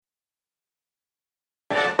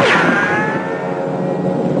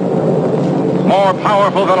more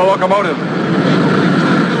powerful than a locomotive,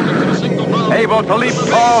 able to leap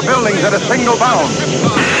tall buildings at a single bound.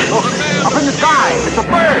 Look, up in the sky, it's a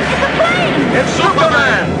bird. It's a plane. It's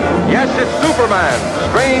Superman. Yes, it's Superman,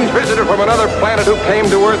 strange visitor from another planet who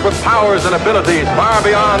came to Earth with powers and abilities far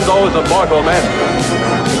beyond those of mortal men.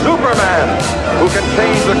 Superman, who can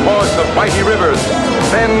change the course of mighty rivers,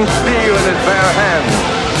 bend steel in his bare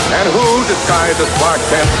hands, and who, disguised as Clark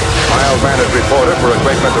Kent, mild-mannered reporter for a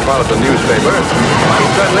great metropolitan newspaper,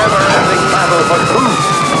 fights a never-ending battle for truth,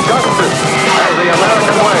 justice, and the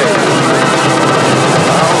American way.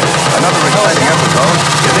 Now, another exciting episode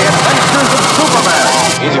in the Adventures of Superman.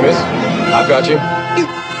 Easy, miss. I've got you.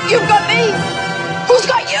 You've got me. Who's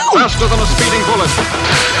got you? Faster than a speeding bullet,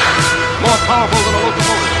 more powerful than a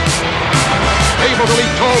locomotive, able to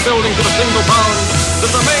leap tall buildings at a single bound,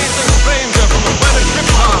 this amazing stranger from the planet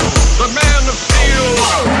Krypton, the Man of Steel,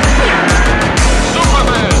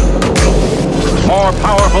 Superman. More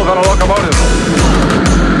powerful than a locomotive,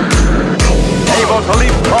 able to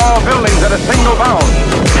leap tall buildings at a single bound.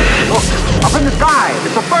 Look, up in the sky,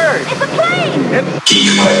 it's a bird. It's a plane.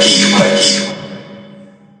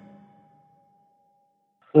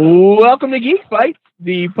 Welcome to Geek Fights,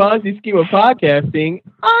 the Ponzi scheme of podcasting.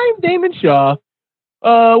 I'm Damon Shaw.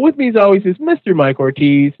 With me, as always, is Mr. Mike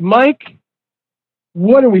Ortiz. Mike,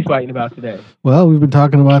 what are we fighting about today? Well, we've been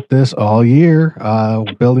talking about this all year,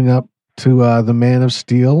 building up to the Man of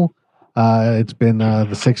Steel. It's been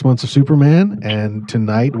the 6 months of Superman, and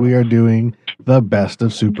tonight we are doing the best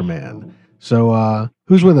of Superman. So,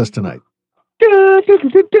 who's with us tonight?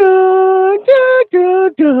 Jefferson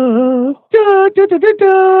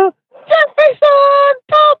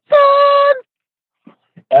Thompson!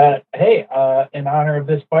 Hey, in honor of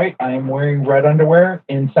this fight, I am wearing red underwear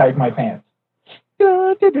inside my pants.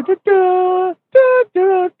 Brian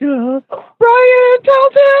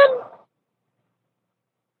Telton!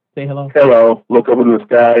 Say hello. Hello, look up in the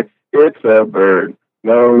sky. It's a bird.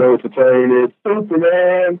 No, it's a train. It's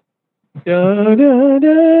Superman. Da, da,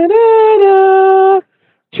 da, da, da.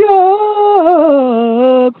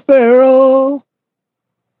 Chuck Farrell.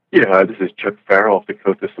 Yeah, this is Chuck Farrell off the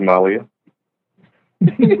coast of Somalia.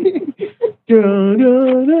 Da, da,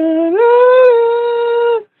 da, da.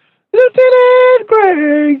 Lieutenant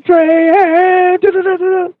Greg Trahan. Da, da, da,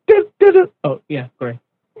 da, da, da, da. Oh, yeah, Greg.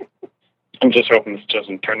 I'm just hoping this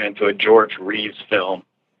doesn't turn into a George Reeves film.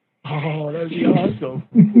 Oh, that'd be awesome.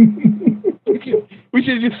 We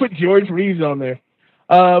should just put George Reeves on there.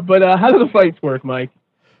 But how do the fights work, Mike?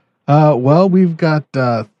 Well, we've got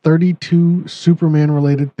 32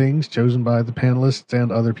 Superman-related things chosen by the panelists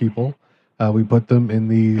and other people. We put them in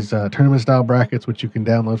these tournament-style brackets, which you can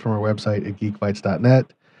download from our website at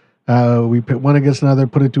geekfights.net. We pit one against another,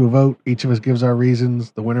 put it to a vote. Each of us gives our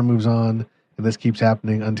reasons. The winner moves on, and this keeps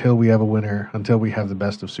happening until we have a winner, until we have the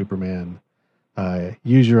best of Superman.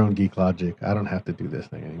 Use your own geek logic. I don't have to do this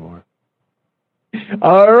thing anymore.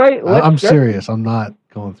 All right. I'm serious. I'm not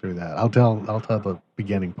going through that. I'll tell the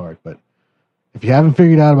beginning part, but if you haven't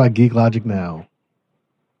figured out about geek logic now,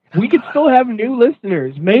 we could still have new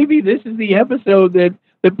listeners. Maybe this is the episode that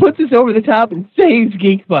puts us over the top and saves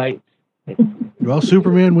Geek Fights. Well,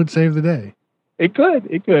 Superman would save the day. It could.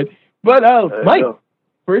 But Mike,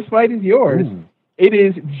 first fight is yours. Ooh. It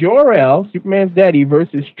is Jor-El, Superman's daddy,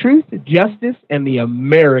 versus Truth, Justice, and the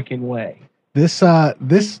American Way. This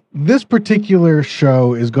particular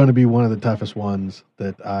show is going to be one of the toughest ones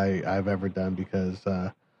that I've ever done because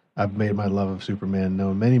I've made my love of Superman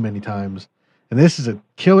known many, many times. And this is a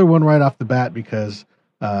killer one right off the bat because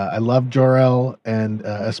I love Jor-El and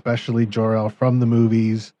especially Jor-El from the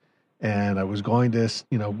movies. And I was going to,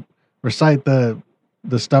 recite the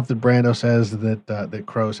stuff that Brando says that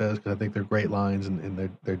Crow says because I think they're great lines and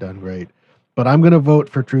they're done great. But I'm going to vote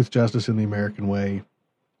for Truth, Justice, and the American Way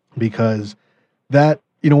because that,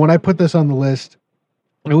 when I put this on the list,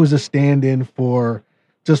 it was a stand-in for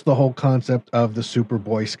just the whole concept of the Super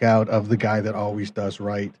Boy Scout, of the guy that always does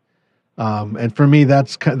right. And for me,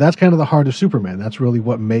 that's kind of the heart of Superman. That's really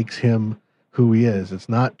what makes him who he is. It's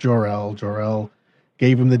not Jor-El. Jor-El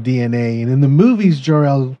gave him the DNA, and in the movies,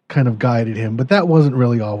 Jor-El kind of guided him, but that wasn't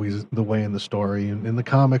really always the way in the story. In the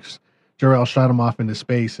comics, Jor-El shot him off into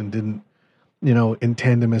space and didn't,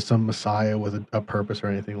 intend him as some messiah with a purpose or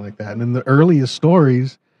anything like that. And in the earliest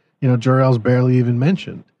stories, Jor-El's barely even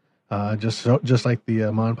mentioned, just like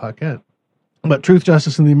the Mon Pa Kent. But Truth,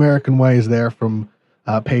 Justice, and the American Way is there from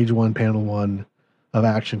page 1, panel 1 of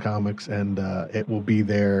Action Comics, and it will be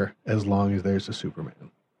there as long as there's a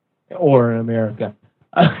Superman. Or in America.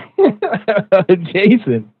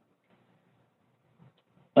 Jason.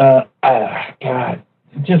 God,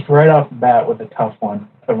 just right off the bat with a tough one,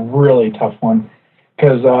 a really tough one.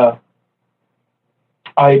 because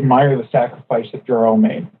I admire the sacrifice that Jor-El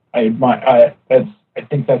made. I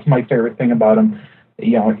think that's my favorite thing about him.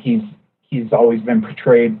 You know, he's always been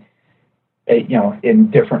portrayed, in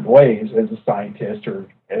different ways as a scientist or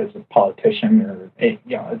as a politician or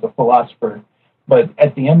as a philosopher. But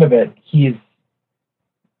at the end of it, he's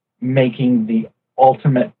making the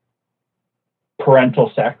ultimate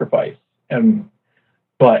parental sacrifice.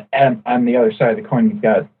 But on the other side of the coin, you've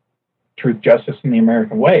got truth, justice, and the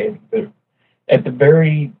American way. At the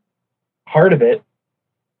very heart of it,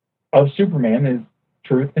 of Superman, is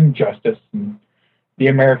truth and justice and the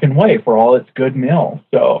American way for all its good and ill.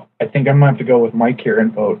 So I think I'm going to have to go with Mike here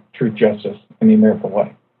and vote truth, justice, and the American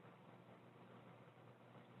way.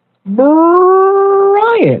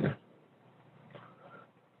 Brian.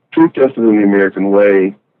 Truth, justice, and the American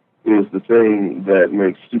way is the thing that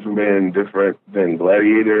makes Superman different than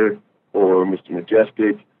Gladiator or Mr.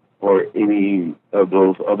 Majestic or any of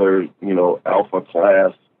those other, alpha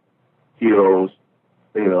class heroes,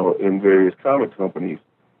 in various comic companies.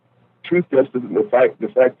 Truth, justice, and the fact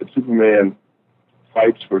that Superman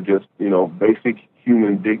fights for just, basic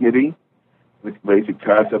human dignity, the basic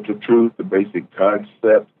concept of truth, the basic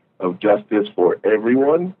concept of justice for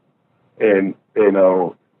everyone, and,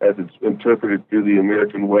 as it's interpreted through the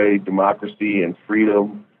American way, democracy and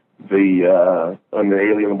freedom, the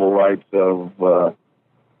unalienable rights of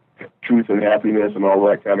truth and happiness and all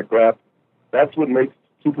that kind of crap. That's what makes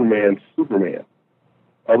Superman Superman.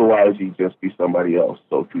 Otherwise, he'd just be somebody else.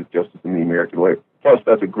 So Truth, Justice, and the American Way. Plus,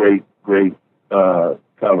 that's a great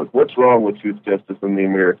comic. What's wrong with Truth, Justice, and the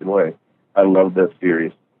American Way? I love that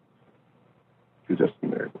series. Truth, Justice,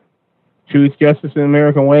 and the American Way. Truth, Justice, and the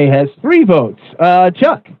American Way has 3 votes.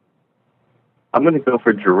 Chuck. I'm going to go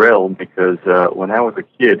for Jor-El because when I was a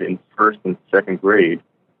kid in 1st and 2nd grade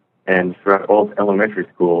and throughout all elementary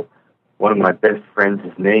school, one of my best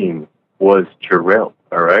friends' name was Jor-El,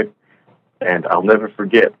 all right? And I'll never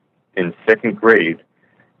forget, in 2nd grade,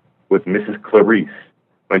 with Mrs. Clarice,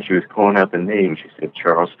 when she was calling out the name, she said,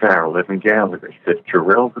 Charles Farrell, Evan Gallagher. She said,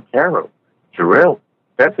 Jor-El Vaccaro. Jor-El,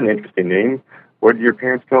 that's an interesting name. Where did your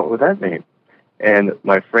parents come up with that name? And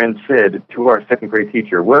my friend said to our 2nd grade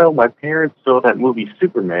teacher, well, my parents saw that movie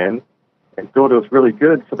Superman and thought it was really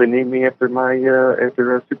good, so they named me after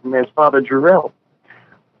Superman's father, Jor-El.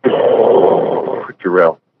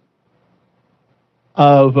 Jor-El.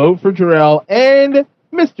 Vote for Jor-El and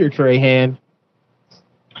Mr. Trahan.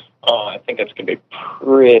 Oh, I think it's going to be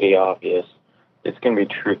pretty obvious. It's going to be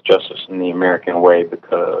Truth, Justice, and the American Way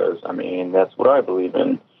because, that's what I believe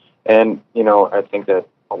in. And, I think that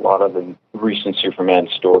a lot of the recent Superman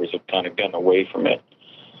stories have kind of gone away from it.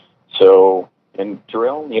 So, and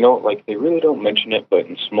Jor-El, they really don't mention it, but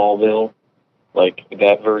in Smallville,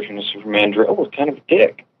 that version of Superman, Jor-El was kind of a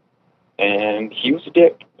dick. And he was a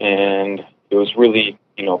dick. And it was really,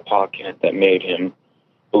 Pa Kent that made him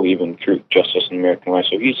believe in truth, justice, and the American way.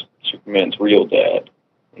 So he's Superman's real dad,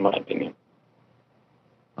 in my opinion.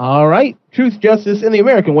 All right. Truth, Justice, and the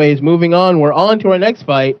American Way is moving on. We're on to our next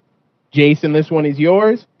fight. Jason, this one is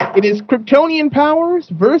yours. It is Kryptonian powers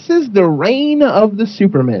versus the reign of the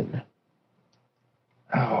Supermen.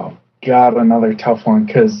 Oh, God, another tough one,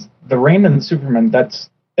 because the reign of the Supermen, that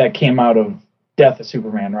came out of Death of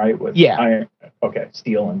Superman, right? With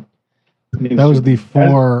Steel and that was the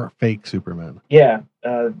 4 fake Supermen. Yeah,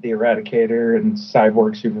 the Eradicator and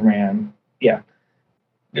Cyborg Superman. Yeah.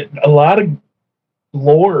 A lot of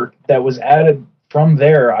lore that was added from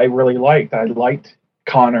there I really liked. I liked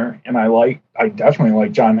Connor, and I definitely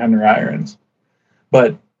like John Henry Irons.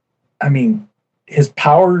 But, his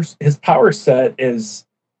power set is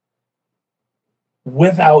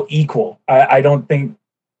without equal. I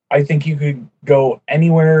think you could go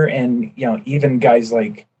anywhere, and, even guys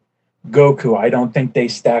like Goku, I don't think they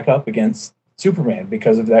stack up against Superman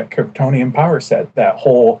because of that Kryptonian power set. That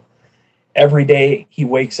whole every day he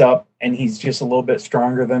wakes up and he's just a little bit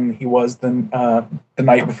stronger than he was the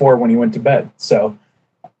night before when he went to bed. So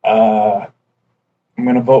I'm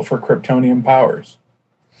going to vote for Kryptonian powers.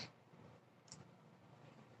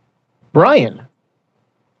 Brian.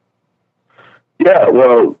 Yeah,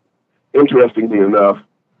 well, interestingly enough,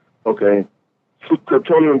 okay,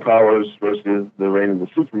 Kryptonian powers versus the reign of the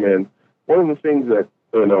Superman. One of the things that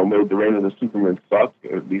made the reign of the Superman suck,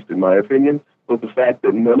 at least in my opinion, was the fact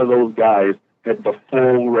that none of those guys had the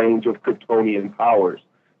full range of Kryptonian powers.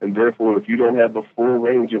 And therefore, if you don't have the full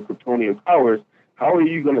range of Kryptonian powers, how are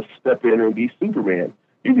you going to step in and be Superman?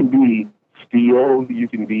 You can be Steel, you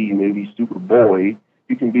can be maybe Superboy,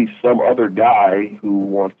 you can be some other guy who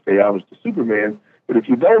wants to pay homage to Superman, but if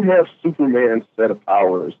you don't have Superman's set of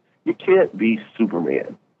powers, you can't be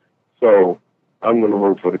Superman. So I'm going to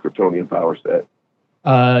vote for the Kryptonian power set.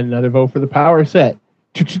 Another vote for the power set.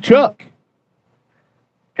 Chuck.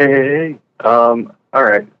 Hey. All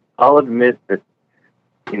right. I'll admit that,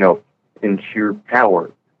 in sheer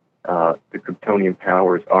power, the Kryptonian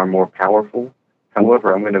powers are more powerful.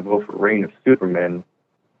 However, I'm going to vote for Reign of Superman,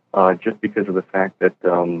 just because of the fact that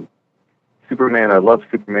Superman, I love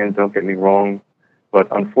Superman, don't get me wrong, but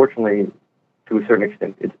unfortunately, to a certain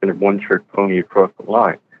extent, it's been a one-trick pony across the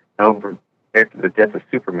line. However, after the death of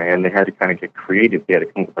Superman, they had to kind of get creative. They had to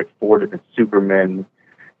come up with 4 different Supermen,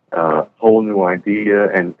 whole new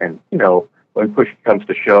idea, and when push comes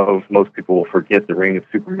to shove, most people will forget the Reign of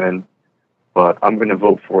Superman. But I'm going to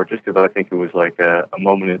vote for it just because I think it was like a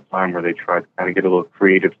moment in time where they tried to kind of get a little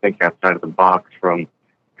creative, think outside of the box from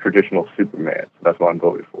traditional Superman. So that's why I'm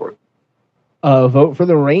voting for it. Vote for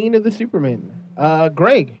the Reign of the Superman.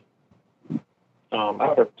 Greg. I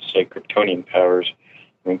would have to say Kryptonian powers.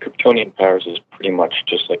 I mean, Kryptonian powers is pretty much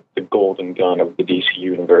just like the golden gun of the DC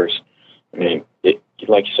universe. I mean,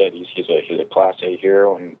 like you said, he's a Class A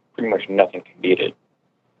hero, and pretty much nothing can beat it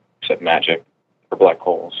except magic or black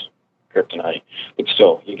holes, kryptonite. But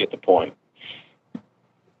still, you get the point.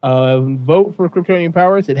 Vote for Kryptonian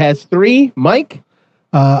powers. It has 3. Mike?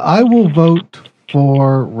 I will vote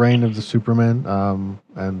for Reign of the Superman.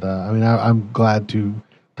 I'm glad to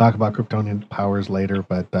talk about Kryptonian powers later,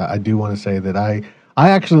 but I do want to say that I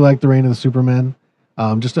actually like the Reign of the Superman.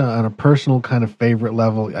 Just on a personal kind of favorite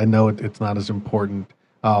level. I know it's not as important,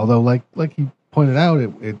 although like he pointed out,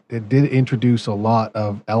 it did introduce a lot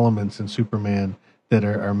of elements in Superman that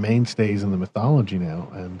are mainstays in the mythology now,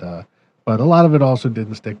 and but a lot of it also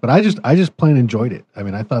didn't stick. But I just plain enjoyed it. I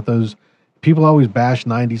mean, I thought those people always bash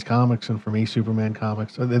 90s comics, and for me, Superman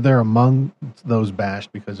comics, they're among those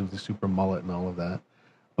bashed because of the super mullet and all of that.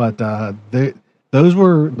 But those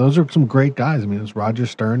are some great guys. I mean, it's Roger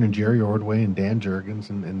Stern and Jerry Ordway and Dan Jurgens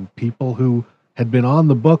and people who had been on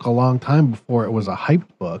the book a long time before it was a hyped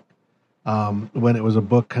book, when it was a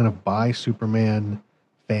book kind of by Superman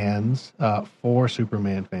fans, for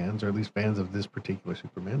Superman fans, or at least fans of this particular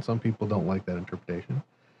Superman. Some people don't like that interpretation.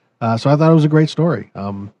 So I thought it was a great story.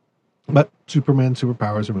 But Superman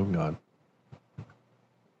superpowers are moving on.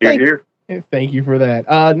 Here. Thank you for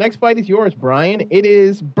that. Next fight is yours, Brian. It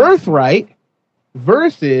is Birthright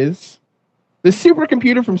versus the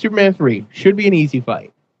supercomputer from Superman 3. Should be an easy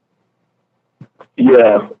fight.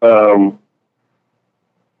 Yeah.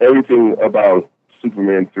 Everything about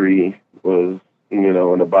Superman 3 was,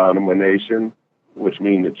 an abomination, which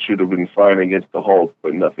means it should have been fine against the Hulk,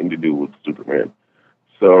 but nothing to do with Superman.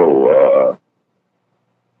 So,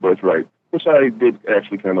 Birthright, which I did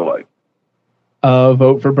actually kind of like.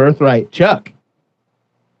 Vote for Birthright. Chuck.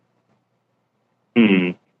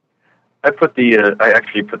 I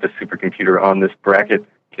actually put the supercomputer on this bracket,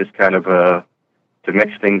 just kind of to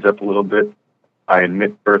mix things up a little bit. I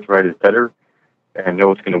admit Birthright is better, and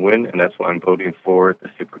know it's going to win, and that's why I'm voting for the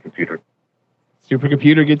supercomputer.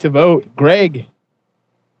 Supercomputer gets a vote. Greg.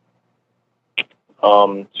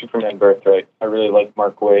 Superman Birthright. I really like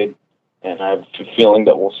Mark Waid, and I have a feeling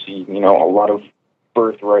that we'll see, a lot of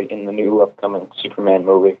Birthright in the new upcoming Superman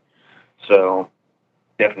movie. So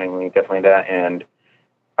definitely that. And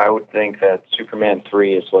I would think that Superman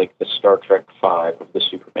 3 is like the Star Trek 5 of the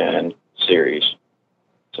Superman series.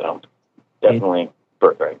 So definitely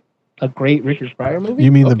Birthright. A great Richard Pryor movie?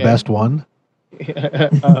 You mean the best one?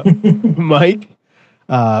 Mike?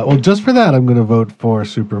 Well, just for that, I'm going to vote for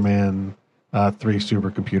Superman 3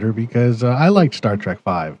 Supercomputer because I liked Star Trek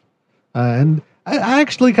 5. And I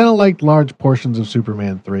actually kind of liked large portions of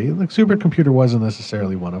Superman 3. The supercomputer wasn't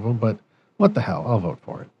necessarily one of them, but what the hell? I'll vote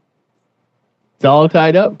for it. It's all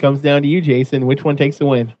tied up. Comes down to you, Jason. Which one takes the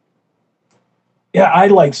win? Yeah, I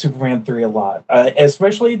like Superman 3 a lot,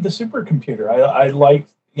 especially the supercomputer. I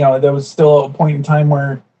liked, there was still a point in time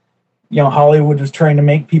where, Hollywood was trying to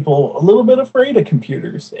make people a little bit afraid of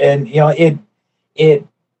computers. And, it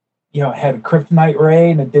had a kryptonite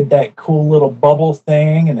ray, and it did that cool little bubble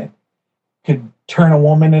thing, and it could turn a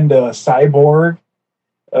woman into a cyborg.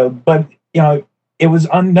 But, it was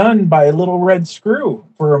undone by a little red screw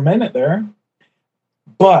for a minute there.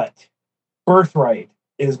 But Birthright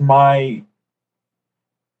is my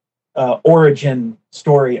origin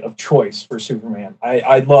story of choice for Superman.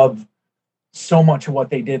 I love so much of what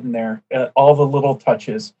they did in there, all the little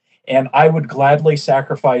touches. And I would gladly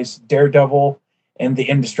sacrifice Daredevil and the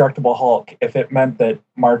Indestructible Hulk if it meant that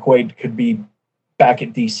Mark Waid could be back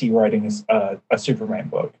at DC writing a Superman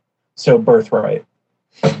book. So Birthright.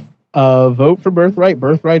 Vote for Birthright.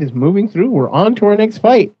 Birthright is moving through. We're on to our next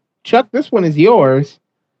fight. Chuck, this one is yours.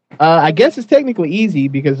 I guess it's technically easy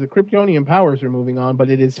because the Kryptonian powers are moving on, but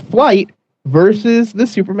it is Flight versus the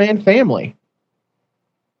Superman family.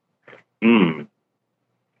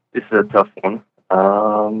 This is a tough one.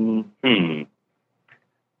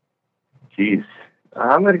 Jeez.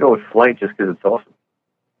 I'm going to go with Flight just because it's awesome.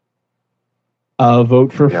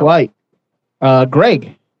 Vote for Flight.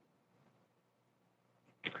 Greg.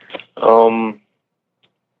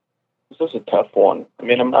 This is a tough one. I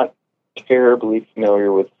mean, I'm not terribly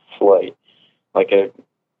familiar with Flight, but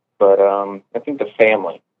I think the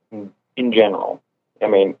family in general. I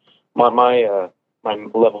mean, my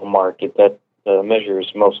level mark that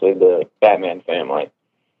measures mostly the Batman family,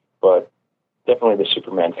 but definitely the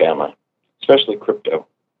Superman family, especially Krypto.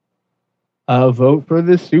 Vote for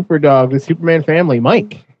the Superdog, the Superman family.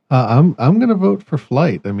 Mike. I'm going to vote for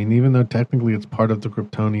Flight. I mean, even though technically it's part of the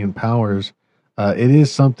Kryptonian powers, it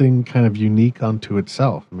is something kind of unique unto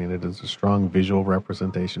itself. I mean, it is a strong visual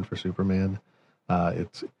representation for Superman.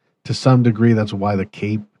 It's to some degree that's why the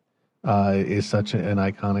cape is such an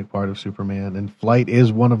iconic part of Superman. And Flight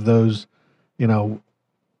is one of those.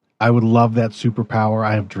 I would love that superpower.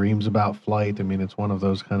 I have dreams about Flight. I mean, it's one of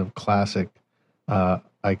those kind of classic,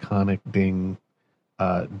 iconic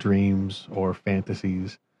dreams or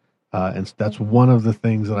fantasies. And that's one of the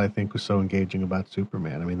things that I think was so engaging about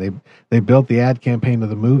Superman. I mean, they built the ad campaign of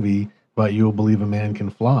the movie, but you will believe a man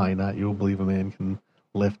can fly, not you will believe a man can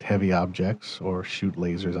lift heavy objects or shoot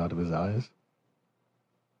lasers out of his eyes.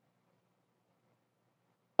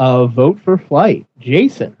 Vote for Flight.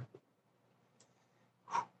 Jason.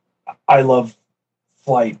 I love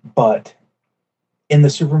Flight, but in the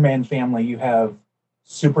Superman family, you have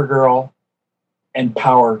Supergirl and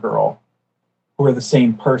Power Girl, who are the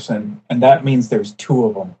same person, and that means there's two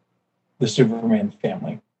of them, the Superman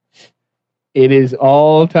family. It is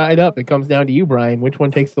all tied up. It comes down to you, Brian. Which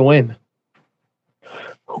one takes the win?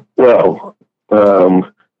 Well,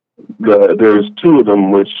 there's two of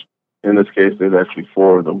them, which in this case there's actually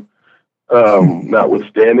four of them.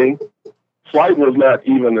 Notwithstanding, Flight was not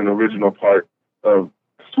even an original part of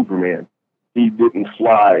Superman. He didn't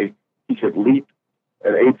fly. He could leap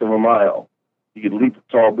an eighth of a mile. He could leap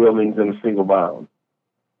tall buildings in a single bound.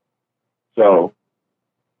 So,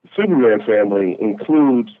 the Superman family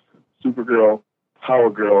includes Supergirl, Power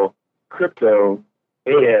Girl, Krypto,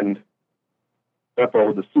 and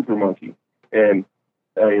Beppo the Super Monkey. And,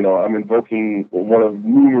 I'm invoking one of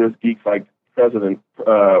numerous Geek Fight precedents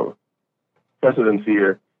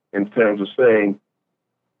here in terms of saying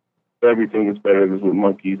everything is better with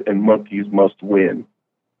monkeys, and monkeys must win.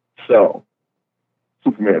 So,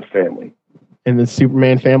 Superman family. And the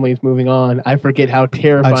Superman family is moving on. I forget how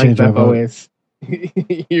terrifying Beppo is.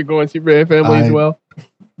 You're going Superman family as well?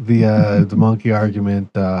 The monkey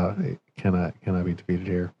argument cannot be defeated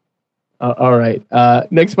here. All right.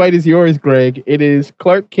 Next fight is yours, Greg. It is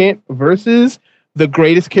Clark Kent versus the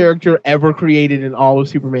greatest character ever created in all of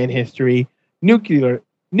Superman history, Nuclear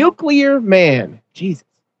Man. Jesus.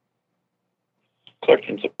 Clark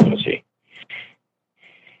Kent's a pussy.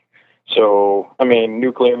 So, I mean,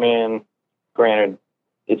 Nuclear Man, granted,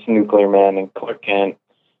 it's Nuclear Man and Clark Kent.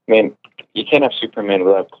 I mean, you can't have Superman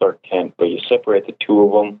without Clark Kent, but you separate the two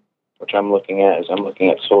of them, which I'm looking at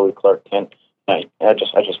solely Clark Kent. I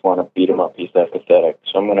just want to beat him up. He's that pathetic.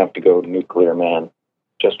 So I'm going to have to go Nuclear Man,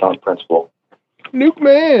 just on principle. Nuke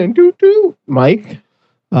Man, doo-doo. Mike?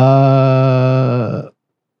 I'll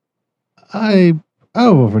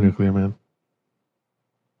vote for Nuclear Man.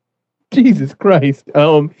 Jesus Christ.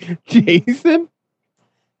 Jason?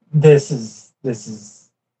 This is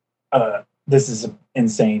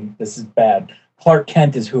insane. This is bad. Clark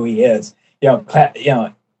Kent is who he is.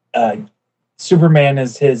 Superman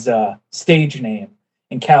is his stage name,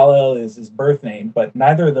 and Kal-El is his birth name, but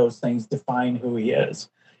neither of those things define who he is.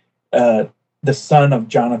 The son of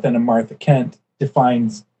Jonathan and Martha Kent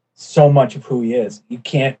defines so much of who he is. You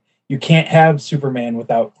can't have Superman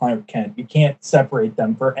without Clark Kent. You can't separate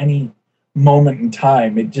them for any moment in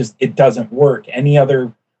time. It doesn't work. Any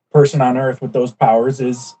other person on Earth with those powers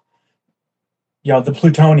is, the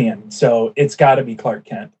Plutonian. So it's got to be Clark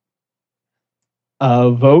Kent.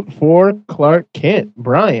 Vote for Clark Kent.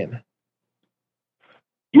 Brian.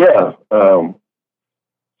 Yeah.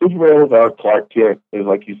 Superman without Clark Kent is,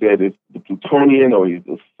 like you said, is the Plutonian, or he's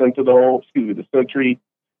the Sentinel, the Sentry,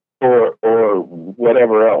 or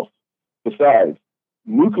whatever else. Besides,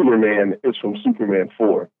 Nuclear Man is from Superman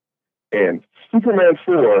 4. And Superman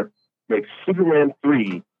 4 makes Superman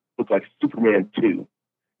 3 look like Superman 2.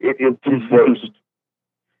 It is the worst.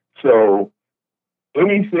 So,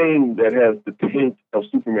 anything that has the taint of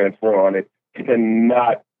Superman 4 on it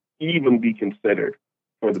cannot even be considered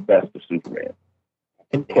for the best of Superman.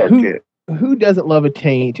 And who doesn't love a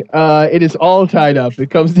taint? It is all tied up. It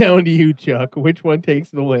comes down to you, Chuck. Which one takes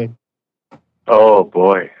the win? Oh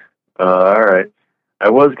boy. All right. I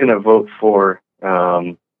was gonna vote for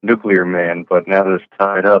Nuclear Man, but now that it's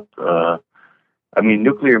tied up, I mean,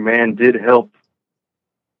 Nuclear Man did help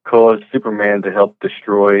cause Superman to help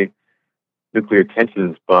destroy nuclear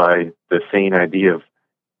tensions by the sane idea of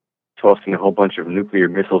tossing a whole bunch of nuclear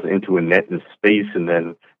missiles into a net in space and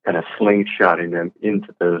then kind of slingshotting them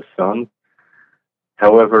into the sun.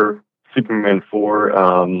 However, Superman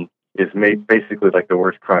 4 is made basically like the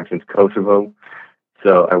worst crime since Kosovo.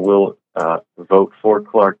 So I will vote for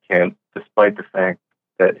Clark Kent, despite the fact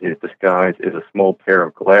that his disguise is a small pair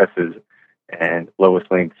of glasses, and Lois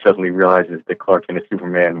Lane suddenly realizes that Clark Kent is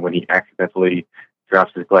Superman when he accidentally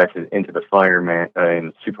drops his glasses into the fireman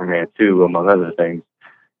in Superman 2, among other things.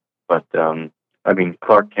 But, I mean,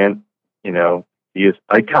 Clark Kent, you know, he is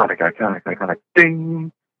iconic,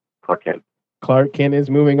 ding! Clark Kent. Clark Kent is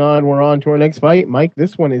moving on. We're on to our next fight. Mike,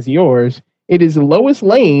 this one is yours. It is Lois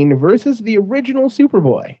Lane versus the original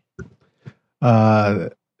Superboy.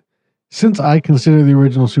 Since I consider the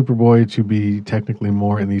original Superboy to be technically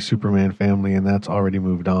more in the Superman family, and that's already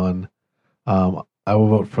moved on, I will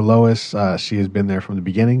vote for Lois. She has been there from the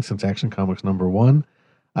beginning, since Action Comics #1,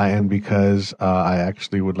 and because I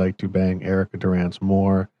actually would like to bang Erica Durance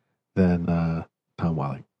more than Tom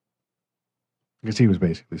Welling, because he was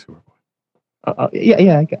basically Superboy.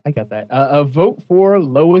 Yeah, I got that. A vote for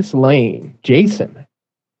Lois Lane. Jason.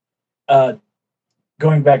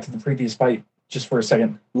 Going back to the previous fight just for a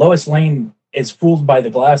second, Lois Lane is fooled by the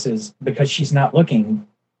glasses because she's not looking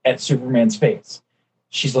at Superman's face.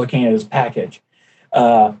 She's looking at his package.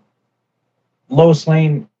 Lois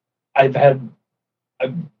Lane,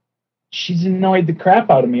 she's annoyed the crap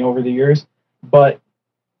out of me over the years, but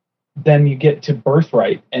then you get to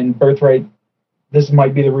Birthright, and Birthright, this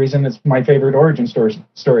might be the reason it's my favorite origin story.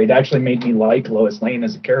 It actually made me like Lois Lane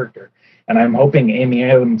as a character, and I'm hoping Amy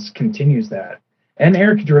Adams continues that. And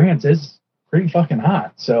Erica Durance is pretty fucking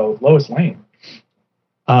hot, so Lois Lane.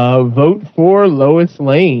 Vote for Lois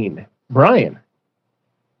Lane. Brian.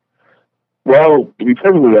 Well, to be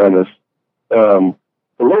perfectly honest, the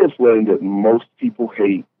Lois Lane that most people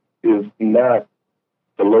hate is not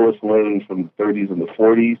the Lois Lane from the 30s and the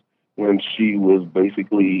 40s, when she was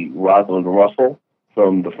basically Rosalind Russell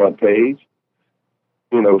from the front page.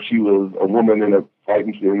 You know, she was a woman in a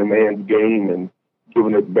fighting in a man's game and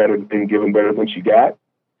giving better than she got.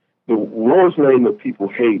 The Lois Lane that people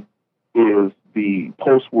hate is the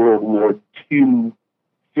post-World War II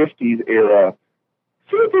 50s era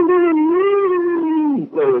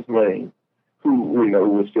Lois Lane, who, you know,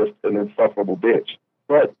 was just an insufferable bitch.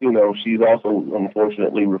 But, you know, she's also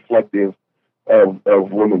unfortunately reflective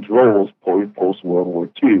of women's roles post-World War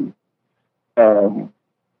II.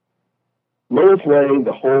 Lois Lane,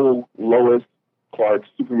 the whole Lois, Clark,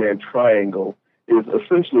 Superman triangle is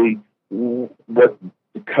essentially what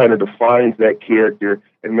kind of defines that character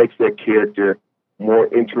and makes that character more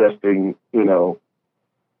interesting, you know,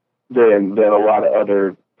 than a lot of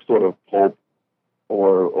other sort of pulp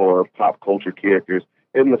or pop culture characters.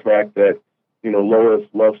 And the fact that, you know, Lois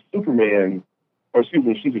loves Superman, or excuse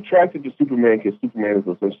me, she's attracted to Superman because Superman is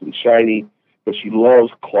essentially shiny, but she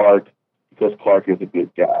loves Clark because Clark is a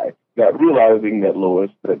good guy. Not realizing that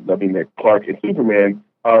that Clark and Superman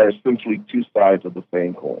are essentially two sides of the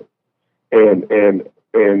same coin. And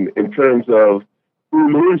in terms of,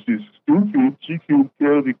 Lois is stupid, she can't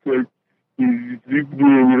tell because he's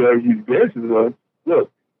Superman without his glasses on.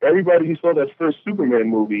 Look, everybody who saw that first Superman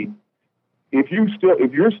movie, if you're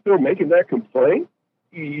still making that complaint,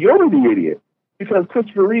 you're the idiot. Because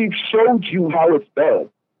Christopher Reeve showed you how it's done.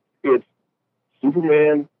 It's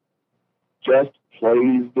Superman just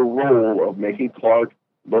plays the role of making Clark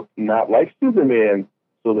look not like Superman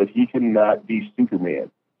so that he can not be Superman,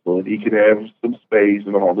 so that he can have some space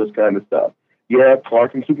and all this kind of stuff. Yeah,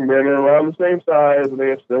 Clark and Superman are around the same size and they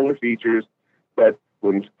have similar features, but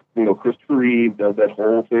when, you know, Christopher Reeve does that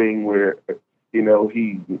whole thing where, you know,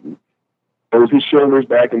 he throws his shoulders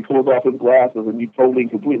back and pulls off his glasses, and you totally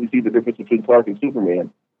and completely see the difference between Clark and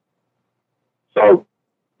Superman. So,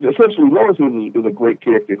 essentially, Lois is a great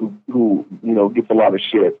character who you know, gets a lot of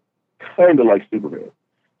shit, kind of like Superman.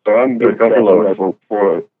 So I'm going to vote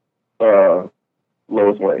for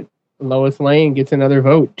Lois Lane. Lois Lane gets another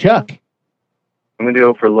vote. Chuck. I'm going to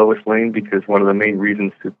go for Lois Lane because one of the main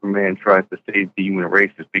reasons Superman tries to save the human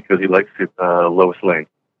race is because he likes Lois Lane.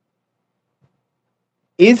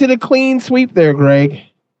 Is it a clean sweep there, Greg?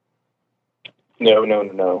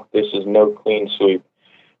 No. This is no clean sweep.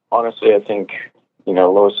 Honestly, I think, you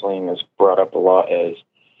know, Lois Lane is brought up a lot as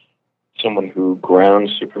someone who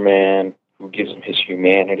grounds Superman, gives him his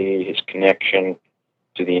humanity, his connection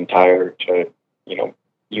to the entire,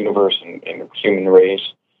 universe and human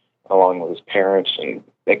race, along with his parents, and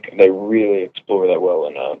they really explore that well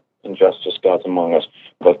in Injustice: Gods Among Us.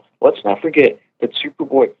 But let's not forget that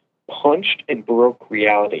Superboy punched and broke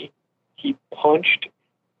reality. He punched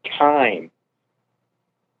time,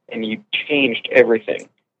 and he changed everything.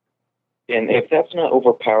 And if that's not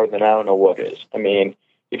overpowered, then I don't know what is. I mean,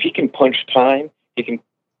 if he can punch time, he can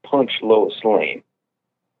punch Lois Lane.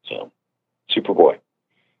 So, Superboy.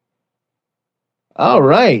 All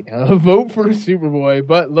right, a vote for Superboy,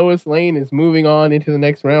 but Lois Lane is moving on into the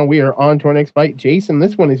next round. We are on to our next fight. Jason,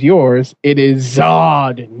 this one is yours. It is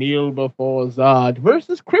Zod, kneel before Zod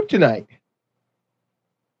versus Kryptonite.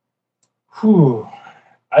 Whew.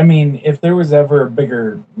 I mean, if there was ever a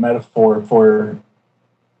bigger metaphor for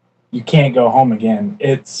you can't go home again,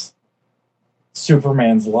 it's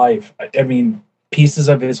Superman's life. I mean, pieces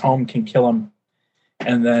of his home can kill him,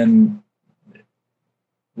 and then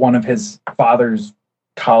one of his father's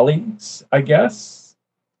colleagues, I guess.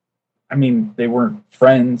 I mean, they weren't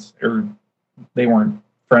friends, or they weren't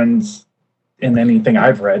friends in anything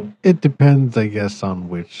I've read. It depends, I guess, on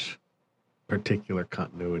which particular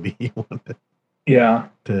continuity you want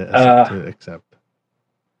to accept.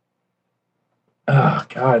 Oh,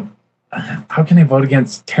 God. How can I vote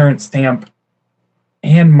against Terrence Stamp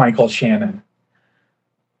and Michael Shannon?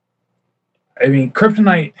 I mean,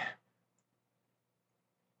 Kryptonite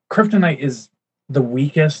is the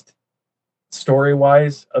weakest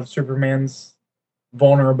story-wise of Superman's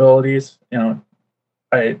vulnerabilities. You know,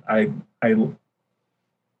 I'm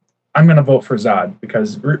going to vote for Zod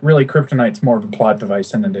because really Kryptonite's more of a plot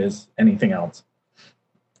device than it is anything else.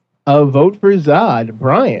 A vote for Zod.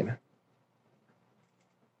 Brian.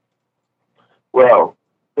 Well,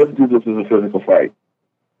 let's do this as a physical fight.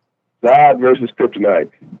 Zod versus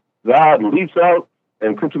Kryptonite. Zod leaps out,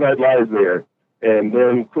 and Kryptonite lies there, and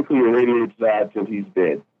then quickly irradiates Zod till he's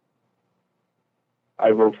dead.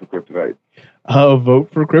 I vote for Kryptonite. A vote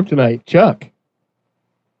for Kryptonite. Chuck.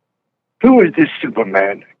 Who is this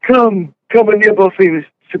Superman? Come and kneel before me,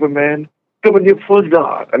 Superman. Come and kneel before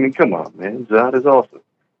Zod. I mean, come on, man. Zod is awesome.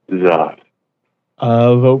 Zod.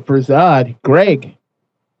 A vote for Zod. Greg.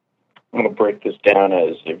 I'm going to break this down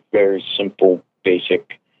as a very simple,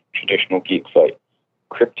 basic, traditional geek fight.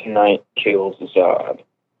 Kryptonite kills Zod.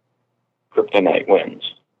 Kryptonite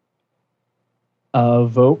wins. A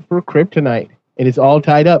vote for Kryptonite. It is all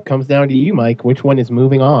tied up. Comes down to you, Mike. Which one is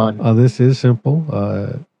moving on? This is simple.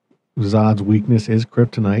 Zod's weakness is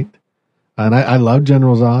Kryptonite. And I love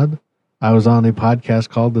General Zod. I was on a podcast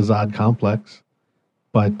called The Zod Complex.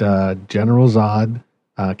 But General Zod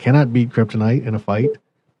cannot beat Kryptonite in a fight.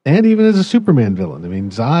 And even as a Superman villain. I mean,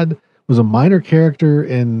 Zod was a minor character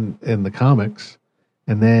in the comics.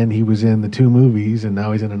 And then he was in the 2 movies. And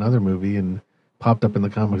now he's in another movie. And popped up in the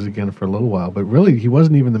comics again for a little while. But really, he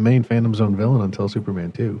wasn't even the main Phantom Zone villain until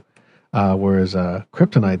Superman 2. Whereas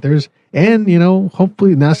Kryptonite,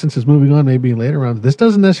 hopefully now since it's moving on, maybe in later rounds, this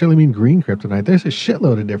doesn't necessarily mean green Kryptonite. There's a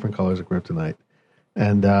shitload of different colors of Kryptonite,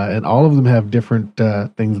 and all of them have different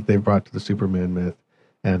things that they've brought to the Superman myth,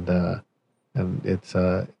 and it's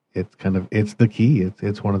the key.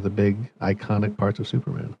 It's one of the big iconic parts of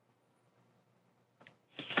Superman.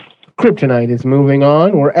 Kryptonite is moving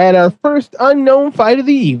on. We're at our first unknown fight of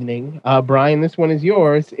the evening. Brian, this one is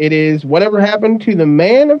yours. It is Whatever Happened to the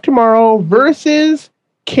Man of Tomorrow versus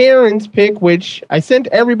Karen's pick, which I sent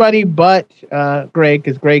everybody but Greg,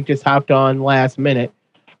 because Greg just hopped on last minute.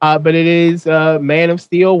 But it is Man of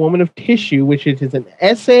Steel, Woman of Tissue, which is an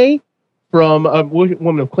essay from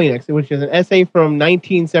Woman of Kleenex, which is an essay from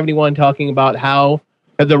 1971 talking about how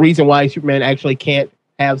the reason why Superman actually can't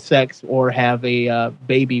have sex or have a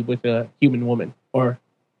baby with a human woman or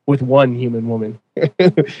with one human woman.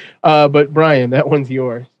 But Brian, that one's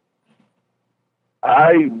yours.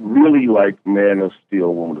 I really like Man of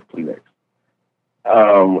Steel, Woman of Kleenex.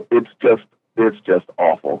 It's just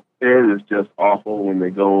awful. It is just awful when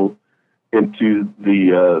they go into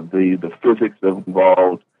the physics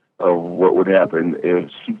involved of what would happen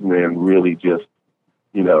if Superman really just,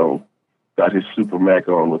 got his super mech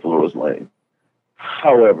on with Lois Lane.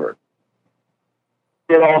 However,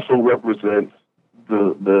 it also represents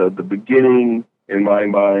the beginning, in my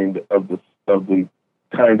mind, of the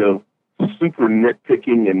kind of super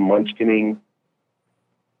nitpicking and munchkining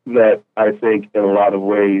that I think, in a lot of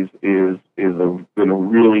ways, been a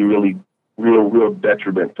really real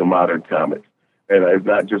detriment to modern comics. And it's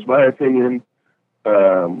not just my opinion.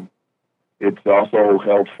 It's also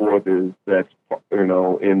held forth as that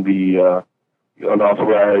in the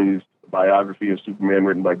unauthorized biography of Superman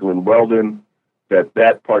written by Glenn Weldon,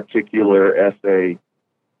 that particular essay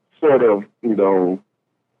sort of,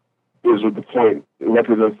 is with the point,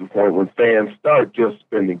 represents the point when fans start just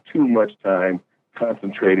spending too much time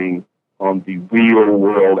concentrating on the real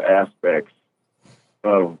world aspects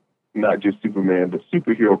of not just Superman, but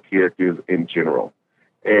superhero characters in general.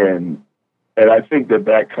 And I think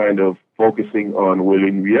that kind of focusing on, well,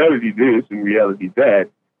 in reality this, in reality that,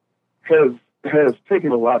 has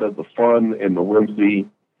taken a lot of the fun and the whimsy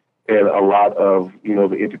and a lot of,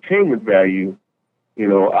 the entertainment value,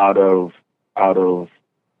 out of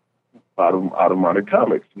modern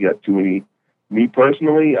comics. You got too many. Me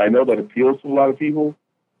personally, I know that appeals to a lot of people,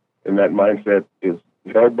 and that mindset is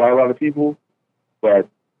held by a lot of people. But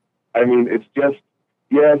I mean, it's just,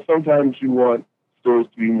 sometimes you want stories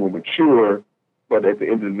to be more mature, but at the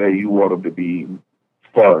end of the day, you want them to be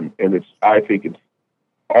fun. And I think it's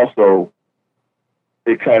also,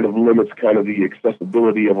 it kind of limits kind of the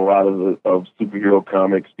accessibility of a lot of superhero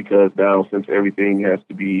comics, because now, since everything has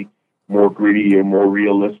to be more gritty and more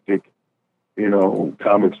realistic,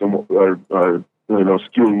 comics are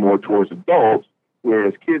skewing more towards adults,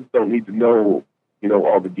 whereas kids don't need to know,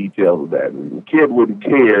 all the details of that. And the kid wouldn't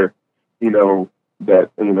care,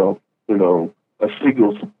 that, a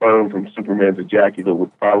single sperm from Superman's ejaculate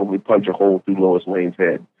would probably punch a hole through Lois Lane's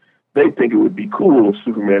head. They think it would be cool if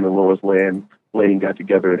Superman and Lois Lane got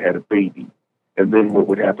together and had a baby, and then what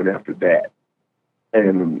would happen after that?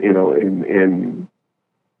 And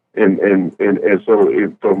so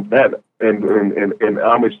from that and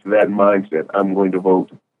homage to that mindset, I'm going to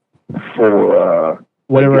vote for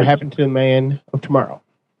Whatever Happened to the Man of Tomorrow.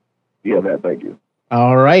 Yeah, thank you.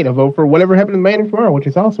 All right, a vote for Whatever Happened to the Man of Tomorrow, which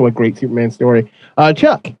is also a great Superman story.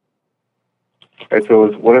 Chuck. All right, so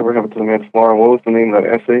it was Whatever Happened to the Man of Tomorrow. What was the name of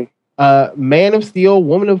that essay? Man of Steel,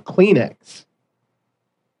 Woman of Kleenex.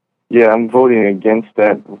 Yeah, I'm voting against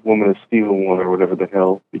that Woman of Steel one or whatever the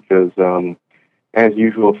hell, because as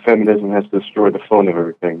usual, feminism has destroyed the fun of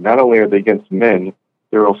everything. Not only are they against men,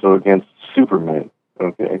 they're also against Superman.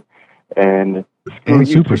 Okay, and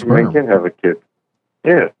Superman can have a kid.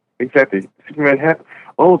 Yeah, exactly.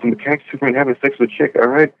 The mechanics of Superman having sex with a chick. All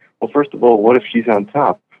right. Well, first of all, what if she's on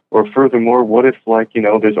top? Or furthermore, what if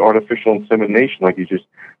there's artificial insemination, like he just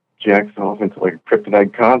jacks off into like a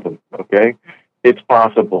kryptonite condom? Okay, it's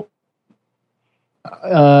possible.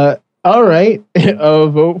 All right.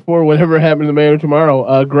 Vote for Whatever Happened to the Man of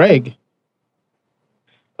Tomorrow. Greg.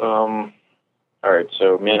 All right,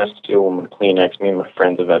 so Man of Steel, Woman of Kleenex, me and my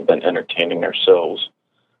friends have been entertaining ourselves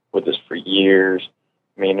with this for years.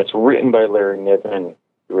 I mean, it's written by Larry Niven,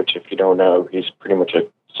 which, if you don't know, he's pretty much a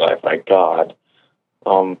sci-fi god.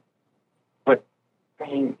 But, I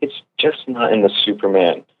mean, it's just not in the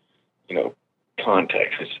Superman,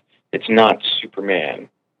 context. It's not Superman.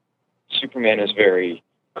 Superman is very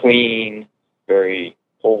clean, very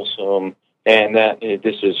wholesome, and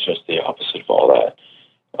this is just the opposite of all that.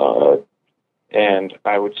 And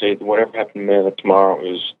I would say that Whatever Happened to Man of Tomorrow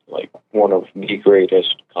is like one of the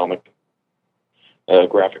greatest comic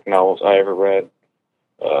graphic novels I ever read.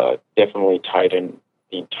 Definitely tied in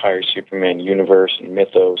the entire Superman universe and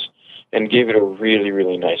mythos, and gave it a really,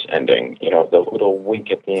 really nice ending. The little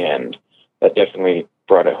wink at the end, that definitely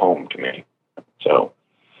brought it home to me. So,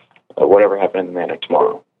 Whatever Happened to the Man of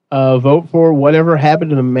Tomorrow. Vote for Whatever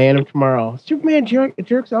Happened to the Man of Tomorrow. Superman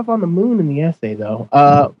jerks off on the moon in the essay,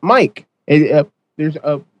 though. Mike, there's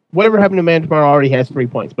Whatever Happened to Man Tomorrow already has 3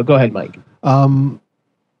 points, but go ahead, Mike.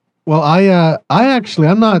 Well,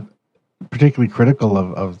 I'm not particularly critical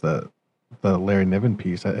of the Larry Niven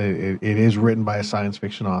piece. It is written by a science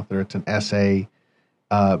fiction author. It's an essay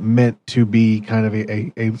meant to be kind of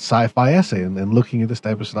a sci-fi essay, and looking at this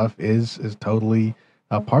type of stuff is totally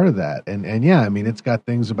a part of that. And yeah, I mean, it's got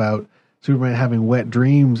things about Superman having wet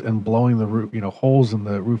dreams and blowing the roof, holes in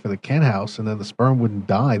the roof of the Kent house, and then the sperm wouldn't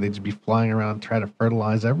die. They'd just be flying around trying to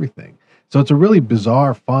fertilize everything. So it's a really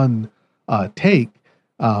bizarre, fun take.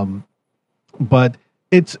 But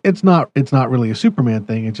it's not really a Superman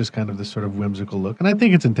thing. It's just kind of this sort of whimsical look. And I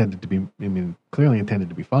think it's intended to be, clearly intended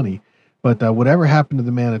to be funny. But Whatever Happened to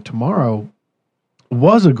the Man of Tomorrow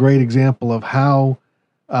was a great example of how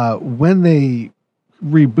when they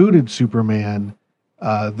rebooted Superman,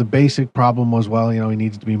 the basic problem was, he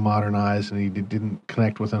needs to be modernized, and he didn't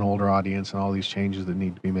connect with an older audience, and all these changes that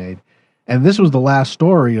need to be made. And this was the last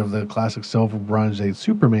story of the classic Silver Bronze Age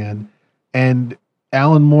Superman, and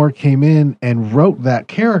Alan Moore came in and wrote that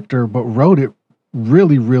character, but wrote it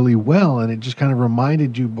really, really well, and it just kind of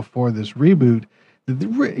reminded you before this reboot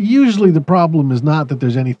that usually the problem is not that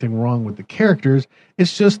there's anything wrong with the characters.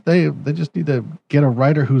 It's just they just need to get a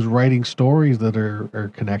writer who's writing stories that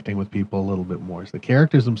are connecting with people a little bit more. So the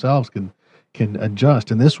characters themselves can can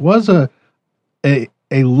adjust. And this was a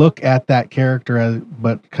look at that character,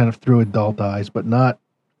 but kind of through adult eyes, but not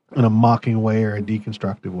in a mocking way or a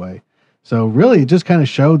deconstructive way. So really, it just kind of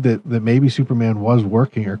showed that maybe Superman was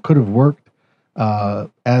working or could have worked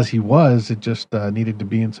as he was. It just needed to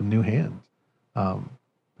be in some new hands. So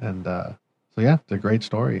yeah, it's a great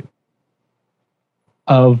story.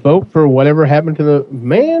 A vote for whatever happened to the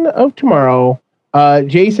Man of Tomorrow.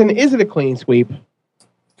 Jason, is it a clean sweep?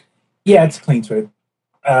 Yeah, it's a clean sweep.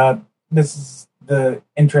 This is the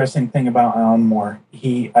interesting thing about Alan Moore.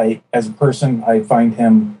 As a person, I find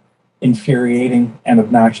him infuriating and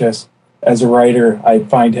obnoxious. As a writer, I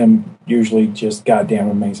find him usually just goddamn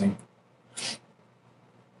amazing.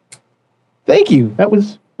 Thank you. That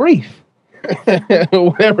was brief.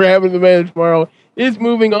 Whatever happened to the Man of Tomorrow is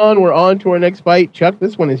moving on. We're on to our next fight. Chuck,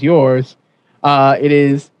 this one is yours. It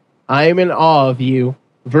is I Am in Awe of You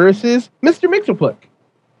versus Mr. Mixelplick.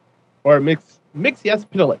 Or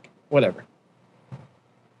Mixyazptlk, whatever.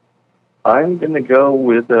 I'm going to go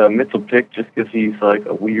with Mxyzptlk just because he's like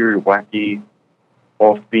a weird, wacky,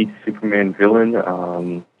 offbeat Superman villain.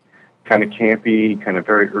 Kind of campy, kind of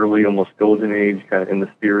very early, almost golden age, kind of in the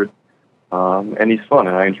spirit. And he's fun,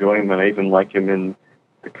 and I enjoy him, and I even like him in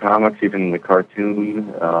the comics, even in the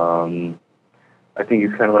cartoon. I think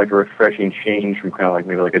he's kind of like a refreshing change from kind of like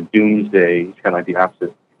maybe like a Doomsday. He's kind of like the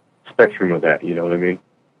opposite spectrum of that, you know what I mean?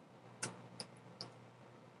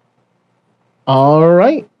 All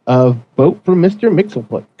right. Vote for Mr.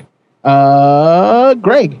 Mxyzptlk.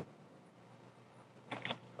 Greg.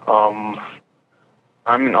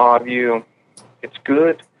 I'm in awe of you. It's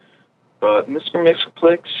good, but Mr.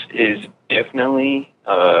 Mxyzptlk is definitely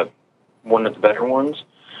one of the better ones.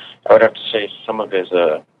 I would have to say some of his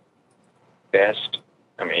best.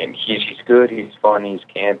 I mean, he's good, he's fun, he's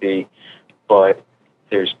campy, but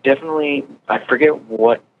there's definitely, I forget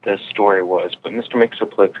what the story was, but Mr.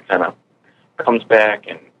 Mxyzptlk kind of comes back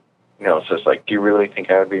and, says, like, do you really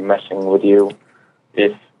think I would be messing with you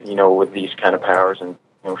if, with these kind of powers, and,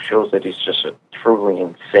 shows that he's just a truly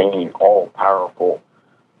insane, all-powerful,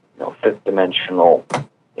 fifth-dimensional,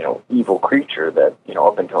 evil creature that,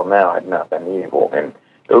 up until now had not been evil. And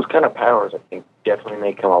those kind of powers, I think, definitely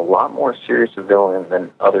make him a lot more serious a villain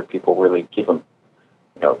than other people really give him,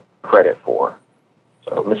 credit for.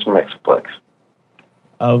 So, Mr. Mxyzptlk.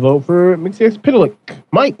 I'll vote for Mixyazptlk.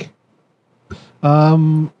 Mike. I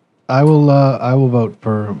will vote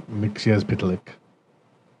for Mixyazptlk.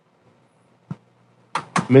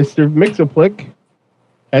 Mr. Mxyzptlk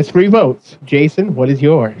has 3 votes. Jason, what is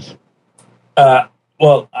yours?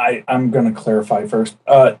 Well, I'm going to clarify first.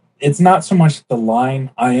 It's not so much the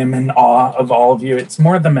line, I am in awe of all of you. It's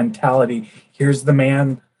more the mentality. Here's the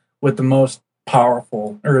man with the most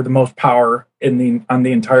powerful, or the most power on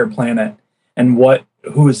the entire planet. And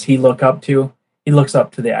who does he look up to? He looks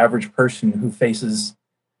up to the average person who faces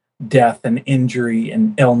death and injury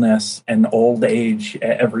and illness and old age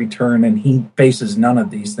at every turn, and he faces none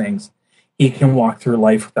of these things. He can walk through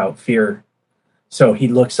life without fear. So he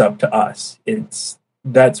looks up to us.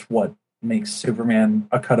 That's what makes Superman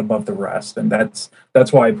a cut above the rest, and that's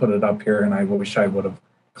why I put it up here, and I wish I would have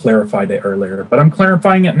clarified it earlier, but I'm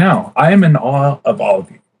clarifying it now. I am in awe of all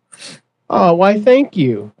of you. Oh, why, thank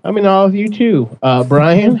you. I'm in awe of you too.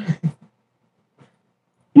 Brian?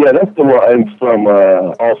 Yeah, that's the one from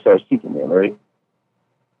All-Star Superman, right?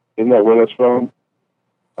 Isn't that where that's from?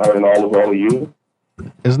 In all of you?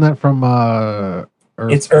 Isn't that from Earth?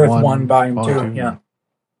 It's Earth 1, Volume 2, yeah.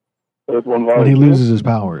 Earth 1, Volume 2? When he loses his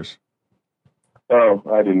powers. Oh,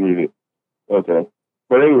 I didn't read it. Okay.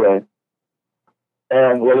 But anyway,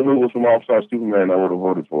 well, if it was from All-Star Superman, I would have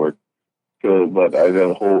voted for it. But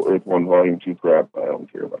that whole Earth 1, Volume 2 crap, I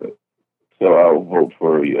don't care about it. So I'll vote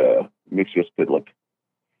for Mixyazptlk.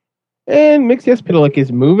 And Mixyazptlk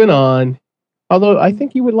is moving on. Although I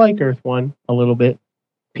think you would like Earth 1 a little bit.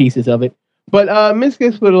 Pieces of it. But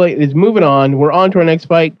Mixyazptlk is moving on. We're on to our next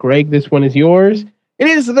fight. Greg, this one is yours. It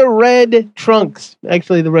is the red trunks.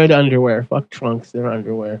 Actually, the red underwear. Fuck trunks, they're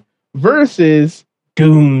underwear. Versus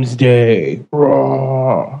Doomsday.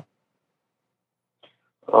 Raw.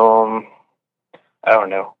 I don't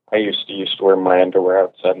know. I used to wear my underwear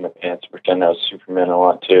outside my pants, pretend I was Superman a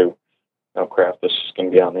lot too. Oh crap, this is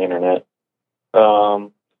going to be on the internet.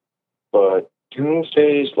 But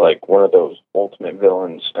Doomsday is like one of those ultimate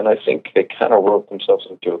villains, and I think they kind of wrote themselves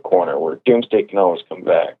into a corner where Doomsday can always come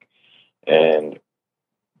back. And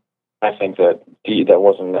I think that that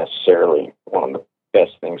wasn't necessarily one of the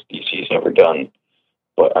best things DC's ever done.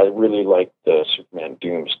 But I really like the Superman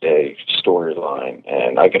Doomsday storyline,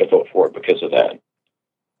 and I got to vote for it because of that.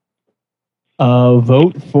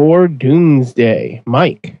 Vote for Doomsday.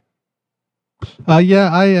 Mike.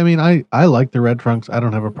 Yeah, I mean, I like the red trunks. I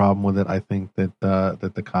don't have a problem with it. I think that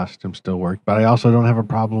that the costume still worked, but I also don't have a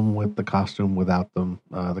problem with the costume without them.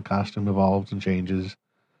 The costume evolves and changes.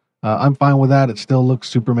 I'm fine with that. It still looks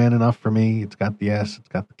Superman enough for me. It's got the S, it's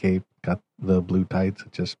got the cape, got the blue tights.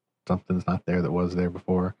 It's just something's not there that was there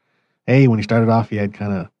before. Hey, when he started off, he had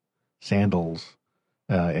kind of sandals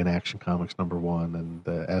in Action Comics #1, and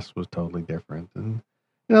the S was totally different. And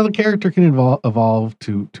the character can evolve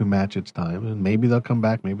to match its time, and maybe they'll come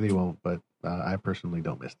back, maybe they won't. But I personally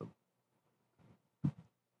don't miss them.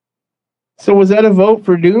 So was that a vote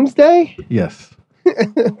for Doomsday? Yes.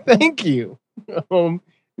 Thank you,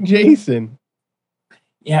 Jason.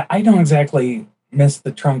 Yeah, I don't exactly miss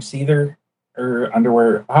the trunks either, or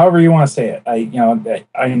underwear, however you want to say it.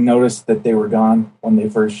 I noticed that they were gone when they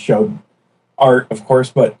first showed art, of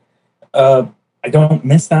course, but I don't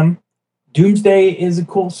miss them. Doomsday is a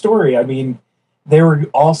cool story. I mean, they were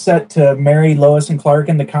all set to marry Lois and Clark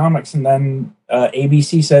in the comics, and then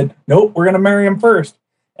ABC said, nope, we're going to marry them first.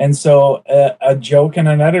 And so a joke in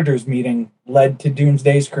an editor's meeting led to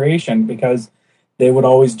Doomsday's creation, because they would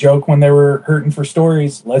always joke when they were hurting for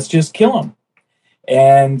stories, let's just kill them.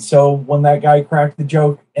 And so when that guy cracked the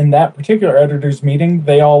joke in that particular editor's meeting,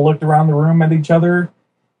 they all looked around the room at each other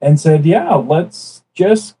and said, yeah, let's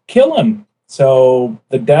just kill him. So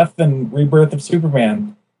the death and rebirth of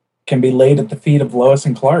Superman can be laid at the feet of Lois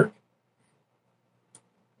and Clark.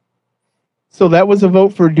 So that was a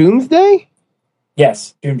vote for Doomsday?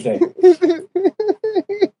 Yes, Doomsday.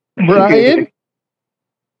 Brian?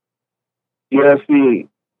 Yeah, see,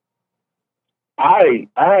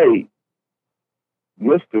 I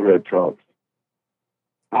miss the red trunks.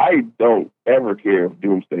 I don't ever care if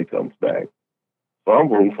Doomsday comes back. So I'm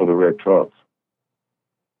voting for the red trunks.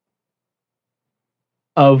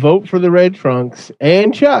 A vote for the red trunks.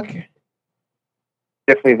 And Chuck?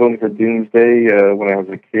 Definitely voting for Doomsday. When I was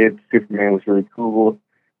a kid, Superman was really cool.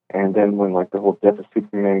 And then when the whole Death of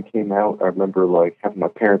Superman came out, I remember having my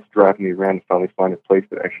parents driving me around to finally find a place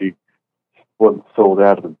that actually wasn't sold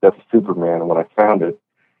out of the Death of Superman. And when I found it,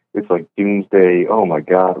 it's like Doomsday. Oh my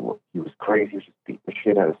God, he was crazy. He was just beating the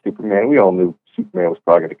shit out of Superman. We all knew Superman was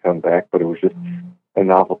probably going to come back, but it was just a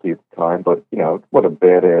novelty at the time. But what a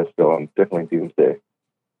badass villain. Definitely Doomsday.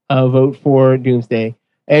 A vote for Doomsday.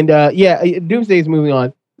 And Doomsday is moving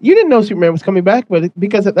on. You didn't know Superman was coming back, but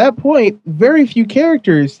because at that point, very few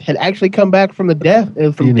characters had actually come back from the death.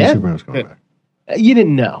 You knew Superman was coming back. You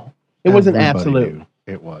didn't know. It wasn't absolute. Knew.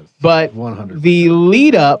 It was. But 100%. The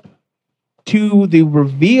lead up to the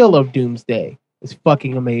reveal of Doomsday is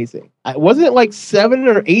fucking amazing. Wasn't it 7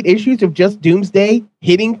 or 8 issues of just Doomsday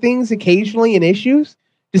hitting things occasionally in issues?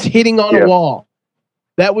 Just hitting on a wall.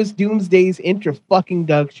 That was Doomsday's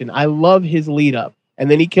introduction. I love his lead up. And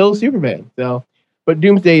then he kills Superman. But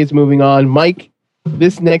Doomsday is moving on. Mike,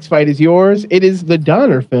 this next fight is yours. It is the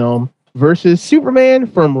Donner film versus Superman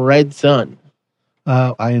from Red Sun.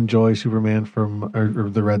 I enjoy Superman from or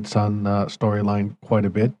the Red Sun storyline quite a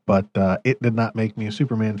bit, but it did not make me a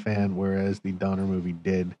Superman fan, whereas the Donner movie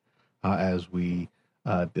did, as we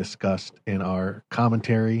discussed in our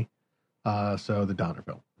commentary. So the Donner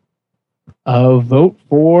film. A vote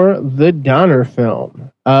for the Donner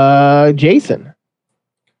film. Jason.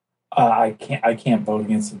 I can't vote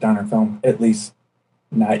against the Donner film, at least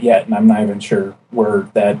not yet, and I'm not even sure where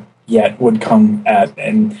that yet would come at.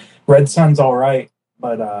 And Red Sun's all right,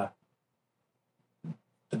 but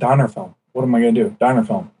the Donner film, what am I going to do? Donner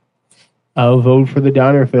film. I'll vote for the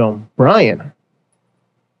Donner film. Brian.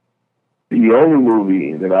 The only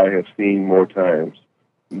movie that I have seen more times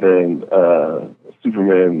than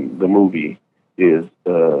Superman the movie is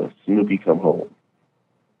Snoopy Come Home.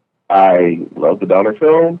 I love the Donner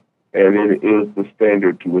film, and it is the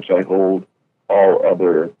standard to which I hold all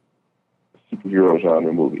other superhero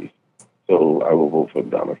genre movies. So I will vote for the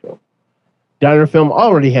Donner film. Donner film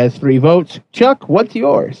already has 3 votes. Chuck, what's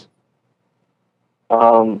yours?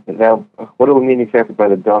 Now, what do we mean exactly by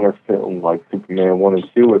the Donner film? Like Superman 1 and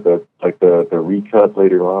 2, or the recut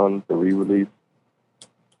later on, the re-release?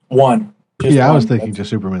 1. I was thinking just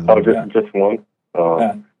Superman. Just one?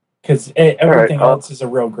 Because everything else is a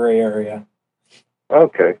real gray area.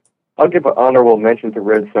 Okay. I'll give an honorable mention to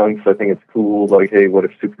Red Sun because I think it's cool. Hey, what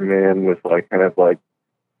if Superman was kind of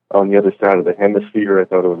on the other side of the hemisphere? I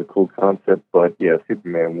thought it was a cool concept. But yeah,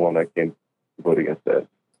 Superman 1, I can't vote against that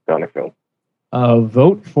Donner film.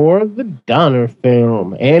 Vote for the Donner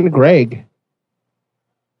film. And Greg.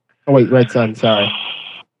 Oh, wait, Red Sun, sorry.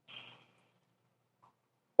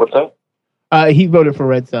 What's that? He voted for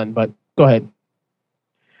Red Sun, but go ahead.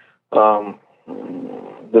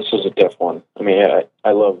 This is a tough one. I mean,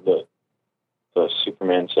 I love the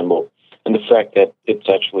Superman symbol. And the fact that it's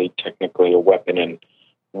actually technically a weapon in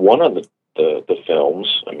one of the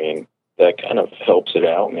films, I mean, that kind of helps it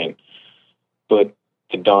out. I mean, but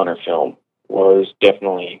the Donner film was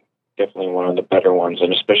definitely one of the better ones,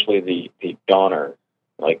 and especially the Donner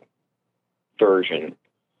version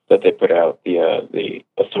that they put out, the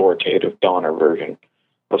authoritative Donner version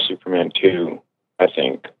of Superman 2, I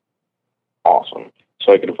think, awesome.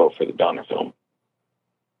 So I could vote for the Donner film.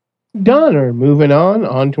 Donner, moving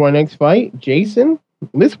on to our next fight. Jason,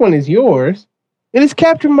 this one is yours. It is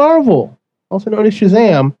Captain Marvel, also known as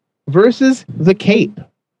Shazam, versus the Cape.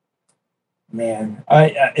 Man,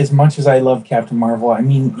 as much as I love Captain Marvel, I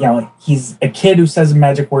mean, he's a kid who says a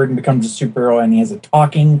magic word and becomes a superhero, and he has a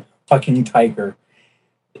talking fucking tiger.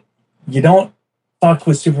 You don't fuck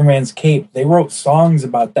with Superman's cape. They wrote songs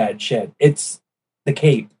about that shit. It's the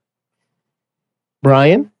cape.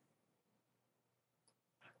 Brian?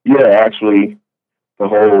 Yeah, actually, the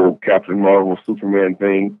whole Captain Marvel Superman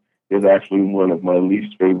thing is actually one of my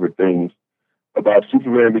least favorite things about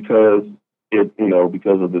Superman because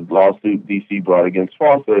because of the lawsuit DC brought against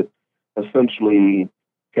Fawcett, essentially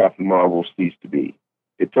Captain Marvel ceased to be.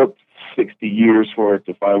 It took 60 years for it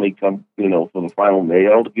to finally come, for the final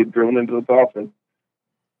nail to get driven into the coffin.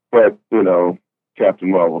 But,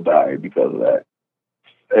 Captain Marvel died because of that.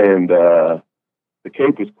 And the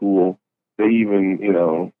cape is cool. They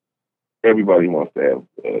even, everybody wants to have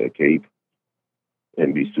a cape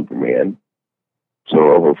and be Superman. So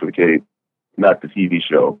I'll vote for the cape, not the TV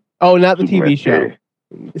show. Oh, not the Superman's TV show. cape.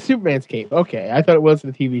 Superman's cape. Okay, I thought it was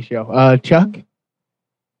the TV show. Chuck?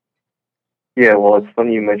 Yeah, well, it's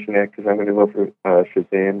funny you mention that because I'm going to go for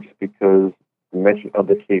Shazam just because the mention of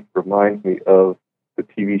the cape reminds me of the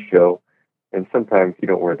TV show, and sometimes you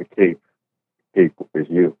don't wear the cape. The cape wears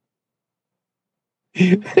you.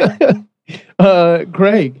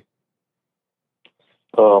 Greg?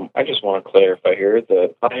 I just want to clarify here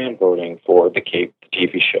that I am voting for the Cape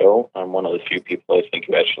TV show. I'm one of the few people I think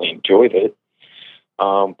who actually enjoyed it.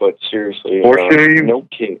 But seriously, no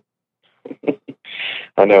Cape.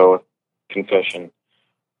 I know, confession.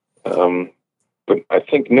 But I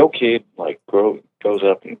think no kid goes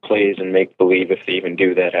up and plays and make believe, if they even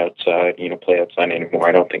do that outside, play outside anymore.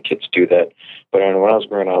 I don't think kids do that. But when I was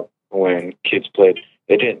growing up, when kids played,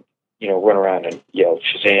 they didn't, run around and yell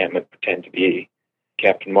Shazam and pretend to be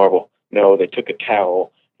Captain Marvel. No, they took a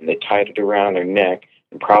towel and they tied it around their neck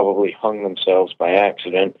and probably hung themselves by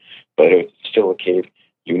accident, but it's still a cape.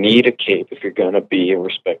 You need a cape if you're going to be a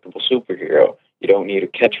respectable superhero. You don't need a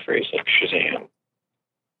catchphrase like Shazam.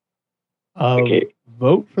 The cape.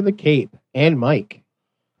 Vote for the cape. And Mike?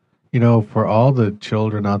 For all the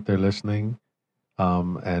children out there listening,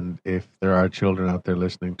 and if there are children out there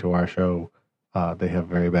listening to our show, they have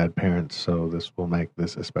very bad parents, so this will make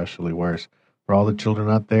this especially worse. For all the children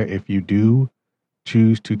out there, if you do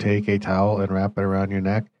choose to take a towel and wrap it around your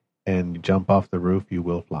neck and jump off the roof, you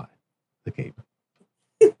will fly. The cape.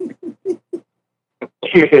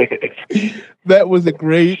 That was a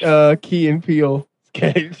great Key and Peele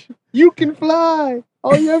sketch. You can fly.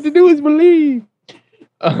 All you have to do is believe.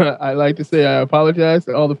 I like to say I apologize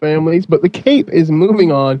to all the families, but the cape is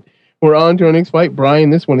moving on. We're on to our next fight.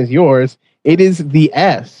 Brian, this one is yours. It is the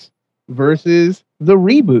S versus the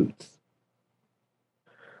reboots.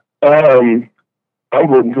 I'm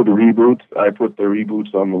voting for the reboots. I put the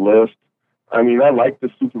reboots on the list. I mean, I like the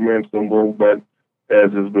Superman symbol, but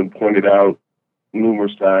as has been pointed out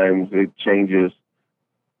numerous times, it changes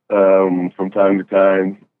from time to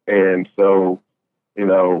time. And so,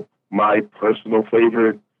 my personal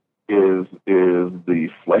favorite is the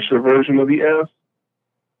Fleischer version of the S.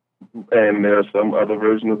 And there are some other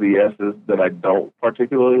versions of the S's that I don't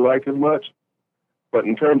particularly like as much. But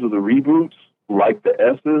in terms of the reboots, like the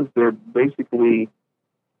S's, they're basically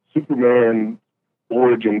Superman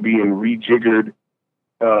origin being rejiggered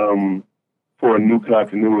for a new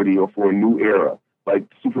continuity or for a new era. Like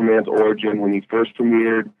Superman's origin when he first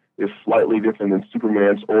premiered is slightly different than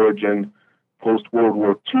Superman's origin post-World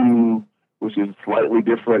War II, which is slightly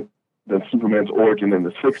different than Superman's origin in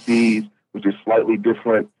the 60s, which is slightly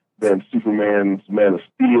different than Superman's Man of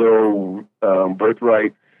Steel,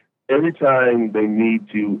 Birthright. Every time they need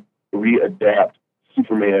to readapt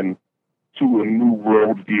Superman to a new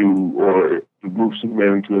worldview or to move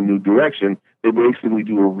Superman into a new direction, they basically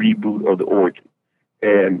do a reboot of the origin.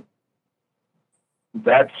 And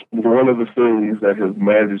that's one of the things that has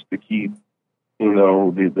managed to keep,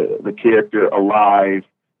 the character alive,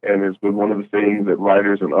 and has been one of the things that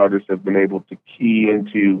writers and artists have been able to key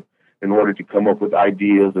into in order to come up with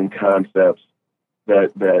ideas and concepts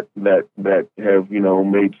that have,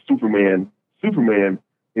 made Superman,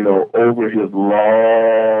 over his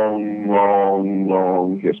long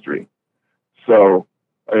long history. So,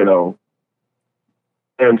 and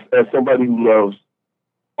as somebody who loves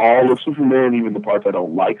all of Superman, even the parts I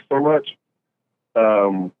don't like so much,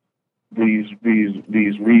 these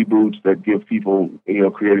reboots that give people,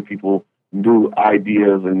 creative people, new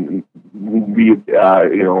ideas and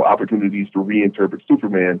opportunities to reinterpret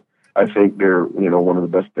Superman, I think they're one of the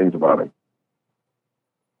best things about him.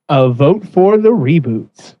 A vote for the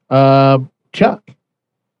reboots. Chuck.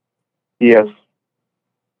 Yes.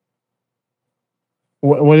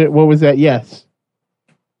 What was that? Yes.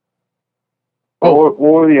 What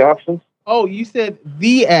were the options? Oh, you said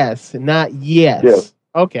the S, not yes. Yes.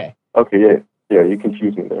 Okay. Okay, yeah, you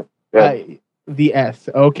confused me there. Yeah. The S.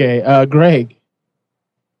 Okay. Greg.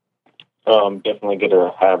 Definitely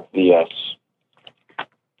gonna have the S.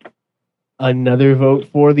 Another vote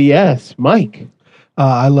for the S. Mike.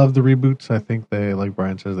 I love the reboots. I think they, like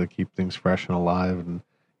Brian says, they keep things fresh and alive. And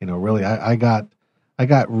really, I got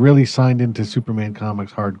really signed into Superman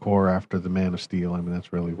comics hardcore after the Man of Steel. I mean,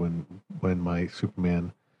 that's really when my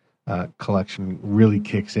Superman collection really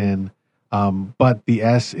kicks in. But the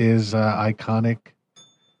S is iconic.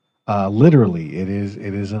 Literally, it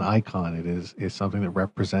is an icon. It is something that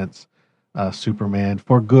represents Superman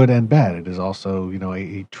for good and bad. It is also,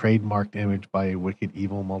 a trademarked image by a wicked,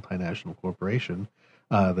 evil multinational corporation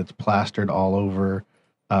that's plastered all over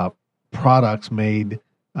products made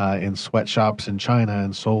in sweatshops in China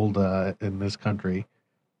and sold in this country.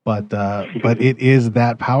 But it is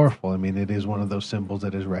that powerful. I mean, it is one of those symbols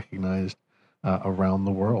that is recognized around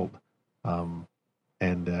the world.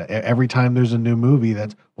 And every time there's a new movie,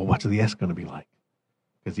 what's the S going to be like?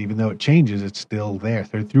 Because even though it changes, it's still there.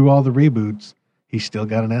 Through all the reboots, he's still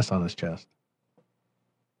got an S on his chest.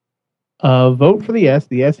 Vote for the S.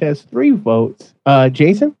 The S has 3 votes.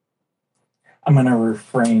 Jason? I'm going to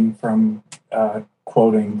refrain from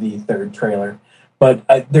quoting the third trailer, but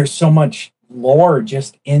there's so much lore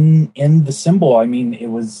just in the symbol. I mean, it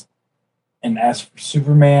was an S for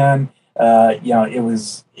Superman. It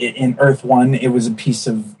was in Earth One. It was a piece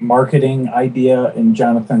of marketing idea in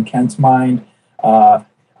Jonathan Kent's mind. I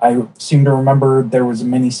seem to remember there was a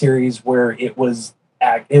miniseries where it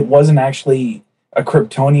wasn't actually a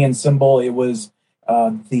Kryptonian symbol. It was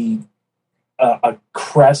a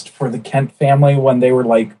crest for the Kent family when they were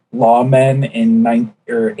like lawmen in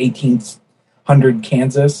 1800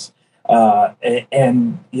 Kansas.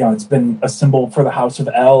 And it's been a symbol for the House of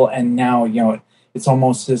El, and now it's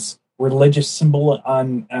almost this religious symbol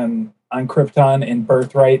on Krypton and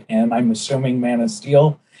Birthright, and I'm assuming Man of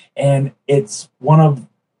Steel, and it's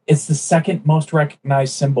the second most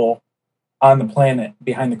recognized symbol on the planet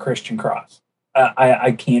behind the Christian cross.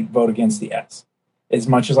 I can't vote against the S. As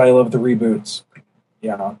much as I love the reboots,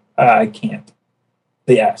 I can't.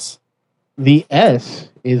 The S. The S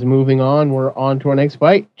is moving on. We're on to our next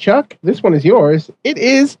fight. Chuck, this one is yours. It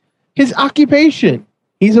is his occupation.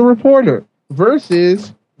 He's a reporter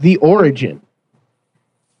versus the Origin.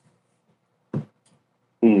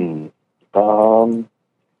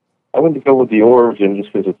 I went to go with the Origin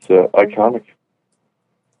just because it's iconic.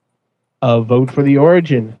 A vote for the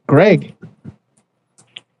Origin. Greg.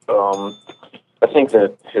 I think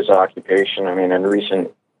that his occupation, in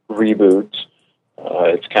recent reboots,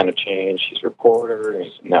 it's kind of changed. He's a reporter,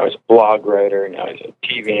 now he's a blog writer, now he's a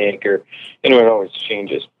TV anchor. It always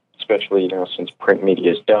changes, especially, since print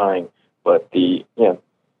media is dying. But the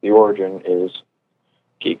Origin is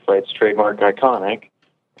Geek Fight's trademark iconic,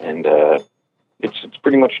 and it's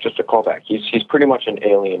pretty much just a callback. He's pretty much an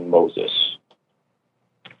alien Moses.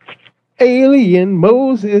 Alien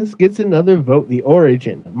Moses gets another vote. The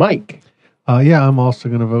Origin. Mike. I'm also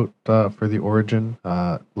going to vote for the Origin.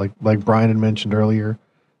 Like Brian had mentioned earlier,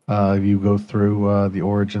 if you go through the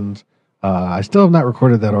Origins, I still have not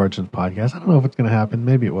recorded that Origins podcast. I don't know if it's going to happen.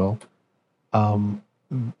 Maybe it will.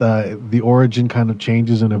 The Origin kind of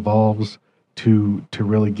changes and evolves to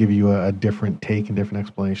really give you a different take and different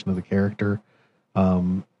explanation of the character.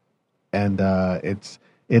 And it's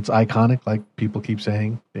iconic, like people keep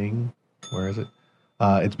saying. Bing, where is it?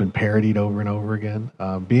 It's been parodied over and over again.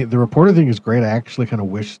 The reporter thing is great. I actually kind of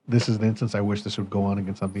wish this is an instance. I wish this would go on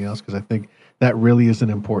against something else because I think that really is an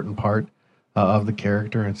important part of the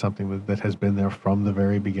character and something that has been there from the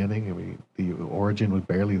very beginning. I mean, the Origin was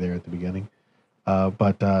barely there at the beginning,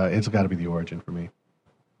 but it's got to be the Origin for me.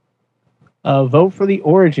 Vote for the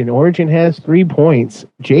Origin. Origin has 3 points.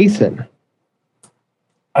 Jason.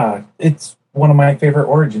 It's one of my favorite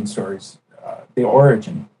Origin stories. The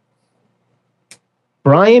Origin.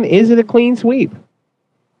 Brian, is it a clean sweep?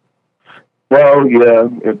 Well, yeah,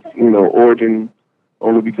 it's, Origin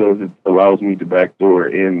only because it allows me to backdoor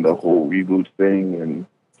in the whole reboot thing, and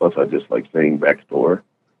Plus, I just like saying backstory.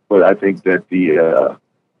 But I think that the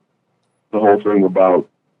whole thing about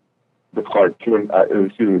the Clark Kent,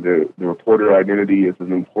 the reporter identity is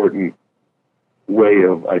an important way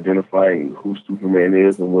of identifying who Superman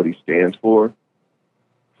is and what he stands for.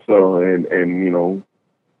 So, and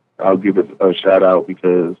I'll give it a shout out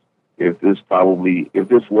because if this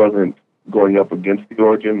wasn't going up against the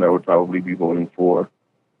Origin, I would probably be voting for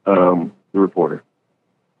the reporter.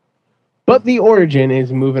 But the Origin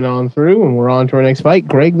is moving on through, and we're on to our next fight.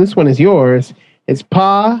 Greg, this one is yours. It's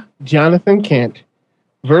Pa Jonathan Kent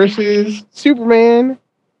versus Superman,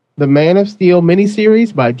 the Man of Steel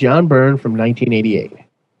miniseries by John Byrne from 1988.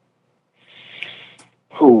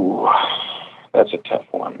 Ooh, that's a tough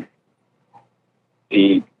one.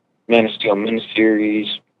 The Man of Steel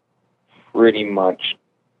miniseries pretty much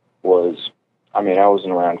was, I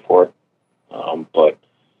wasn't around for it, but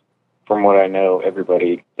from what I know,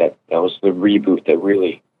 everybody, that was the reboot that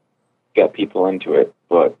really got people into it.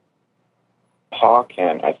 But Pa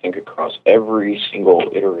Kent, I think across every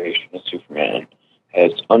single iteration of Superman,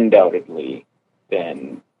 has undoubtedly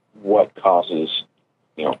been what causes,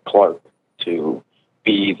 Clark to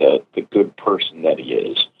be the good person that he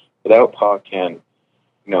is. Without Pa Kent,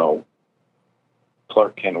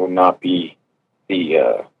 Clark Kent would not be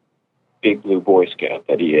the big blue Boy Scout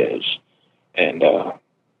that he is. And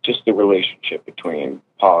just the relationship between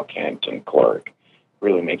Pa Kent and Clark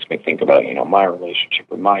really makes me think about, my relationship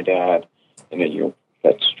with my dad, and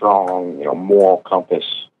that strong, moral compass.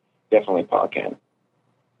 Definitely Pa Kent.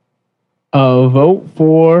 A vote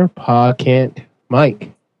for Pa Kent.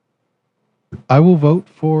 Mike. I will vote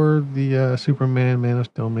for the Superman Man of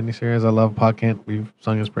Steel miniseries. I love Pa Kent. We've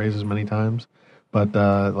sung his praises many times. But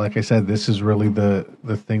like I said, this is really the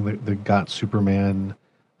thing that got Superman.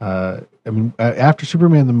 After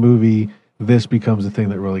Superman the movie, this becomes the thing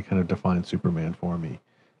that really kind of defines Superman for me.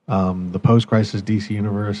 The post-crisis DC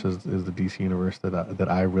universe is the DC universe that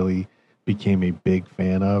I really became a big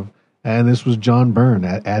fan of. And this was John Byrne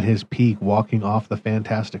at his peak, walking off the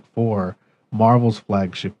Fantastic Four, Marvel's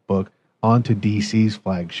flagship book, onto DC's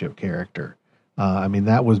flagship character.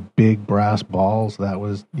 That was big brass balls. That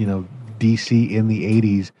was, DC in the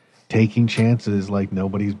 80s taking chances like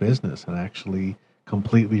nobody's business and actually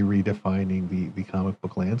completely redefining the comic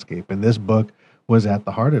book landscape. And this book was at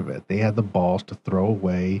the heart of it. They had the balls to throw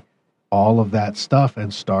away all of that stuff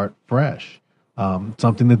and start fresh.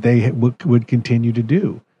 Something that they would continue to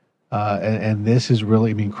do. And this is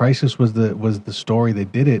really, Crisis was the story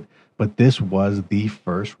that did it, but this was the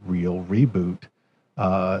first real reboot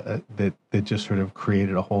that just sort of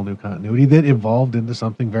created a whole new continuity that evolved into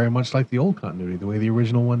something very much like the old continuity, the way the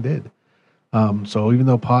original one did. So even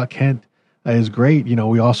though Pa Kent is great,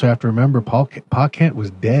 we also have to remember Pa Kent was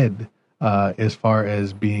dead as far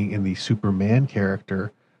as being in the Superman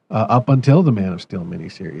character up until the Man of Steel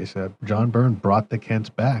miniseries. John Byrne brought the Kents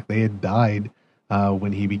back. They had died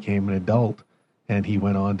when he became an adult, and he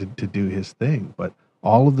went on to do his thing. But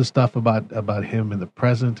all of the stuff about him in the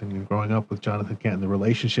present and growing up with Jonathan Kent and the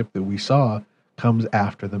relationship that we saw comes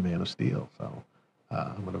after the Man of Steel. So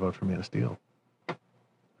I'm going to vote for Man of Steel.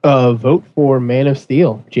 Vote for Man of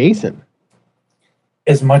Steel. Jason.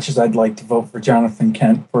 As much as I'd like to vote for Jonathan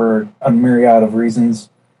Kent for a myriad of reasons,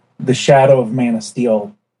 the shadow of Man of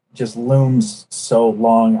Steel just looms so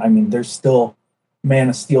long. There's still Man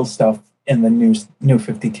of Steel stuff in the new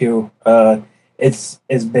 52. It's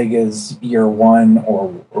as big as Year One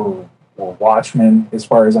or Watchmen, as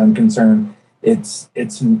far as I'm concerned. It's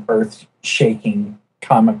an earth-shaking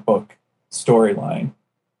comic book storyline.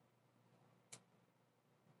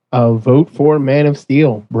 Vote for Man of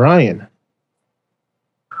Steel. Brian.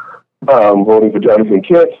 I'm voting for Jonathan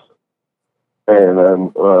Kent, and I'm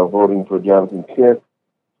voting for Jonathan Kent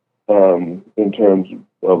in terms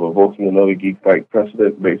of evoking another Geek Fight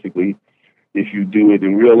precedent. Basically, if you do it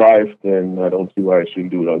in real life, then I don't see why I shouldn't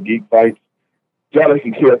do it on Geek Fights.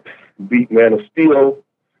 Jonathan Kent beat Man of Steel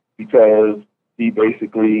because he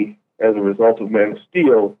basically, as a result of Man of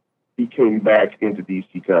Steel, he came back into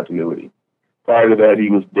DC continuity. Prior to that, he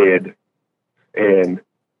was dead, and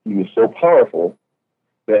he was so powerful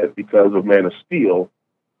that because of Man of Steel,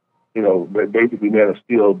 basically Man of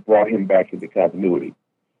Steel brought him back into continuity.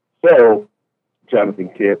 So, Jonathan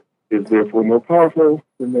Kent is therefore more powerful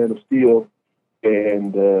than Man of Steel,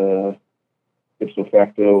 and ipso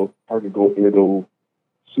facto, Argo Edo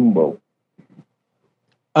Sumo.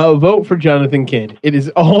 Vote for Jonathan Kent. It is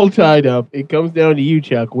all tied up. It comes down to you,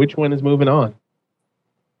 Chuck. Which one is moving on?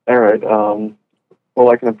 All right. Well,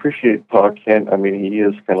 I can appreciate Pa Kent. He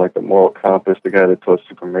is kind of like the moral compass, the guy that taught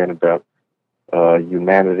Superman about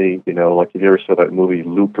humanity. Like, if you ever saw that movie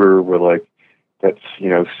Looper, where that's,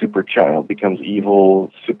 super child becomes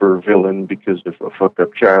evil, super villain because of a fucked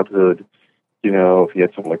up childhood. If he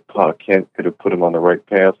had someone like Pa Kent, could have put him on the right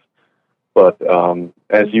path. But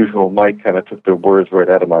as usual, Mike kind of took the words right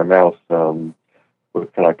out of my mouth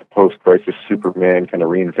with kind of like the post-crisis Superman, kind of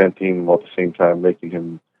reinventing while at the same time making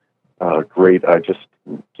him great. I just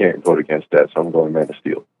can't vote against that, so I'm going Man of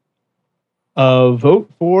Steel. Vote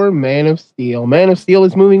for Man of Steel. Man of Steel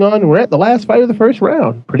is moving on. We're at the last fight of the first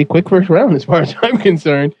round. Pretty quick first round as far as I'm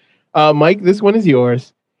concerned. Mike, this one is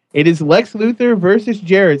yours. It is Lex Luthor versus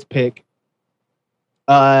Jared's pick.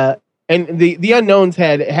 And the unknowns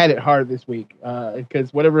had it hard this week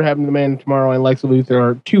because whatever happened to Man Tomorrow and Lex Luthor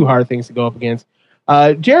are two hard things to go up against.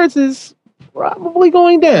 Jared's is probably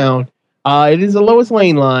going down. It is a Lois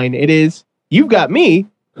Lane line. It is, you've got me,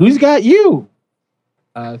 who's got you?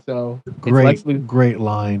 So great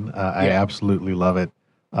line. I absolutely love it.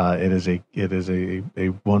 It is a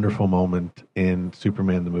wonderful moment in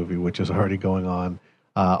Superman the movie, which is already going on.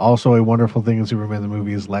 Also, a wonderful thing in Superman the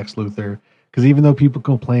movie is Lex Luthor, because even though people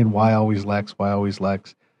complain, why always Lex?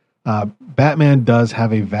 Batman does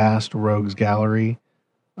have a vast rogues gallery.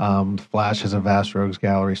 Flash has a vast rogues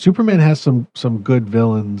gallery. Superman has some good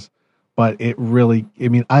villains, but it really,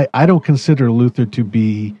 I don't consider Luthor to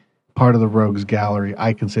be part of the rogues gallery.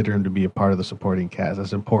 I consider him to be a part of the supporting cast,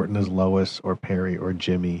 as important as Lois or Perry or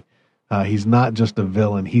Jimmy. He's not just a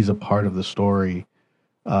villain, he's a part of the story.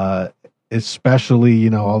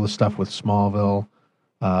 Especially, all the stuff with Smallville.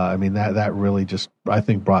 That really just, I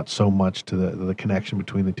think, brought so much to the connection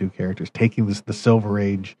between the two characters, taking the Silver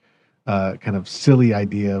Age kind of silly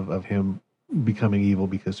idea of him becoming evil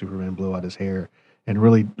because Superman blew out his hair, and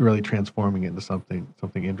really, really transforming it into something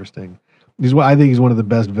interesting. I think he's one of the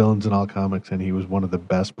best villains in all comics, and he was one of the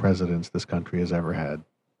best presidents this country has ever had.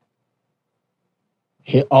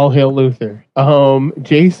 All hail Luthor.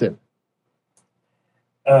 Jason.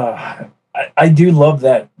 I do love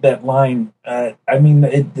that line.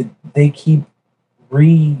 They keep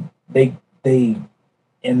they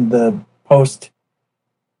in the post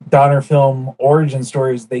Donner film origin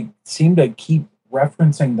stories, they seem to keep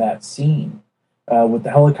referencing that scene with the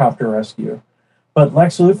helicopter rescue. But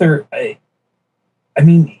Lex Luthor, I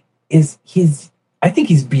think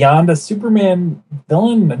he's beyond a Superman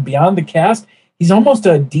villain, beyond the cast. He's almost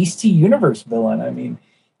a DC Universe villain.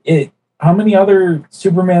 How many other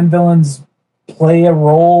Superman villains play a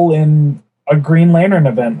role in a Green Lantern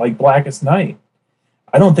event like Blackest Night?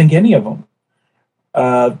 I don't think any of them.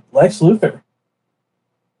 Lex Luthor.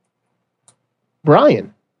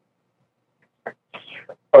 Brian.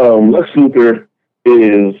 Lex Luthor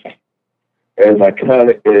is as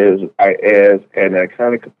iconic as an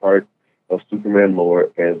iconic part of Superman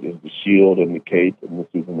lore as is the Shield and the Cape and the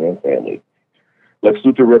Superman family. Lex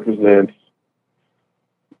Luthor represents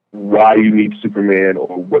why you need Superman,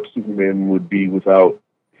 or what Superman would be without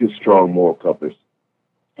his strong moral compass.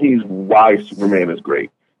 He's why Superman is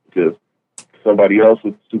great, because somebody else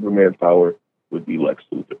with Superman power would be Lex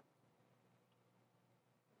Luthor.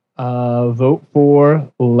 Vote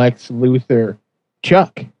for Lex Luthor.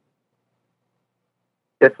 Chuck.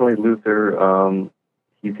 Definitely Luthor.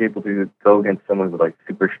 He's able to go against someone with like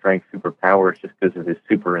super strength, super powers, just because of his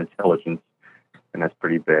super intelligence, and that's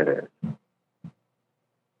pretty badass.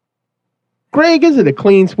 Greg, is it a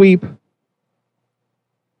clean sweep?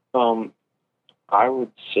 I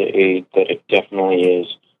would say that it definitely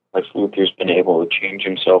is. Lex Luthor's been able to change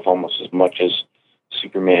himself almost as much as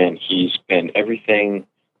Superman. He's been everything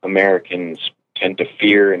Americans tend to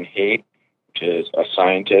fear and hate, which is a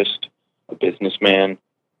scientist, a businessman,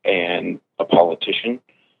 and a politician.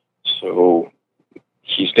 So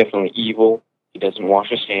he's definitely evil. He doesn't wash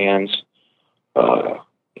his hands.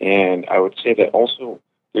 And I would say that also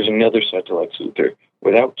there's another side to Lex Luthor.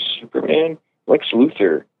 Without Superman, Lex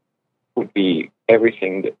Luthor would be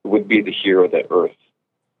everything that would be the hero that Earth,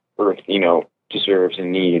 deserves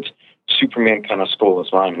and needs. Superman kind of stole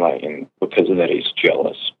his limelight, and because of that, he's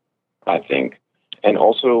jealous, I think. And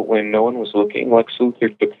also, when no one was looking, Lex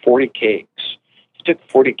Luthor took 40 cakes. He took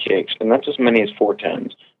 40 cakes, and that's as many as 4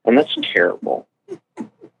 times, and that's terrible.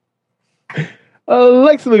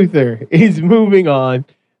 Lex Luthor is moving on,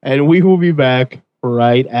 and we will be back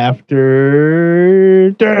right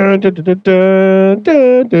after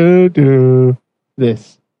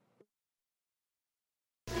this.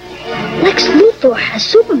 Lex Luthor has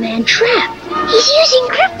Superman trapped. He's using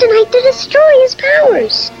kryptonite to destroy his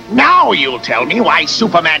powers. Now you'll tell me why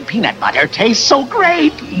Superman peanut butter tastes so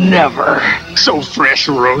great. Never. So fresh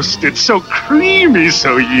roasted, so creamy,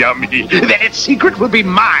 so yummy, that its secret will be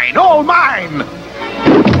mine, all mine.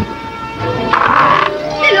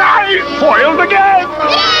 I foiled again!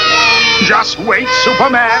 Just wait,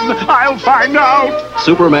 Superman. I'll find out.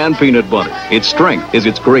 Superman peanut butter. Its strength is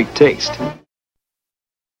its great taste.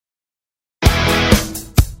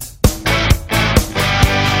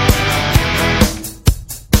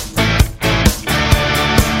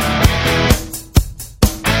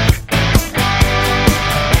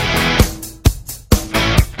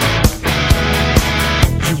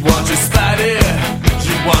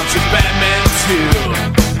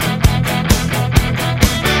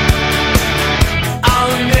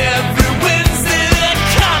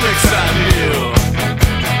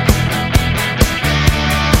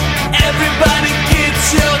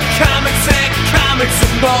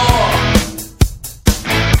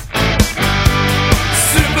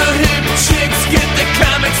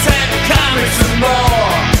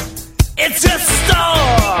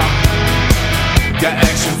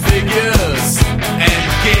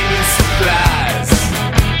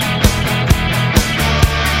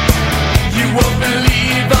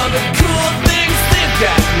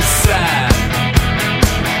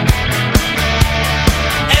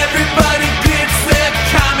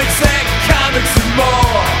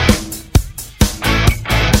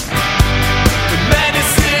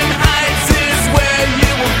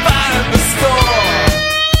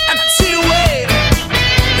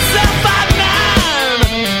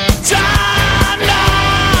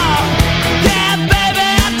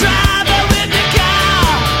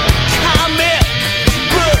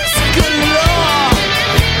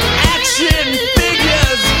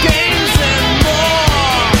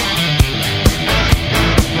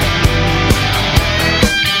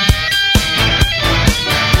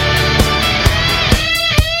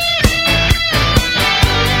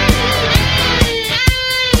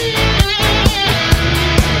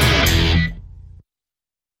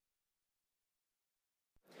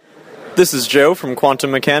 This is Joe from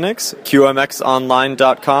Quantum Mechanics,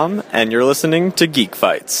 QMXOnline.com, and you're listening to Geek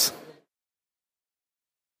Fights.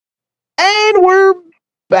 And we're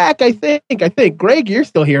back, I think. Greg, you're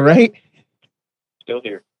still here, right? Still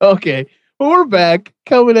here. Okay. Well, we're back,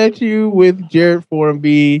 coming at you with Jarrett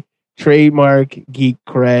Formby, trademark Geek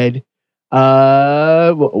Cred.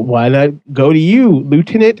 Why not go to you,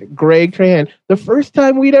 Lieutenant Greg Trahan? The first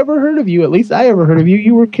time we'd ever heard of you, at least I ever heard of you,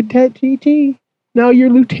 you were Cadet GT. Now you're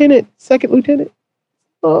Lieutenant, second Lieutenant.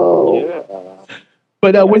 Oh. Yeah.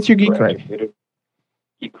 But what's your Geek Cred?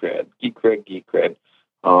 Geek Cred.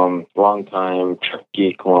 Long time truck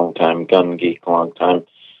geek, long time gun geek, long time,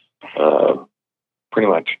 pretty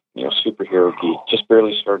much, superhero geek. Just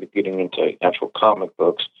barely started getting into actual comic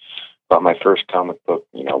books. Bought my first comic book,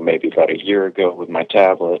 maybe about a year ago with my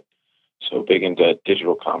tablet. So big into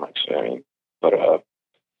digital comics. I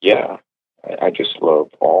just love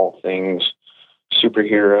all things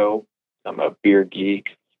superhero. I'm a beer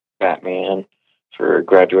geek, Batman. For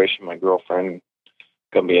graduation, my girlfriend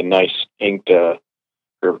got me a nice inked, her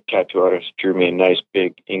tattoo artist drew me a nice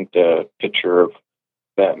big inked picture of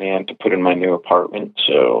Batman to put in my new apartment.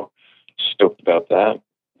 So stoked about that.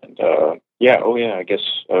 And I guess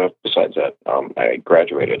besides that, I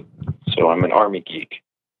graduated. So I'm an Army geek.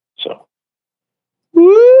 So.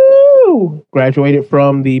 Woo! Graduated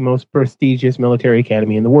from the most prestigious military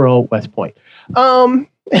academy in the world, West Point.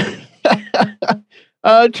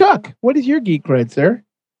 Chuck, what is your geek cred, sir?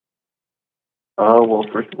 Well,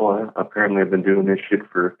 first of all, apparently I've been doing this shit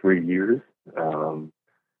for 3 years. I'm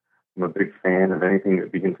a big fan of anything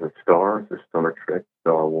that begins with stars, so Star Trek,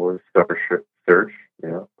 Star Wars, Starship Search.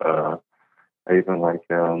 I even like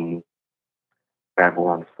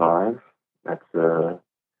Babylon 5. That's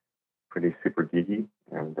pretty super geeky.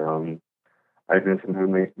 And I've been someone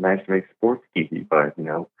who managed to make sports geeky by,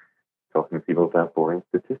 talking to people about boring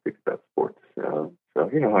statistics about sports. So, I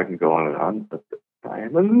can go on and on, but I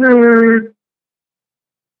am a nerd.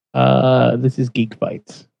 This is Geek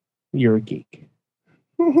Fights. You're a geek.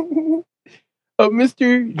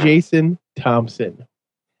 Mr. Jason Thompson.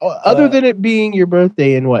 Other than it being your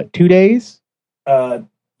birthday in 2 days? Yeah,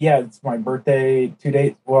 it's my birthday 2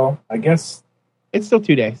 days. Well, I guess it's still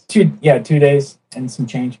 2 days. 2 days and some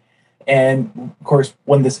change. And of course,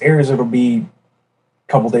 when this airs, it'll be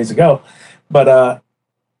a couple days ago. But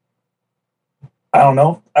I don't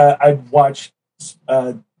know. I've watched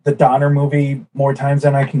the Donner movie more times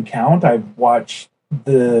than I can count. I've watched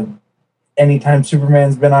anytime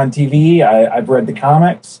Superman's been on TV. I've read the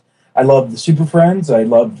comics. I love the Super Friends. I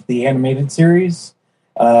love the animated series.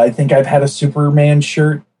 I think I've had a Superman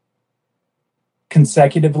shirt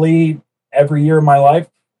consecutively every year of my life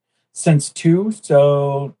since 2.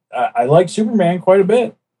 So I like Superman quite a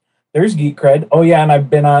bit. There's geek cred. Oh yeah, and I've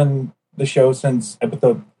been on the show since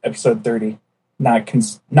episode 30. Not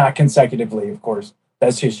consecutively, of course.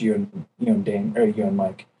 That's just you and Dan, or you and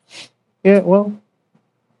Mike. Yeah, well,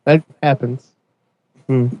 that happens.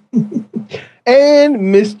 And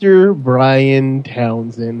Mr. Brian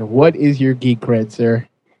Townsend, what is your geek cred, sir?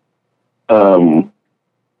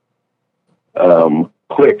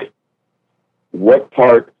 Quick. What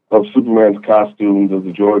part of Superman's costume does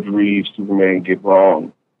the George Reeves Superman get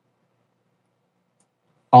wrong?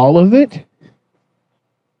 All of it?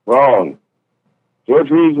 Wrong. George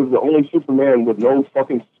Reeves is the only Superman with no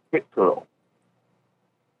fucking spit curl.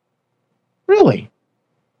 Really?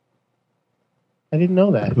 I didn't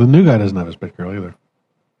know that. The new guy doesn't have a spit curl either.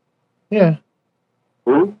 Yeah.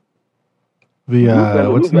 Who?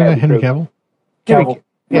 What's the guy? Henry Cavill? Cavill.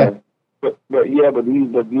 Yeah. But they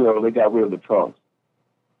got rid of the trunks.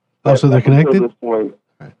 Oh, so they're Up until connected? this point,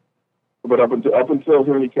 but up until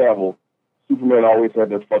Henry Cavill, Superman always had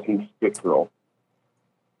that fucking spit curl.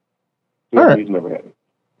 All right. He's never had it.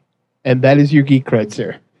 And that is your geek cred,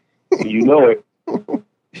 sir. You know it.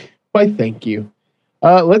 Why, thank you.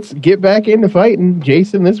 Let's get back into fighting.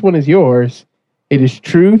 Jason, this one is yours. It is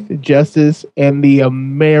Truth, Justice, and the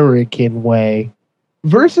American Way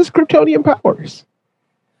versus Kryptonian powers.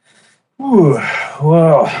 Ooh,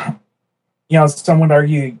 well, some would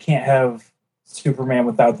argue you can't have Superman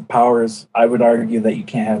without the powers. I would argue that you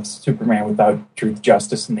can't have Superman without truth,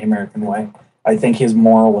 justice, and the American way. I think his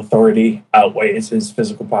moral authority outweighs his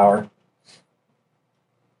physical power.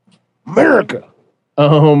 America.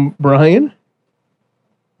 Brian?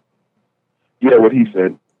 Yeah, what he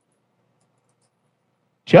said.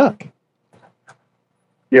 Chuck?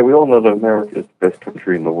 Yeah, we all know that America is the best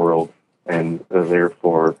country in the world, and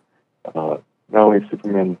therefore, not only is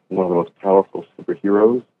Superman one of the most powerful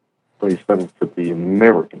superheroes, but he stands for the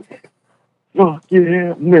American way. Fuck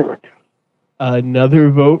yeah, America. Another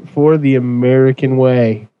vote for the American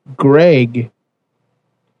way. Greg?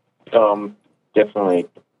 Definitely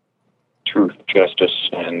truth, justice,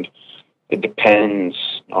 and it depends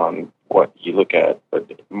on what you look at, but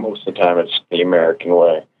most of the time it's the American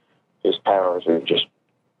way. His powers are just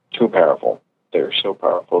too powerful. They're so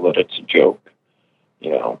powerful that it's a joke,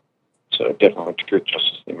 So definitely truth,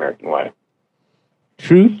 justice, the American way.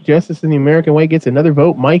 Truth, justice, and the American way gets another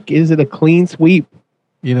vote. Mike, is it a clean sweep?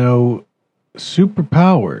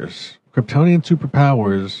 Superpowers, Kryptonian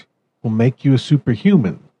superpowers will make you a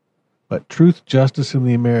superhuman, but truth, justice, and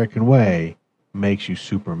the American way makes you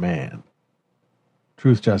Superman.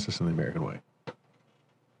 Truth, justice, and the American way.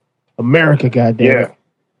 America, goddamn it.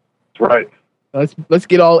 That's right. Let's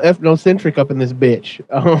get all ethnocentric up in this bitch.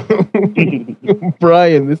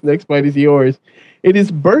 Brian, this next fight is yours. It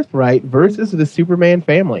is Birthright versus the Superman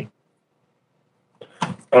family.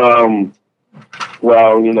 Well,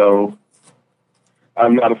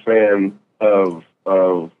 I'm not a fan of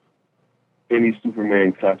any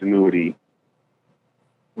Superman continuity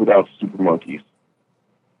without super monkeys.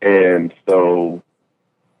 And so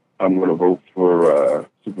I'm going to vote for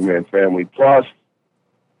Superman family. Plus,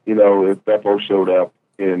 if Beppo showed up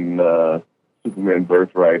in Superman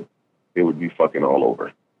Birthright, it would be fucking all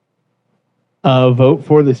over. Vote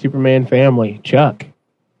for the Superman family. Chuck?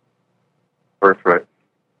 Birthright.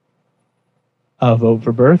 Vote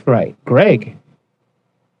for Birthright. Greg?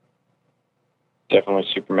 Definitely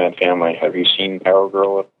Superman family. Have you seen Power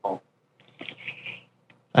Girl at all?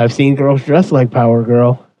 I've seen girls dressed like Power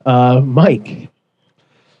Girl. Mike?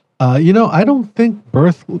 I don't think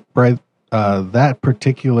Birthright, that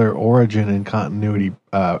particular origin and continuity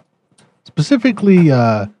specifically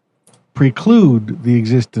preclude the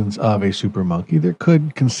existence of a super monkey. There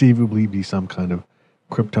could conceivably be some kind of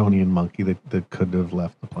Kryptonian monkey that could have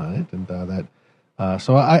left the planet, and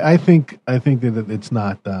so I think that it's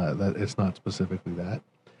not that it's not specifically that,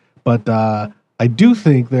 but I do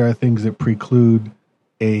think there are things that preclude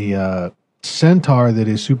a centaur that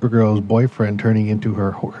is Supergirl's boyfriend turning into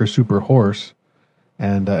her super horse,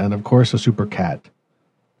 and of course a super cat,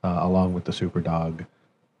 along with the super dog,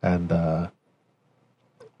 and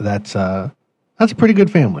that's a pretty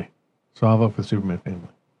good family. So I'll vote for the Superman family.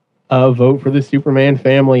 Vote for the Superman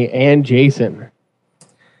family. And Jason?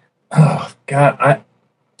 Oh God,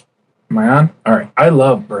 am I on? All right, I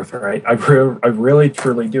love Birthright. I really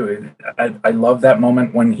truly do. I love that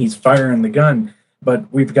moment when he's firing the gun.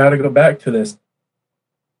 But we've got to go back to this.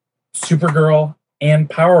 Supergirl and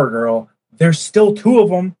Power Girl. There's still two of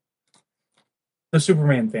them. The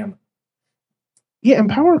Superman family. Yeah, and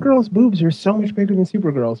Power Girl's boobs are so much bigger than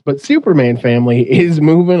Supergirl's. But Superman family is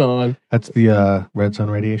moving on. That's the red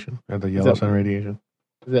sun radiation or the yellow sun radiation.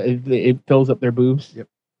 It fills up their boobs. Yep.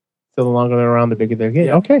 So the longer they're around, the bigger they get.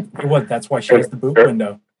 Yeah. Okay. What? That's why she has the boob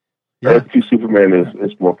window. Earth 2 Superman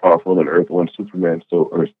is more powerful than Earth 1 Superman, so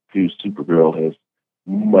Earth 2 Supergirl has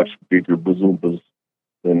much bigger bazoombas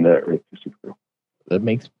than that right there, Supergirl. That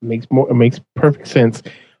makes perfect sense.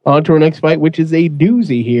 On to our next fight, which is a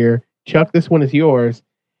doozy here. Chuck, this one is yours.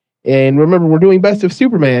 And remember, we're doing Best of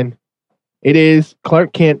Superman. It is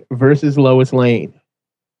Clark Kent versus Lois Lane.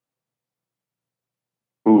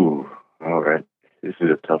 Ooh, all right. This is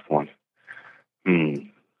a tough one.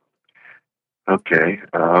 Okay.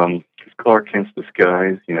 Clark Kent's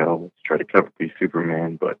disguise, let's try to cover the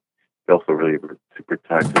Superman, but he also really super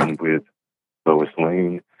ties in with Lois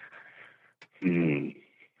Lane.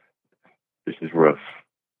 This is rough.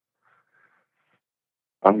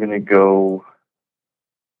 I'm going to go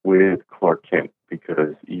with Clark Kent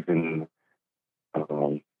because even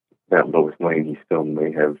that Lois Lane, he still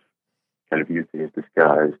may have kind of used his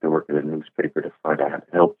disguise to work at a newspaper to find out how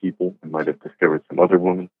to help people and might have discovered some other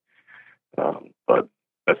woman. But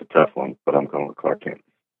that's a tough one, but I'm going with Clark Kent.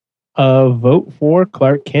 Vote for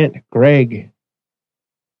Clark Kent. Greg.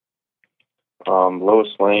 Lois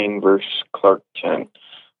Lane versus Clark Kent.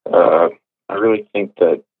 I really think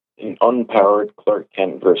that an unpowered Clark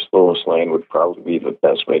Kent versus Lois Lane would probably be the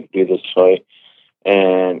best way to do this fight.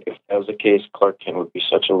 And if that was the case, Clark Kent would be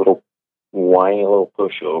such a whiny little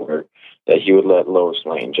pushover that he would let Lois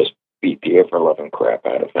Lane just beat the ever-loving crap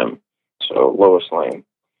out of him. So, Lois Lane.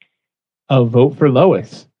 Vote for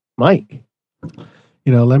Lois. Mike.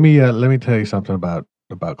 Let me tell you something about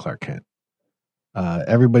Clark Kent.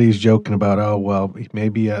 Everybody's joking about,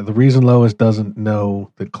 maybe the reason Lois doesn't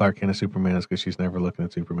know that Clark Kent is Superman is because she's never looking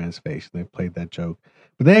at Superman's face. And they've played that joke.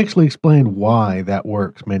 But they actually explained why that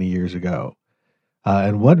works many years ago.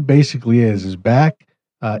 And what it basically is back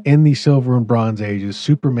in the Silver and Bronze Ages,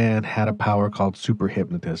 Superman had a power called super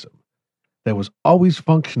hypnotism that was always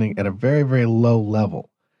functioning at a very, very low level.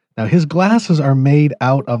 Now, his glasses are made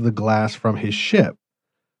out of the glass from his ship.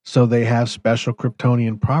 So they have special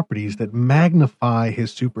Kryptonian properties that magnify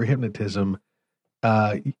his super hypnotism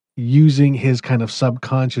using his kind of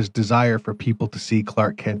subconscious desire for people to see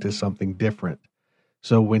Clark Kent as something different.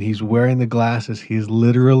 So when he's wearing the glasses, he's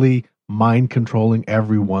literally mind controlling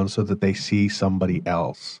everyone so that they see somebody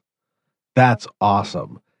else. That's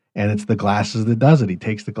awesome. And it's the glasses that does it. He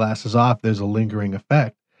takes the glasses off. There's a lingering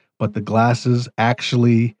effect, but the glasses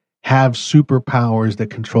actually have superpowers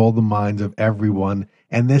that control the minds of everyone.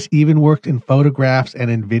 And this even worked in photographs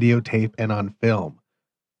and in videotape and on film.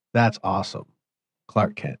 That's awesome.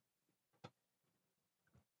 Clark Kent.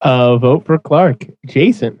 Vote for Clark.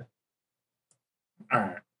 Jason.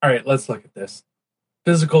 All right. Let's look at this.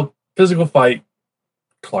 Physical fight.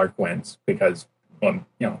 Clark wins because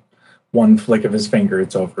one flick of his finger,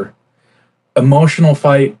 it's over. Emotional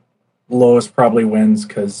fight. Lois probably wins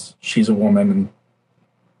because she's a woman and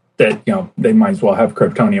that, they might as well have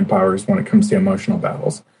Kryptonian powers when it comes to emotional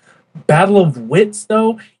battles. Battle of wits,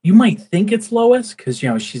 though, you might think it's Lois because,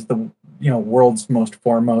 she's the, world's most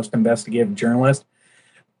foremost investigative journalist.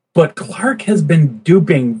 But Clark has been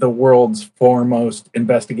duping the world's foremost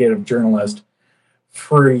investigative journalist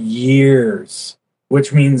for years,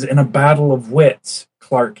 which means in a battle of wits,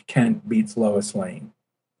 Clark Kent beats Lois Lane.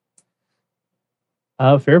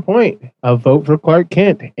 Fair point. A vote for Clark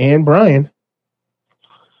Kent. And Brian.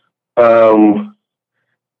 I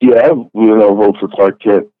vote for Clark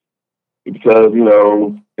Kent because, in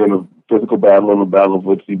a physical battle, in a battle of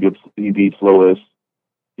wits, he beats Lois,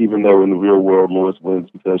 even though in the real world, Lois wins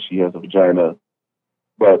because she has a vagina.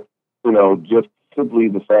 But, just simply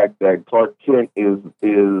the fact that Clark Kent is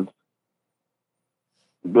there's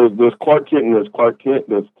Clark Kent and there's Clark Kent.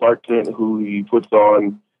 There's Clark Kent who he puts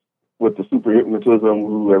on with the super hypnotism,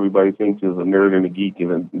 who everybody thinks is a nerd and a geek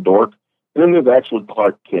and a dork. And then there's actually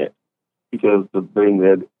Clark Kent. Because the thing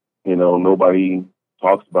that, nobody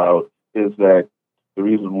talks about is that the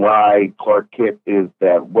reason why Clark Kent is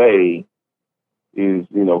that way is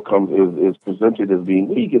presented as being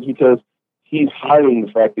weak is because he's hiding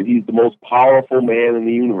the fact that he's the most powerful man in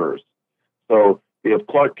the universe. So if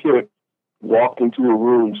Clark Kent walked into a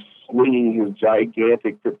room swinging his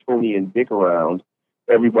gigantic Kryptonian dick around,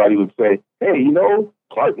 everybody would say, hey,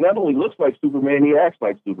 Clark not only looks like Superman, he acts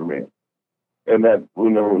like Superman. And that,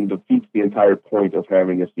 defeats the entire point of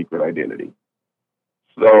having a secret identity.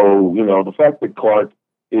 So, the fact that Clark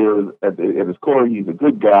is, at his core, he's a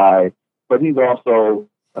good guy, but he's also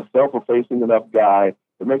a self-effacing enough guy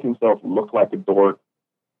to make himself look like a dork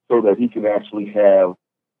so that he can actually have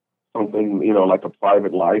something, like a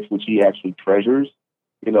private life, which he actually treasures.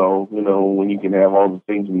 When you can have all the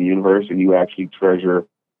things in the universe and you actually treasure,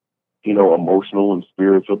 emotional and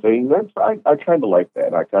spiritual things. I kind of like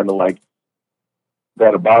that. I kind of like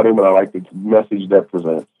that about him, and I like the message that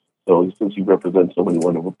presents. So since he represents so many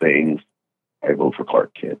wonderful things, I vote for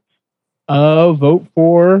Clark Kent. Vote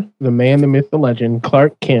for the man, the myth, the legend,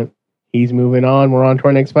 Clark Kent. He's moving on. We're on to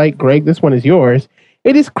our next fight. Greg, this one is yours.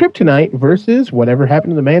 It is Kryptonite versus whatever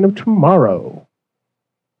happened to the Man of Tomorrow.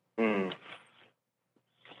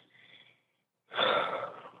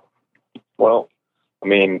 Well, I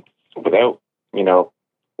mean, without,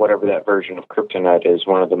 whatever that version of Kryptonite is,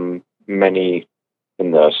 one of the many in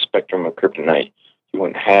the spectrum of Kryptonite, you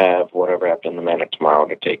wouldn't have whatever happened to the Man of Tomorrow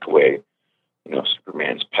to take away,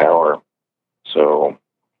 Superman's power. So,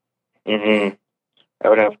 I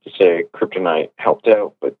would have to say Kryptonite helped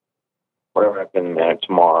out, but whatever happened to the Man of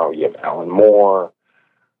Tomorrow, you have Alan Moore,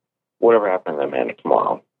 whatever happened to the Man of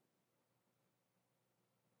Tomorrow.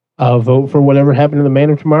 Vote for whatever happened to the Man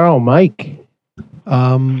of Tomorrow, Mike.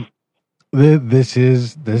 This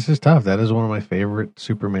is tough. That is one of my favorite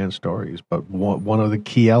Superman stories. But one of the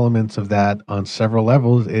key elements of that on several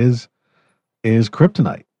levels is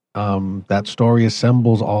Kryptonite. That story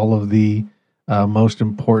assembles all of the most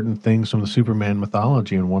important things from the Superman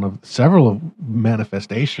mythology, and one of several of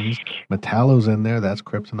manifestations. Metallo's in there. That's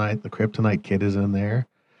Kryptonite. The Kryptonite Kid is in there.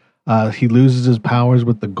 He loses his powers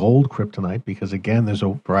with the gold Kryptonite because, again, there's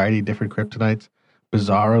a variety of different Kryptonites.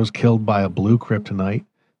 Bizarro's killed by a blue Kryptonite.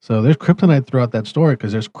 So there's Kryptonite throughout that story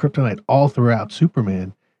because there's Kryptonite all throughout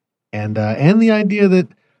Superman. And the idea that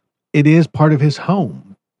it is part of his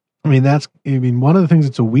home. One of the things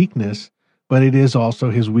that's a weakness, but it is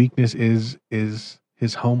also his weakness is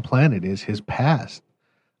his home planet, is his past.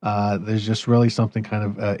 There's just really something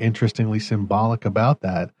kind of interestingly symbolic about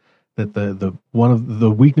that the one of the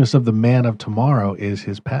weakness of the Man of Tomorrow is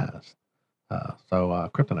his past. So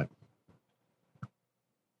Kryptonite.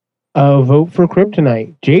 Vote for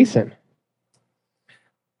Kryptonite. Jason.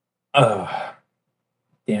 Damn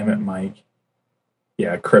it, Mike.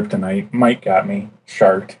 Yeah, Kryptonite. Mike got me.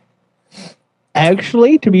 Sharked.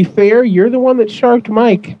 Actually, to be fair, you're the one that sharked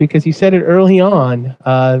Mike because he said it early on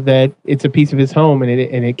that it's a piece of his home and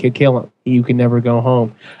it could kill him. You can never go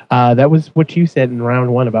home. That was what you said in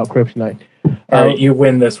round one about Kryptonite. All right, you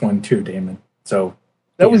win this one too, Damon. So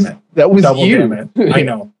that was double you. Damn it. I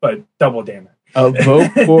know, but double damn it. Vote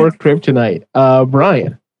for Kryptonite.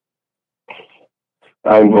 Brian.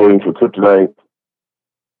 I'm voting for Kryptonite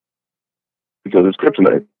because it's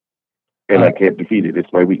Kryptonite, and I can't defeat it.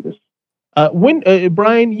 It's my weakness.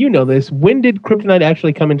 Brian, you know this. When did Kryptonite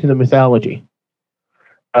actually come into the mythology?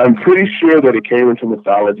 I'm pretty sure that it came into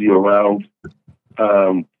mythology around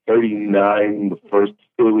 39. The first,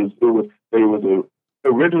 originally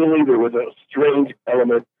there was a strange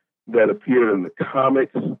element that appeared in the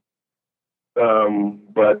comics,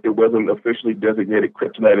 but it wasn't officially designated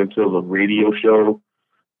Kryptonite until the radio show,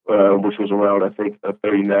 which was around, I think,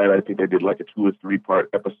 39. I think they did like a 2 or 3 part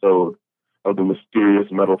episode of the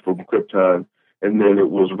mysterious metal from Krypton, and then it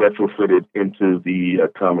was retrofitted into the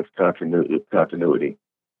comics continuity.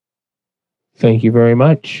 Thank you very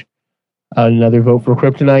much. Another vote for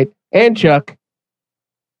Kryptonite. And Chuck.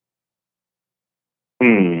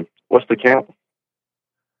 What's the count?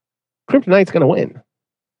 Kryptonite's going to win.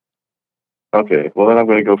 Okay, well then I'm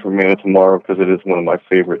going to go for Man of Tomorrow because it is one of my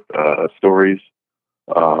favorite stories.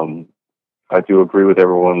 I do agree with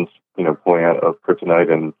everyone's point out of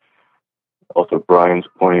Kryptonite, and also Brian's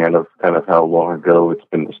pointing out of kind of how long ago it's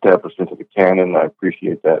been established into the canon. I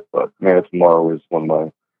appreciate that, but Man of Tomorrow is one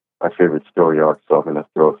of my favorite story arcs, so I'm going to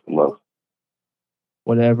throw it some love.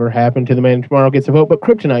 Whatever happened to the Man of Tomorrow gets a vote, but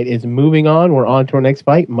Kryptonite is moving on. We're on to our next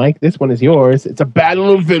fight. Mike, this one is yours. It's a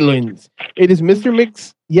battle of villains. It is Mr.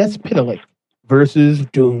 Mxyzptlk versus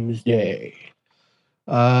Doomsday.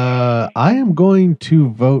 I am going to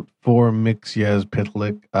vote for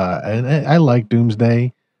Mxyzptlk. And I like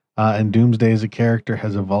Doomsday. And Doomsday as a character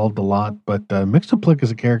has evolved a lot, but Mxyzptlk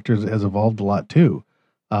as a character has evolved a lot too.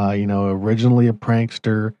 Originally a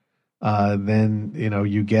prankster, then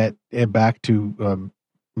you get it back to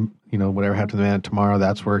whatever happened to the Man of Tomorrow.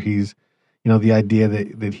 That's where he's, the idea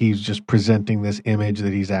that he's just presenting this image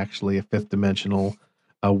that he's actually a fifth dimensional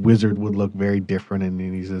wizard would look very different, and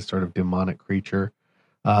he's a sort of demonic creature.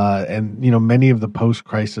 And many of the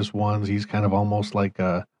post-crisis ones, he's kind of almost like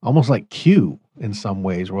Q in some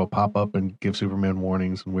ways, where he'll pop up and give Superman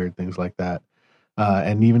warnings and weird things like that.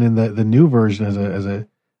 And even in the new version, as a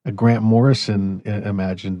Grant Morrison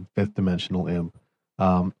imagined fifth dimensional imp,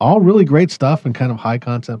 all really great stuff and kind of high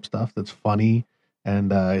concept stuff that's funny.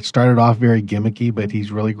 And it started off very gimmicky, but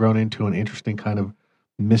he's really grown into an interesting kind of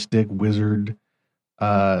mystic wizard,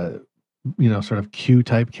 sort of Q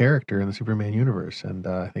type character in the Superman universe. And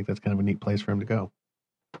I think that's kind of a neat place for him to go.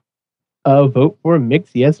 Vote for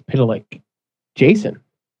Mxyzptlk. Jason.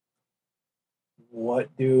 What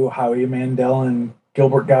do Howie Mandel and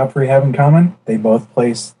Gilbert Gottfried have in common? They both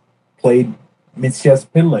play played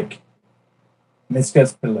Mstiaspidlik.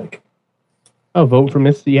 Mstiaspidlik. A vote for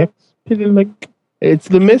Mr. Pidlick. It's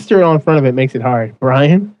the Mr. on front of it makes it hard.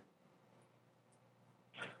 Brian?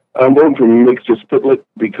 I'm voting for Mstiaspidlik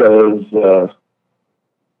because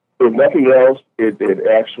if nothing else, it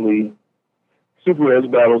actually Superman's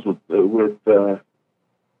battles with the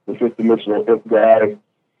fifth dimensional imp guy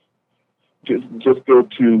just go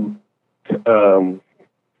to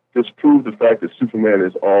disprove the fact that Superman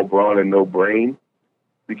is all brawn and no brain,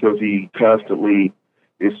 because he constantly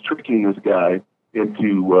is tricking this guy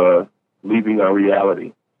into leaving our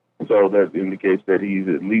reality. So that indicates that he's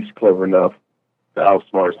at least clever enough to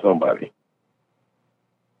outsmart somebody.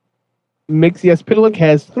 Mstiaspidlik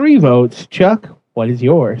has 3 votes. Chuck, what is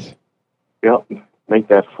yours? Yep, make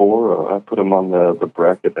that 4. I put him on the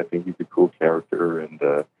bracket. I think he's a cool character, and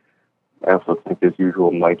I also think, as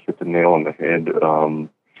usual, Mike hit the nail on the head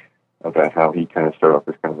about how he kind of started off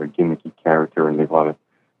as kind of a gimmicky character, and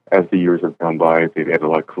as the years have gone by, they've added a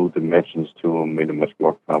lot of cool dimensions to him, made him much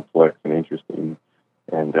more complex and interesting.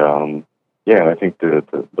 And I think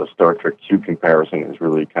the Star Trek Q comparison is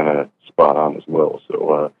really kind of spot on as well.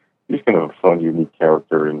 So he's kind of a fun, unique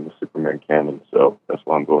character in the Superman canon. So that's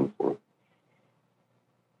what I'm going for.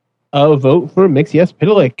 A vote for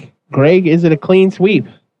Mstiaspidlik. Greg, is it a clean sweep?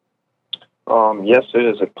 Yes, it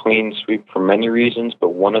is a clean sweep for many reasons, but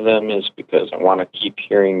one of them is because I want to keep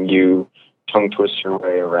hearing you tongue twist your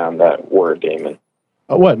way around that word, Damon.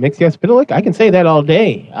 Oh, what, Mstiaspidlik? I can say that all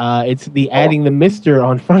day. It's the adding the Mr.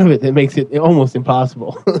 on front of it that makes it almost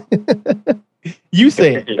impossible. You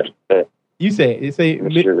say it. You say it. You say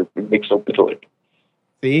Mstiaspidlik.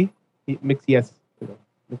 See?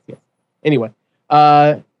 Mstiaspidlik. Anyway,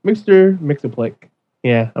 Mr. Mxyzptlk.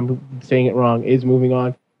 Yeah, I'm saying it wrong. Is moving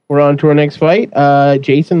on. We're on to our next fight.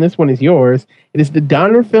 Jason, this one is yours. It is the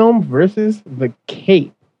Donner Film versus the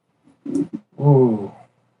Cape. Ooh.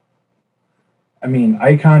 I mean,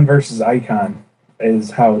 icon versus icon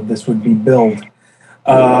is how this would be billed.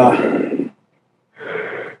 You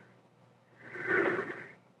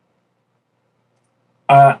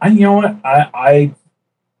know what? I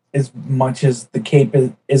as much as the cape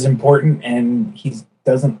is important, and he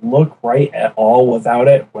doesn't look right at all without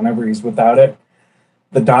it, whenever he's without it,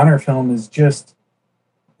 the Donner Film is just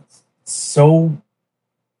so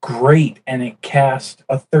great, and it cast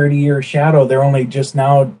a 30-year shadow. They're only just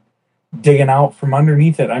now digging out from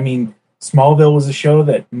underneath it. I mean, Smallville was a show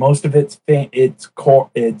that most of its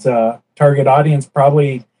target audience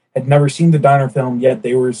probably had never seen the Donner Film, yet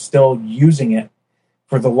they were still using it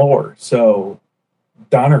for the lore. So,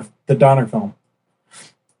 the Donner Film.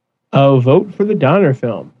 A vote for the Donner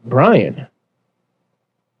Film. Brian.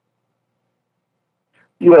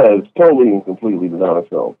 Yeah, it's totally and completely the Donner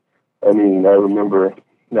Film. I mean, I remember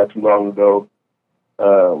not too long ago,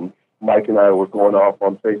 Mike and I were going off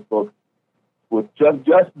on Facebook with just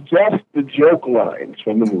the joke lines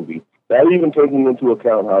from the movie, not even taking into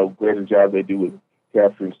account how great a job they do with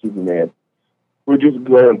capturing Superman. We're just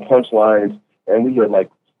going punchlines, and we had like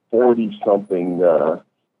 40-something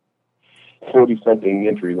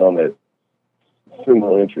entries on that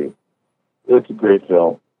single entry. It's a great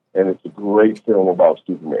film, and it's a great film about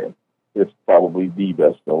Superman. It's probably the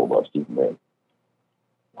best film about Superman.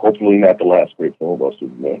 Hopefully not the last great film about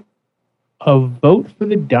Superman. A vote for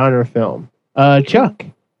the Donner Film. Chuck.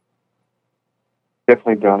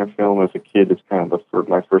 Definitely Donner Film. As a kid, it's kind of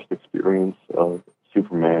my first experience of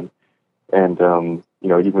Superman. And,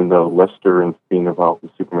 even though Lester is being involved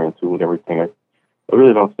with Superman 2 and everything, I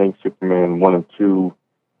really don't think Superman 1 and 2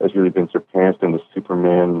 has really been surpassed in the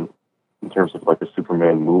Superman, in terms of like a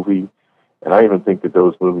Superman movie. And I even think that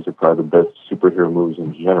those movies are probably the best superhero movies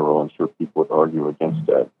in general. I'm sure people would argue against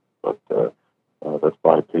that, but that's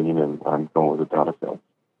my opinion, and I'm going with the Donner Film.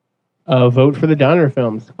 A vote for the Donner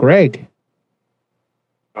Films. Greg.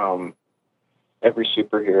 Every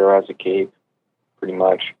superhero has a cape, pretty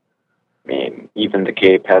much. I mean, even the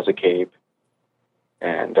Cape has a cape.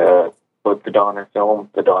 And but the Donner Film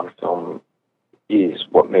is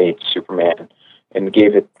what made Superman and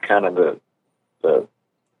gave it kind of the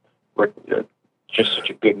just such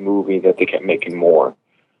a good movie that they kept making more.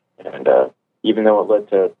 And even though it led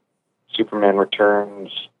to Superman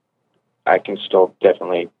Returns, I can still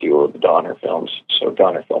definitely deal with the Donner Films. So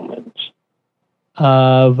Donner Film wins.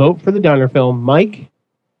 Vote for the Donner Film. Mike?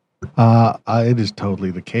 It is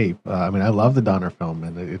totally the Cape. I mean, I love the Donner Film,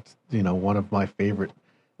 and it's one of my favorite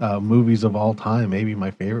movies of all time, maybe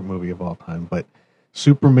my favorite movie of all time. But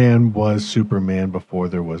Superman was Superman before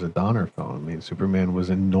there was a Donner Film. I mean, Superman was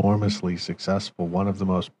enormously successful. One of the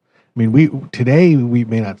most. I mean, today we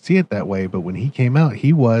may not see it that way, but when he came out,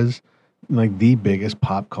 he was like the biggest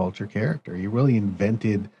pop culture character. He really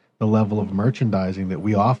invented the level of merchandising that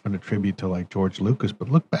we often attribute to like George Lucas. But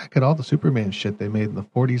look back at all the Superman shit they made in the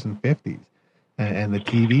 40s and 50s, and the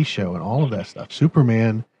TV show and all of that stuff.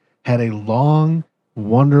 Superman had a long,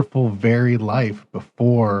 wonderful, varied life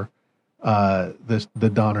before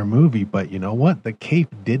the Donner movie. But you know what? The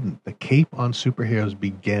cape didn't. The cape on superheroes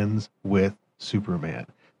begins with Superman.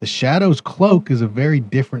 The Shadow's cloak is a very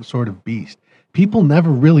different sort of beast. People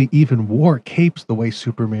never really even wore capes the way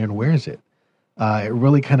Superman wears it. It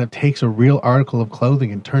really kind of takes a real article of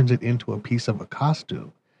clothing and turns it into a piece of a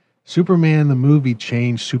costume. Superman, the movie,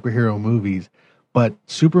 changed superhero movies, but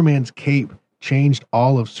Superman's cape changed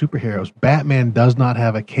all of superheroes. Batman does not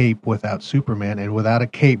have a cape without Superman, and without a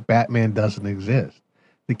cape, Batman doesn't exist.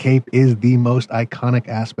 The cape is the most iconic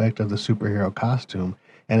aspect of the superhero costume,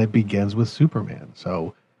 and it begins with Superman.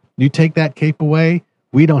 So you take that cape away,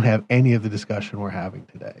 we don't have any of the discussion we're having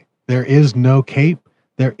today. There is no cape.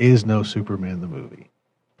 There is no Superman the movie.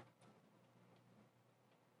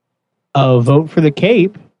 Vote for the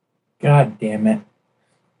cape. God damn it.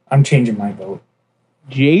 I'm changing my vote.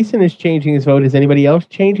 Jason is changing his vote. Is anybody else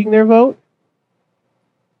changing their vote?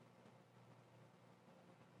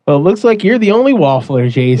 Well, it looks like you're the only waffler,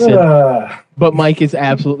 Jason. But Mike is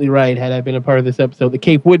absolutely right. Had I been a part of this episode, the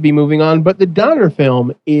cape would be moving on, but the Donner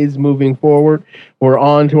film is moving forward. We're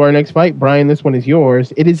on to our next fight. Brian, this one is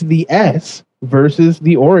yours. It is the S versus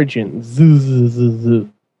the Origin.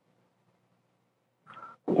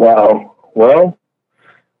 Wow. Well,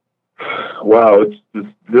 wow. It's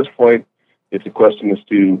this point, it's a question as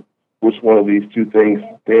to which one of these two things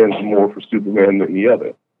stands more for Superman than the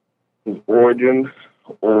other. His origin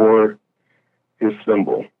or his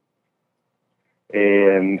symbol.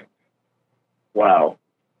 And wow,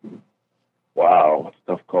 it's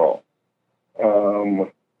a tough call.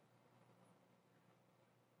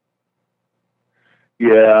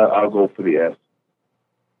 Yeah, I'll go for the S.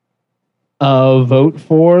 Vote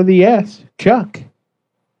for the S. Chuck.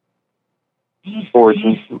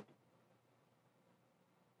 Origins.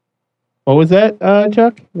 What was that,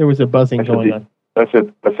 Chuck? There was a buzzing going on. I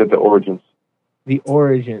said the Origins. The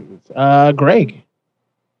Origins. Greg.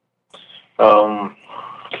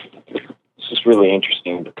 This is really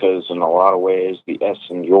interesting because in a lot of ways, the S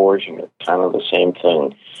and the Origin are kind of the same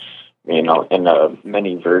thing. You know, in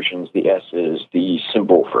many versions, the S is the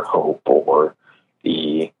symbol for hope, or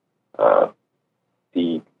the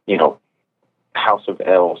House of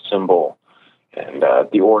El symbol, and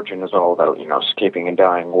the Origin is all about escaping a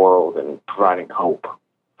dying world and providing hope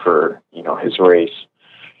for his race.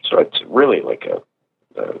 So it's really like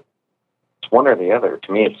it's one or the other.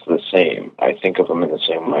 To me, it's the same. I think of them in the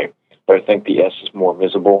same way, but I think the S is more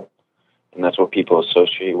visible, and that's what people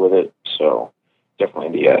associate with it. So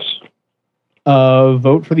definitely the S.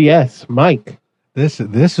 Vote for the S. Mike. This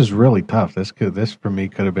is really tough. This for me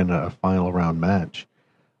could have been a final round match.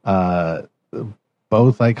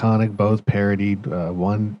 Both iconic, both parodied.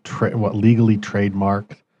 One legally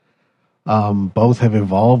trademarked. Both have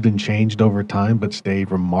evolved and changed over time, but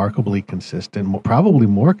stayed remarkably consistent. Probably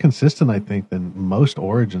more consistent, I think, than most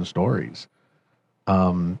origin stories.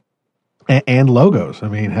 And logos. I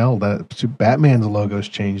mean, hell, Batman's logos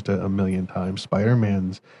changed a million times.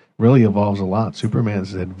 Spider-Man's really evolves a lot.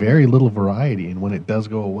 Superman's had very little variety, and when it does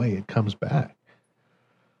go away, it comes back.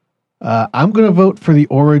 I'm going to vote for the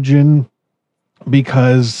Origin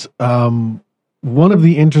because one of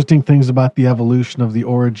the interesting things about the evolution of the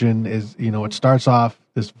Origin is, it starts off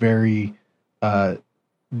this very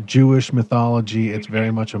Jewish mythology. It's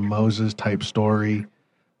very much a Moses type story,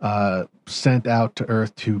 sent out to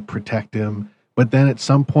Earth to protect him. But then at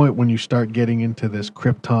some point when you start getting into this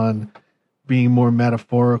Krypton being more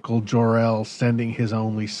metaphorical, Jor-El sending his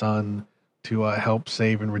only son to help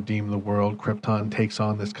save and redeem the world, Krypton takes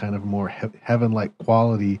on this kind of more heaven-like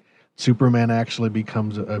quality. Superman actually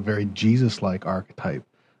becomes a very Jesus-like archetype,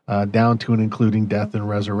 down to and including death and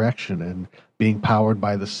resurrection, and being powered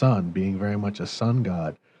by the sun, being very much a sun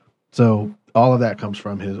god. So all of that comes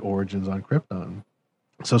from his origins on Krypton.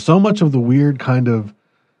 So much of the weird kind of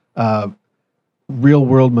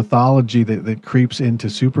real-world mythology that creeps into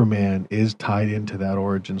Superman is tied into that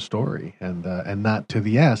origin story, and not to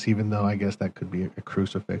the S, even though I guess that could be a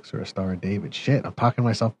crucifix or a Star of David. Shit, I'm talking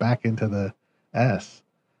myself back into the S.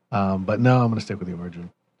 But no, I'm going to stick with the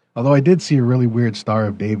Origin. Although I did see a really weird Star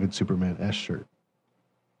of David Superman S shirt.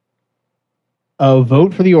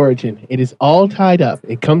 Vote for the Origin. It is all tied up.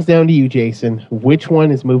 It comes down to you, Jason. Which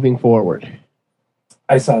one is moving forward?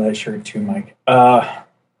 I saw that shirt too, Mike.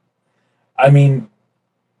 I mean,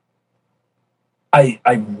 I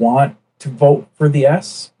want to vote for the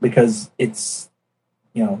S because it's,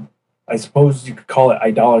 I suppose you could call it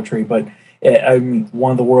idolatry, but I mean,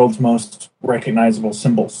 one of the world's most recognizable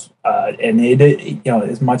symbols. And it,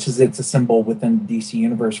 as much as it's a symbol within the DC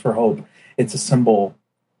universe for hope, it's a symbol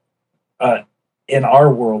in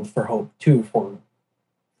our world for hope too, for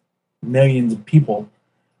millions of people.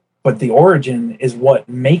 But the origin is what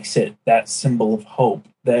makes it that symbol of hope.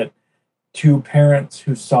 That two parents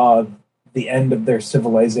who saw the end of their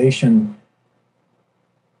civilization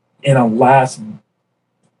in a last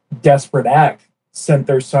desperate act sent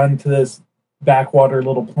their son to this backwater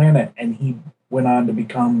little planet, and he went on to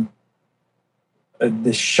become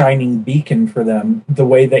this shining beacon for them, the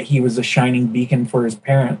way that he was a shining beacon for his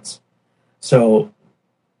parents. So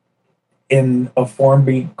in a form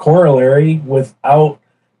be corollary, without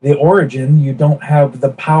the origin, you don't have the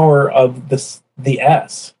power of the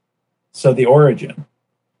S. So the origin.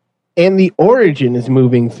 And the origin is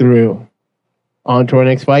moving through. On to our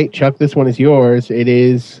next fight. Chuck, this one is yours. It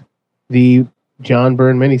is the John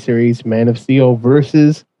Byrne miniseries, Man of Steel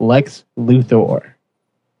versus Lex Luthor.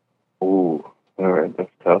 Ooh, all right, that's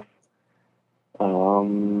tough. I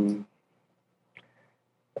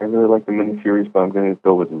really like the miniseries, but I'm going to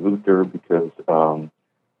go with Luthor because,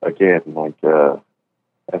 again,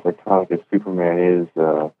 as iconic as Superman is,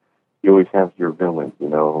 you always have your villains,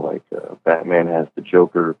 Batman has the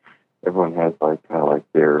Joker. Everyone has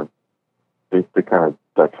their kind of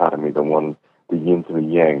dichotomy, the yin to the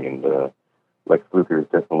yang, and Lex Luthor is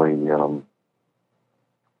definitely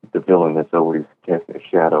the villain that's always casting a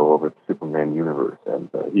shadow over the Superman universe, and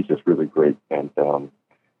he's just really great. And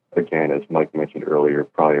again, as Mike mentioned earlier,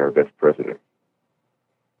 probably our best president.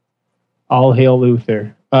 All hail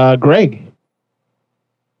Luthor. Greg.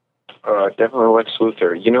 Definitely Lex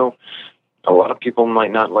Luthor. A lot of people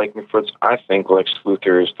might not like me for this. I think Lex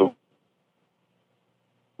Luthor is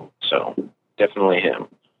so definitely him,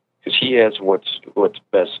 because he has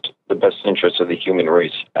the best interests of the human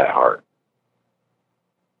race at heart.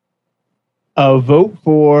 A vote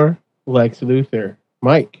for Lex Luthor.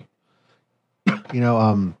 Mike.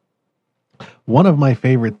 One of my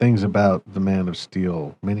favorite things about the Man of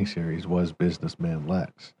Steel miniseries was Businessman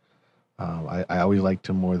Lex. I always liked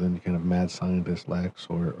him more than kind of Mad Scientist Lex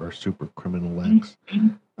or Super Criminal Lex.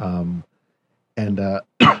 And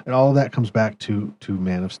all of that comes back to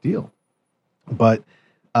Man of Steel. But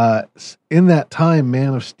in that time,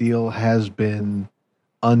 Man of Steel has been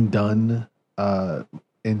undone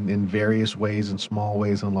in various ways, in small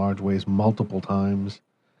ways and large ways, multiple times.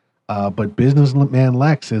 But Businessman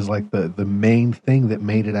Lex is like the main thing that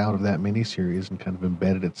made it out of that miniseries and kind of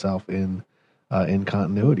embedded itself in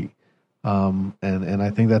continuity. And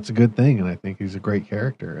I think that's a good thing, and I think he's a great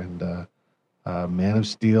character. And Man of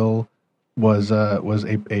Steel was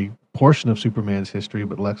a portion of Superman's history,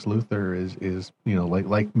 but Lex Luthor is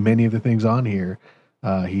like many of the things on here.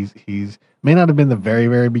 He's may not have been the very,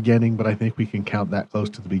 very beginning, but I think we can count that close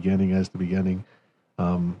to the beginning as the beginning.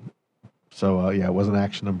 So it wasn't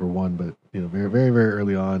action number one, but very, very, very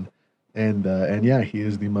early on, and he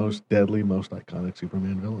is the most deadly, most iconic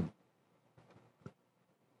Superman villain.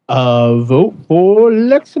 Vote for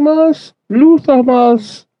Leximus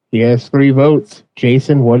Luthor. He has 3 votes.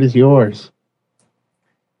 Jason, what is yours?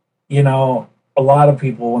 A lot of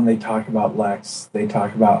people, when they talk about Lex, they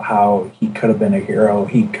talk about how he could have been a hero.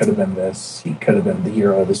 He could have been this. He could have been the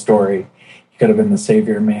hero of the story. He could have been the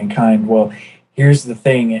savior of mankind. Well, here's the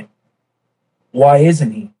thing. Why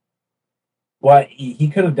isn't he? Why he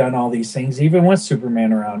could have done all these things, even with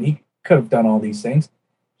Superman around. He could have done all these things.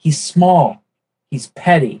 He's small. He's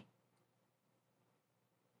petty.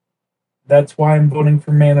 That's why I'm voting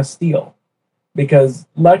for Man of Steel, because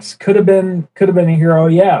Lex could have been a hero,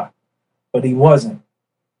 yeah, but he wasn't,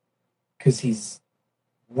 because he's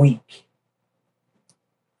weak.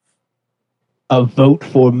 A vote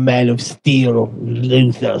for Man of Steel,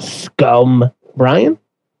 Luthor scum. Brian?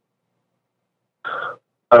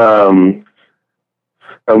 I'm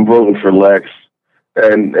voting for Lex,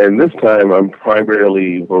 and this time I'm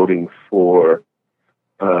primarily voting for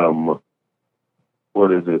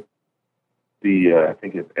what is it? I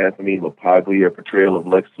think it's Anthony LaPaglia portrayal of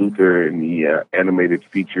Lex Luthor in the animated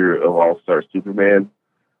feature of All-Star Superman,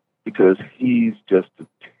 because he's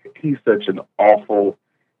such an awful,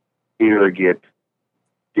 arrogant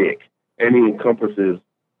dick, and he encompasses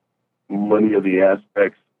many of the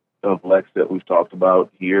aspects of Lex that we've talked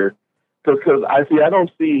about here. Because I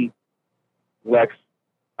don't see Lex.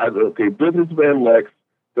 Businessman Lex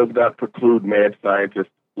does not preclude Mad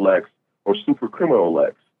Scientist Lex or Super Criminal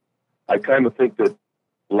Lex. I kind of think that,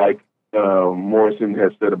 like Morrison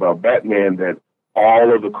has said about Batman, that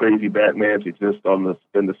all of the crazy Batmans exist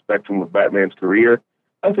in the spectrum of Batman's career,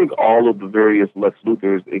 I think all of the various Lex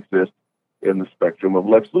Luthors exist in the spectrum of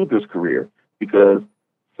Lex Luthor's career, because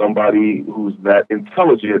somebody who's that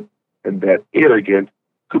intelligent and that arrogant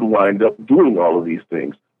could wind up doing all of these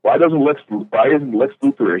things. Why isn't Lex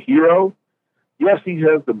Luthor a hero? Yes, he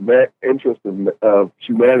has the interest of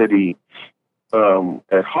humanity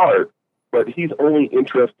at heart, but he's only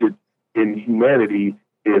interested in humanity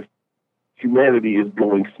if humanity is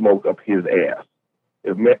blowing smoke up his ass.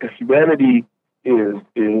 If humanity is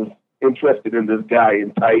interested in this guy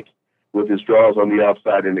in tights with his drawers on the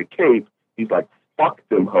outside and a cape, he's like, fuck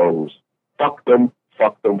them hoes. Fuck them,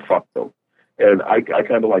 fuck them, fuck them. And I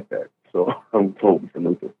kind of like that. So I'm voting for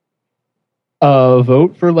Luthor.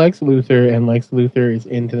 Vote for Lex Luthor, and Lex Luthor is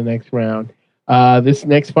into the next round. This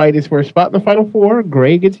next fight is for a spot in the Final Four.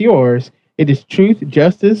 Greg, it's yours. It is Truth,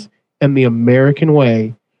 Justice, and the American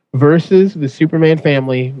Way versus the Superman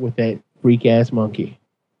family with that freak-ass monkey.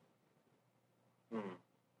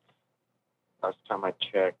 Last time I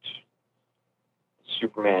checked,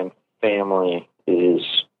 Superman family is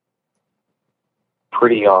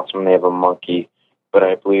pretty awesome. They have a monkey, but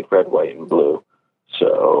I bleed red, white, and blue.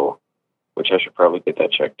 So, which I should probably get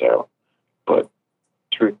that checked out. But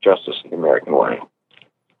Truth, Justice, and the American Way.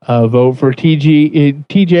 Vote for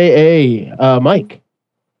TJA. Mike.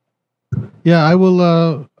 Yeah, I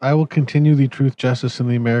will continue the Truth, Justice, and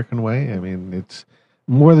the American Way. I mean, it's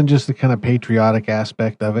more than just the kind of patriotic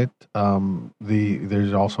aspect of it.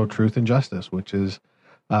 There's also truth and justice, which is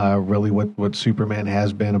really what Superman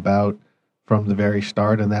has been about from the very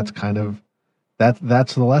start, and that's kind of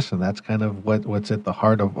that's the lesson. That's kind of what's at the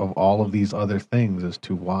heart of all of these other things as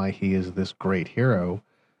to why he is this great hero.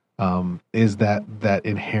 Is that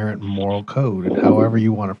inherent moral code, and however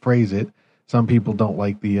you want to phrase it. Some people don't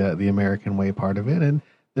like the American Way part of it, and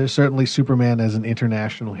there's certainly Superman as an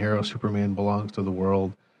international hero. Superman belongs to the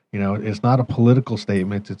world. You know, it's not a political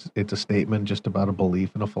statement. It's a statement just about a belief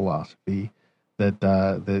and a philosophy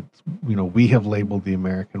that we have labeled the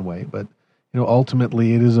American Way. But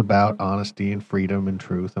ultimately, it is about honesty and freedom and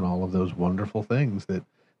truth and all of those wonderful things that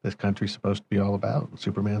this country's supposed to be all about. And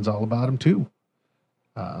Superman's all about them too.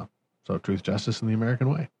 So, truth, justice, and the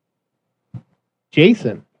American Way.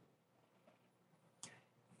 Jason.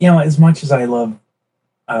 As much as I love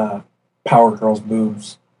Power Girl's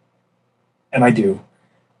boobs, and I do,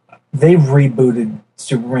 they've rebooted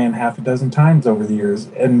Superman half a dozen times over the years,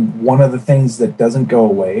 and one of the things that doesn't go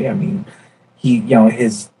away, I mean,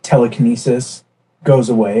 his telekinesis goes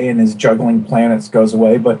away and his juggling planets goes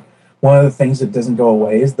away, but one of the things that doesn't go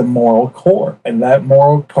away is the moral core, and that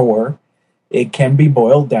moral core, it can be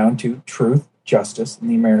boiled down to truth, justice, and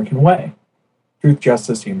the American way. Truth,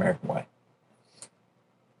 justice, the American way.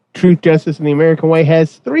 Truth, Justice, and the American Way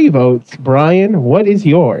has 3 votes. Brian, what is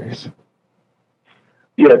yours?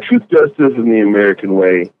 Yeah, Truth, Justice, and the American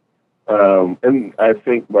Way. And I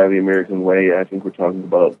think by the American Way, I think we're talking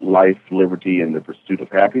about life, liberty, and the pursuit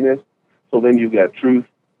of happiness. So then you've got truth,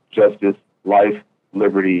 justice, life,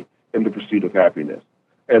 liberty, and the pursuit of happiness.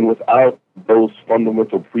 And without those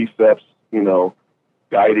fundamental precepts,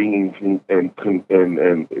 guiding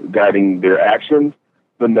and guiding their actions,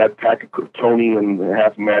 then that pack of Kryptonian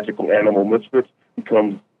half magical animal misfits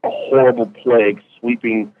becomes a horrible plague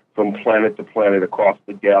sweeping from planet to planet across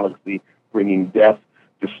the galaxy, bringing death,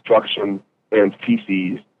 destruction, and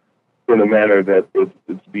feces in a manner that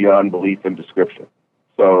it's beyond belief and description.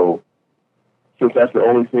 So, since that's the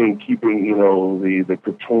only thing keeping, the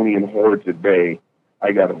Kryptonian hordes at bay,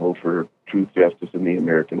 I got to vote for Truth, Justice, and the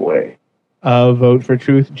American Way. Vote for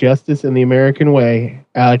Truth, Justice, and the American Way.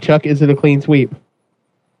 Chuck, is it a clean sweep?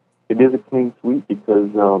 It is a clean sweep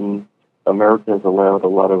because America has allowed a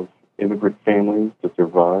lot of immigrant families to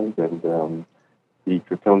survive, and the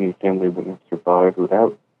Kryptonian family wouldn't have survived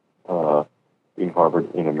without being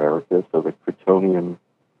harbored in America. So the Kryptonian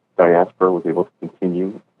diaspora was able to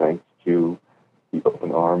continue thanks to the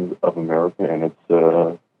open arms of America and its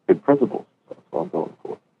good principles. That's what I'm going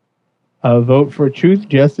for. Vote for Truth,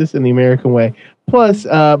 Justice, and the American Way. Plus,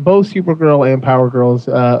 both Supergirl and Power Girl's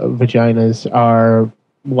vaginas are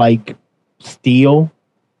like steel.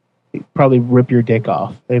 They'd probably rip your dick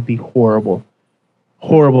off. It'd be horrible.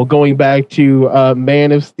 Horrible. Going back to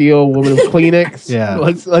Man of Steel, Woman of Kleenex. Yeah.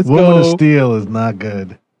 Let's Woman go. of Steel is not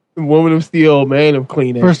good. Woman of Steel, Man of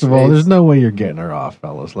Kleenex. First of all, there's no way you're getting her off,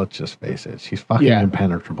 fellas. Let's just face it. She's fucking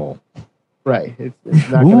impenetrable. Right. It's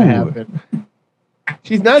not going to happen.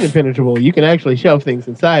 She's not impenetrable. You can actually shove things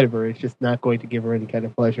inside of her. It's just not going to give her any kind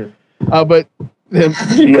of pleasure. But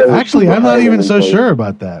actually, I'm not even so sure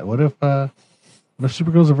about that. What if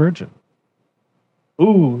Supergirl's a virgin?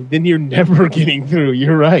 Ooh, then you're never getting through.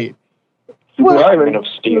 You're right. Super Hyman Hyman. of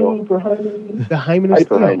Steel. Super Hyman. The Hyman of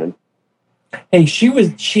Hyper Steel. Hyman. Hey,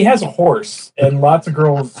 she has a horse, and lots of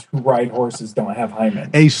girls who ride horses don't have hymen.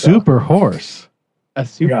 A super horse. A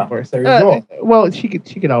super Yeah, horse. there you go. Well, she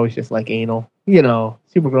could always just like anal. You know,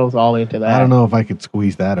 Supergirl's all into that. I don't know if I could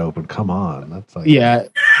squeeze that open. Come on, that's like Yeah,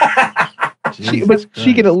 Jesus but she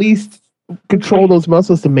Christ. can at least control those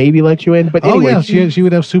muscles to maybe let you in. But Oh anyway, yeah, she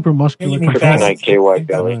would have super muscular You mean control. Kryptonite KY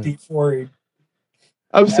belly. Before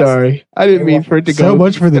I'm sorry, I didn't mean for it to go So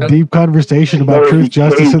much for the deep conversation about truth,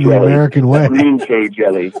 justice, and the American way. Green K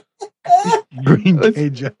jelly. Green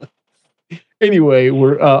cage. Anyway,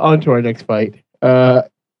 we're on to our next fight.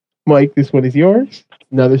 Mike, this one is yours.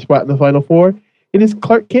 Another spot in the final four. It is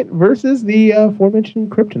Clark Kent versus the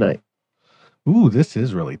aforementioned Kryptonite. Ooh, this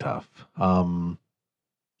is really tough.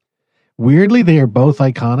 Weirdly, they are both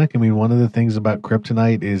iconic. I mean, one of the things about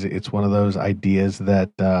Kryptonite is it's one of those ideas that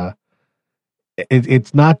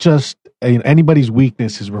it's not just anybody's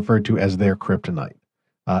weakness is referred to as their kryptonite.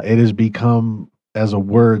 It has become, as a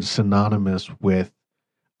word, synonymous with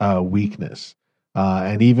weakness,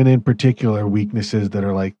 and even in particular weaknesses that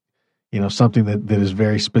are like something that is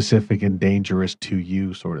very specific and dangerous to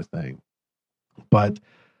you, sort of thing. But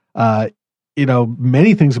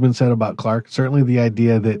many things have been said about Clark. Certainly, the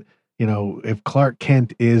idea that if Clark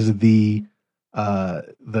Kent is the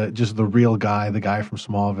real guy, the guy from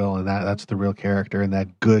Smallville, and that's the real character, and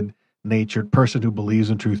that good-natured person who believes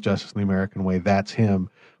in truth, justice, and the American way, that's him.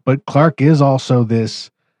 But Clark is also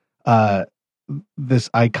this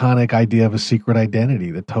iconic idea of a secret identity,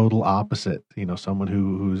 the total opposite. Someone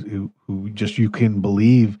who just you couldn't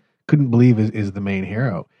believe is the main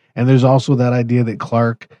hero. And there's also that idea that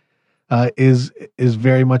Clark is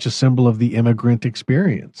very much a symbol of the immigrant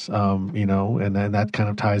experience, and then that kind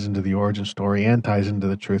of ties into the origin story and ties into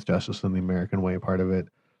the truth, justice, and the American way part of it.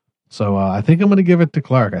 So I think I'm going to give it to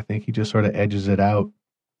Clark. I think he just sort of edges it out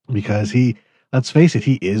because let's face it,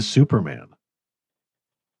 he is Superman.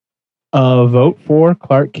 Vote for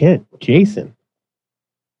Clark Kent. Jason.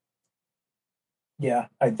 Yeah,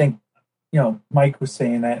 I think Mike was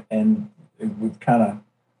saying that, and we've kind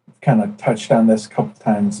of touched on this a couple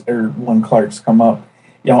times, or when Clark's come up.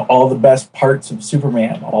 All the best parts of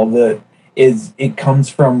Superman, it comes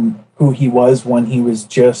from who he was when he was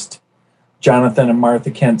just Jonathan and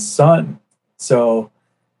Martha Kent's son. So,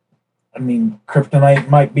 I mean, Kryptonite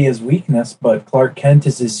might be his weakness, but Clark Kent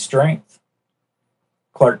is his strength.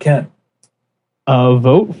 Clark Kent.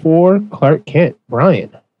 Vote for Clark Kent.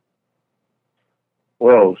 Brian.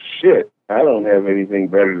 Well, shit. I don't have anything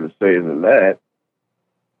better to say than that.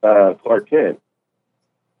 Clark Kent.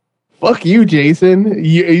 Fuck you, Jason.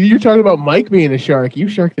 You're talking about Mike being a shark. You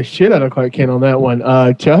sharked the shit out of Clark Kent on that one.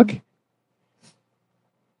 Chuck?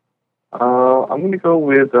 I'm going to go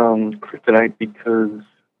with Kryptonite because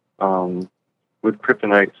with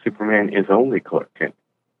Kryptonite, Superman is only Clark Kent.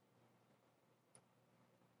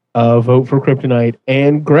 Vote for Kryptonite.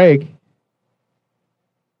 And Greg?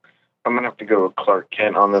 I'm going to have to go with Clark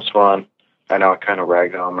Kent on this one. I know I kind of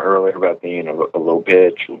ragged on him earlier about being a little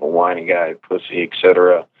bitch, a little whiny guy, pussy,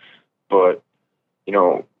 etc. But,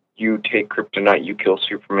 you take Kryptonite, you kill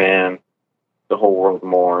Superman, the whole world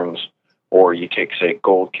mourns. Or you take, say,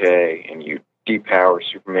 Gold K, and you depower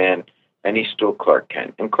Superman, and he's still Clark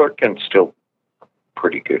Kent. And Clark Kent's still a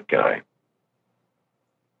pretty good guy.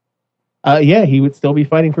 Yeah, he would still be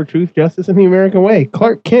fighting for truth, justice, and the American way.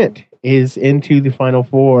 Clark Kent is into the final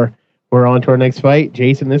four. We're on to our next fight.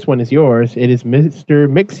 Jason, this one is yours. It is Mr.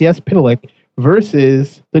 Mxyzptlk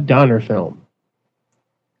versus the Donner film.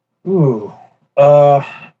 Ooh. I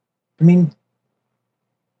mean,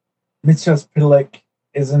 Mxyzptlk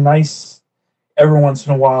is a nice, every once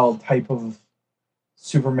in a while type of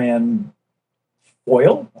Superman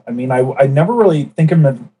foil. I mean, I never really think of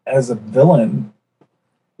him as a villain.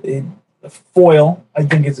 Foil, I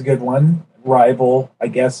think, is a good one. Rival, I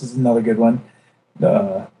guess, is another good one.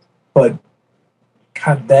 But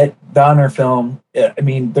God, that Donner film, I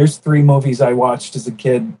mean, there's 3 movies I watched as a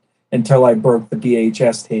kid until I broke the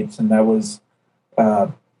VHS tapes, and that was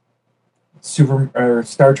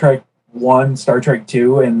Star Trek 1, Star Trek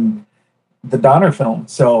 2, and the Donner film.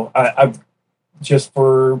 So I've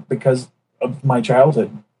because of my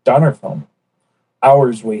childhood, Donner film.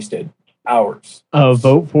 Hours wasted. Hours.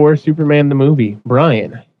 Vote for Superman the movie.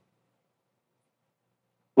 Brian.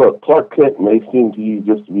 Look, Clark Kent may seem to you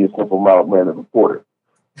just to be a simple mild-mannered reporter,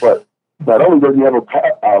 but not only does he have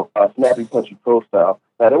a snappy, punchy profile,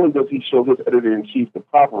 not only does he show his editor-in-chief the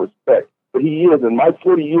proper respect, but he is, in my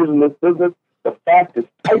 40 years in this business, the fastest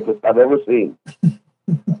typist I've ever seen.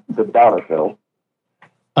 The Donner film.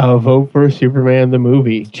 Vote for Superman the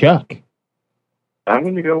movie. Chuck. I'm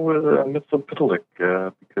going to go with Mitchell Pitalik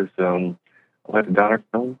because I like the Donner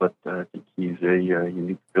film, but I think he's a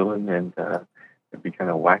unique villain, and it'd be kind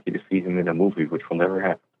of wacky to see him in a movie, which will never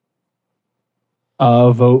happen.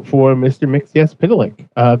 Vote for Mr. Mix Yes Pitalik.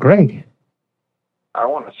 Greg. I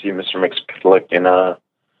want to see Mr. Mxyzptlk in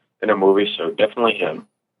a movie, so definitely him.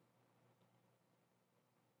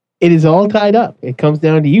 It is all tied up. It comes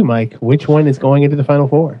down to you, Mike. Which one is going into the final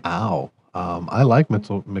four? Ow. I like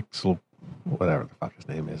Mitchell, whatever the fuck his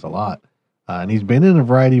name is, a lot. And he's been in a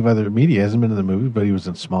variety of other media. He hasn't been in the movies, but he was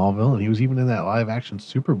in Smallville, and he was even in that live-action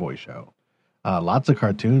Superboy show. Lots of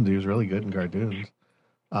cartoons. He was really good in cartoons.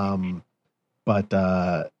 But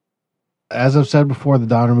as I've said before, the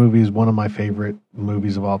Donner movie is one of my favorite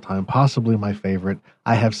movies of all time, possibly my favorite.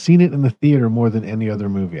 I have seen it in the theater more than any other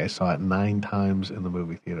movie. I saw it 9 times in the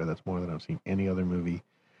movie theater. That's more than I've seen any other movie.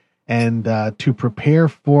 And to prepare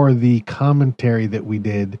for the commentary that we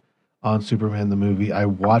did on Superman the movie, I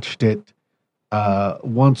watched it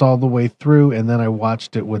once all the way through, and then I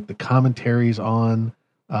watched it with the commentaries on.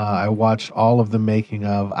 I watched all of the making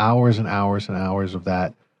of, hours and hours and hours of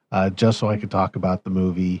that, just so I could talk about the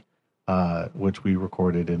movie, which we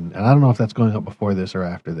recorded. And I don't know if that's going up before this or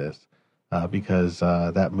after this, because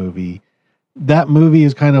that movie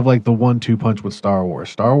is kind of like the 1-2 punch with Star Wars.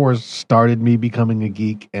 Star Wars started me becoming a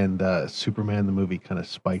geek, and Superman the movie kind of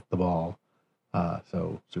spiked the ball.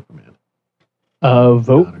 So Superman.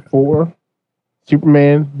 Vote for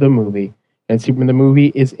Superman the movie. And Superman the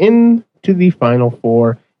movie is into the final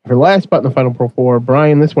four. For last spot in the final four,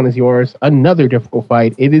 Brian, this one is yours. Another difficult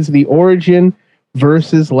fight. It is the Origin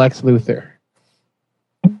versus Lex Luthor.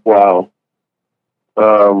 Wow.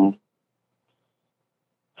 Well,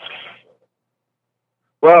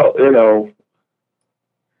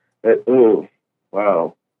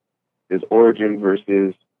 wow. His origin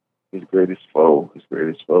versus his greatest foe.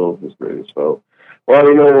 Well,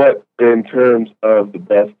 you know what? In terms of the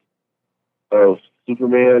best of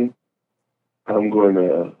Superman, I'm going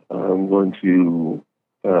to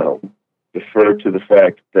defer to the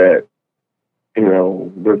fact that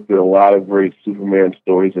there's been a lot of great Superman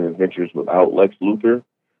stories and adventures without Lex Luthor,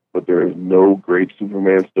 but there is no great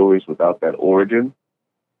Superman stories without that origin.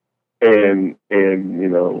 And even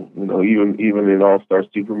in All-Star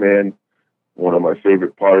Superman, one of my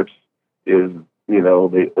favorite parts is they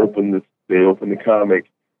open the comic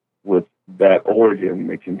with that origin.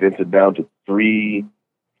 They condense it down to 3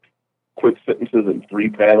 quick sentences and 3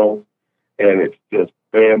 panels, and it's just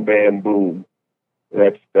bam, bam, boom.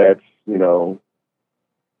 It's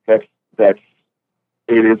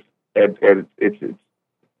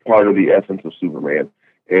part of the essence of Superman,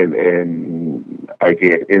 and I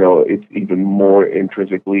get it's even more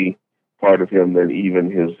intrinsically part of him than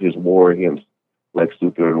even his war against Lex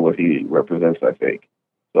Luthor and what he represents, I think.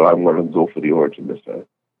 So I'm going to go for the origin this time.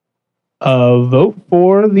 Vote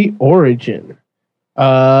for the origin.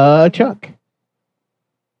 Chuck.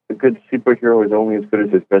 A good superhero is only as good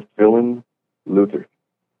as his best villain, Luthor.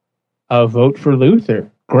 Vote for Luthor.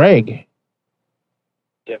 Greg.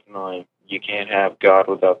 Definitely. You can't have God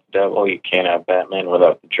without the devil. You can't have Batman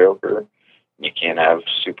without the Joker. You can't have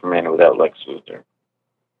Superman without Lex Luthor.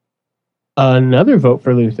 Another vote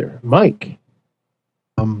for Luthor. Mike.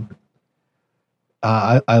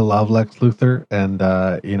 I love Lex Luthor, and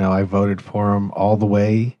I voted for him all the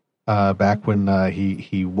way back when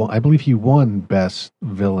he won. I believe he won Best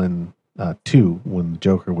Villain 2 when the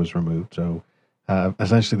Joker was removed. So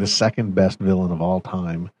essentially the second best villain of all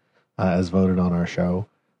time, as voted on our show.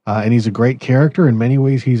 And he's a great character. In many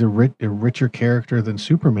ways, he's a richer character than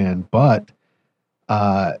Superman. But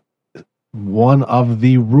one of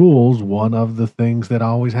the rules, one of the things that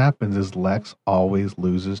always happens is Lex always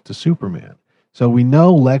loses to Superman. So we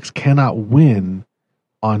know Lex cannot win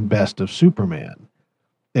on Best of Superman.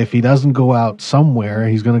 If he doesn't go out somewhere,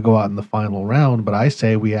 he's going to go out in the final round. But I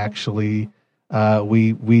say we actually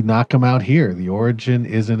we knock him out here. The origin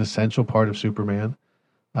is an essential part of Superman.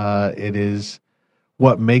 It is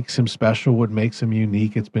what makes him special, what makes him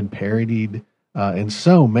unique. It's been parodied in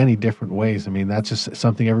so many different ways. I mean, that's just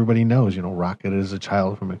something everybody knows. Rocket is a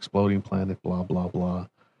child from an exploding planet, blah, blah, blah.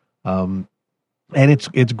 And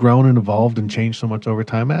it's grown and evolved and changed so much over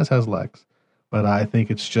time, as has Lex. But I think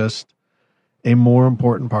it's just a more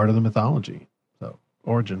important part of the mythology. So,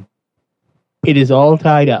 origin. It is all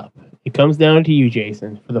tied up. It comes down to you,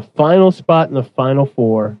 Jason. For the final spot in the final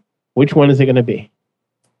four, which one is it going to be?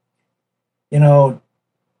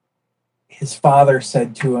 His father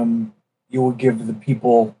said to him, "You will give the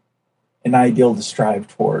people an ideal to strive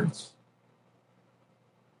towards.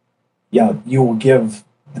 You will give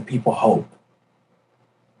the people hope."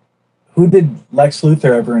 Who did Lex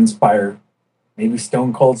Luthor ever inspire? maybe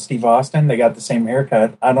Stone Cold Steve Austin. They got the same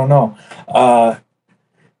haircut. I don't know.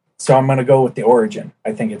 So I'm going to go with the origin.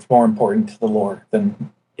 I think it's more important to the lore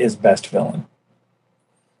than his best villain.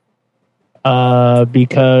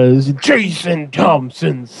 Because Jason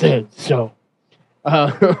Thompson said so.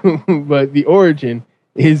 But the origin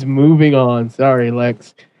is moving on. Sorry,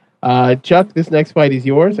 Lex. Chuck, this next fight is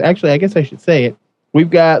yours. Actually, I guess I should say it. We've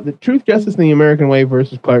got the Truth, Justice, and the American Way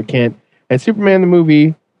versus Clark Kent, and Superman the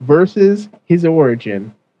movie versus his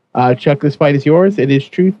origin. Chuck, this fight is yours. It is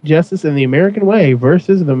Truth, Justice, and the American Way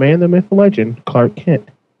versus the man, the myth, the legend, Clark Kent.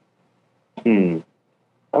 I'm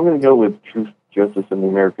going to go with Truth, Justice, and the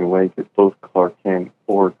American Way because both Clark Kent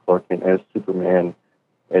or Clark Kent as Superman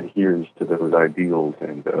adheres to those ideals,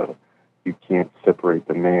 and you can't separate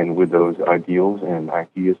the man with those ideals, and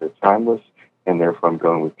ideas are timeless, and therefore I'm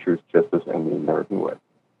going with Truth, Justice, and the American Way.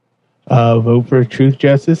 Vote for Truth,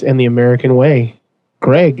 Justice, and the American Way.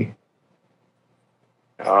 Greg.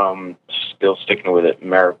 Still sticking with it.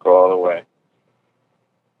 America all the way.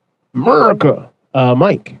 America.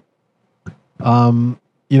 Mike.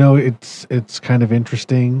 It's kind of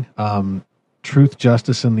interesting. Truth,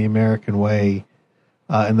 Justice, and the American Way.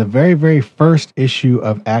 In the very, very first issue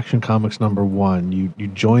of Action Comics #1, you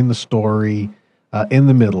join the story in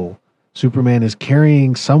the middle. Superman is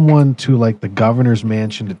carrying someone to like the governor's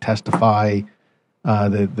mansion to testify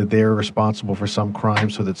that they're responsible for some crime,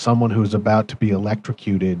 so that someone who's about to be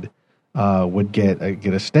electrocuted would get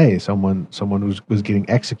a stay. Someone was getting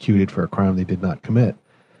executed for a crime they did not commit.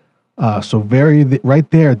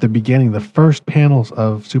 Right there at the beginning, the first panels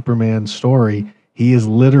of Superman's story, he is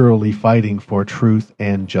literally fighting for truth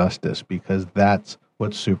and justice because that's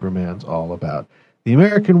what Superman's all about. The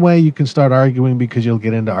American Way, you can start arguing because you'll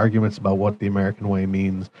get into arguments about what the American Way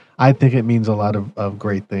means. I think it means a lot of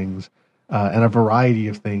great things and a variety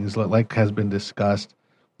of things, like has been discussed.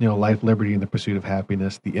 Life, liberty, and the pursuit of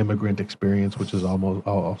happiness, the immigrant experience, which is almost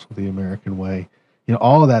also the American Way.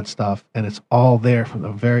 All of that stuff, and it's all there from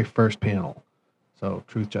the very first panel. So,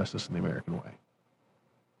 Truth, Justice, and the American Way.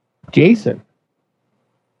 Jason.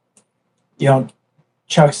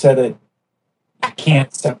 Chuck said it. You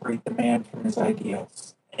can't separate the man from his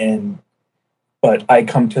ideals, but I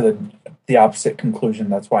come to the opposite conclusion.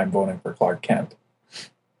 That's why I'm voting for Clark Kent.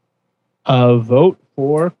 Vote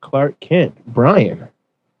for Clark Kent. Brian.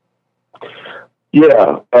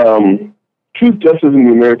 Yeah, Truth, Justice, and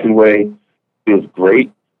the American Way is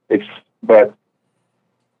great, but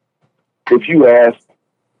if you ask,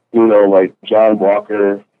 like John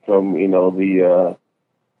Walker from, the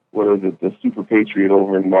Super Patriot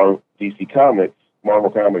over in Marvel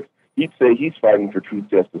Comics, he'd say he's fighting for Truth,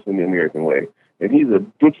 Justice, and the American Way, and he's a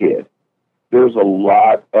dickhead. There's a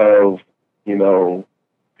lot of,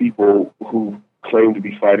 people who claim to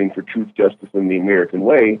be fighting for Truth, Justice, and the American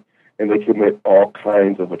Way, and they commit all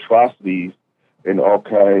kinds of atrocities and all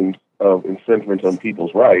kinds of infringements on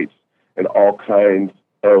people's rights and all kinds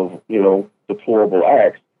of, deplorable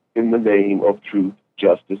acts in the name of truth,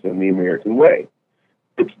 justice, and the American Way.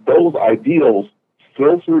 It's those ideals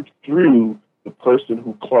filtered through the person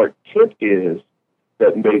who Clark Kent is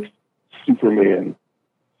that makes Superman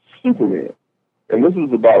Superman. And this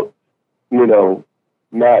is about,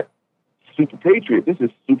 not Super Patriot. This is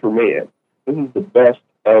Superman. This is the best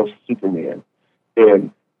of Superman.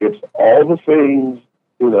 And it's all the things,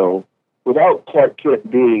 without Clark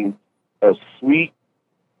Kent being a sweet,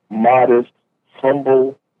 modest,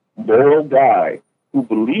 humble, moral guy who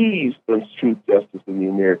believes in truth, justice, and the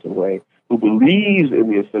American way, who believes in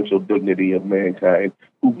the essential dignity of mankind,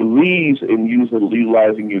 who believes in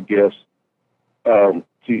utilizing your gifts to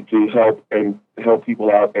help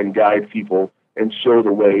people out and guide people and show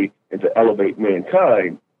the way and to elevate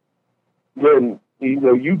mankind, then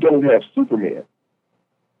you don't have Superman.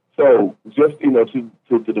 So just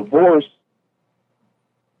to divorce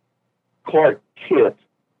Clark Kent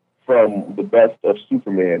from the best of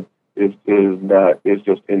Superman is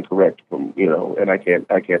just incorrect and I can't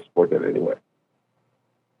support that anyway.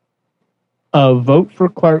 Vote for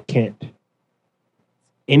Clark Kent.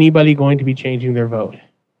 Anybody going to be changing their vote?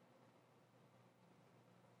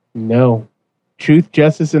 No. Truth,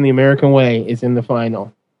 Justice, and the American Way is in the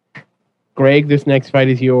final. Greg, this next fight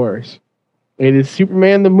is yours. It is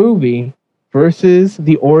Superman the movie versus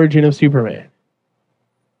the origin of Superman.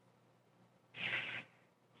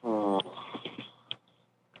 I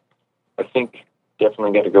think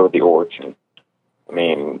definitely got to go with the origin. I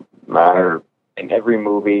mean, in every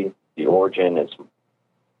movie, the origin is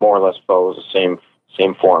more or less follows the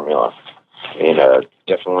same formula. I mean,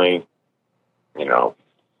 definitely,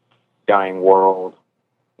 dying world,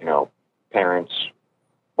 parents,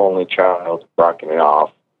 only child, rocking it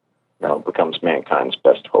off. becomes mankind's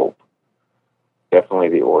best hope. Definitely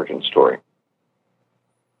the origin story.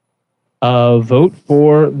 Vote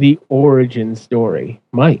for the origin story.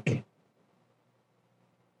 Mike.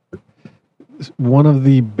 One of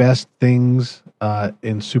the best things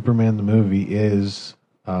in Superman the movie is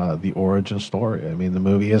the origin story. I mean, the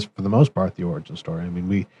movie is, for the most part, the origin story. I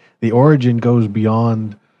mean, the origin goes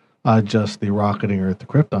beyond just the rocketing Earth to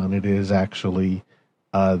Krypton. It is actually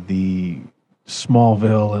the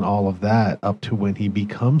Smallville and all of that up to when he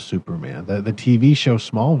becomes Superman. The TV show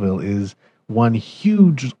Smallville is one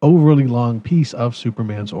huge, overly long piece of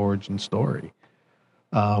Superman's origin story.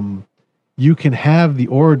 You can have the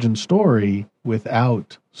origin story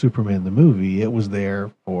without Superman the movie. It was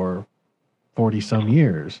there for 40-some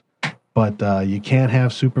years. But you can't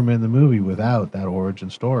have Superman the movie without that origin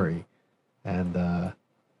story. And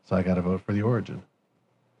so I got to vote for the origin.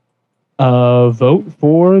 Vote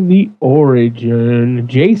for the origin.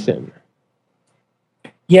 Jason.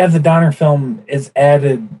 Yeah, the Donner film is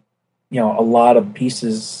added, a lot of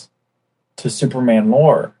pieces to Superman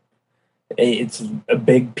lore. It's a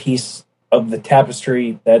big piece of the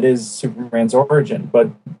tapestry that is Superman's origin, but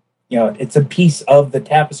it's a piece of the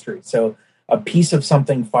tapestry. So a piece of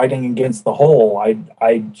something fighting against the whole,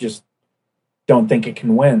 I just don't think it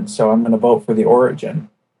can win. So I'm going to vote for the origin.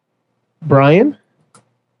 Brian?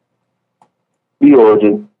 The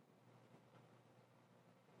origin.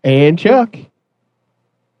 And Chuck?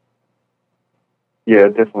 Yeah,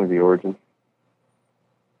 definitely the origin.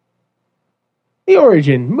 The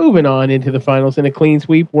origin. Moving on into the finals in a clean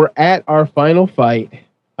sweep. We're at our final fight.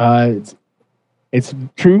 It's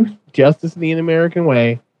Truth, Justice, and the American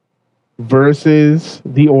Way versus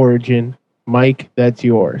the origin. Mike, that's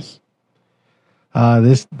yours.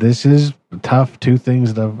 This is tough. Two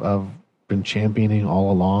things that I've been championing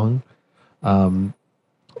all along.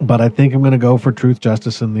 But I think I'm going to go for Truth,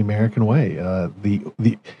 Justice, and the American Way.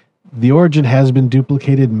 The origin has been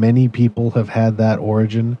duplicated. Many people have had that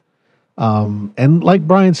origin. And like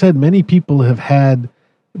Brian said, many people have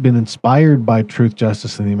been inspired by Truth,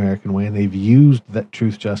 Justice, and the American Way, and they've used that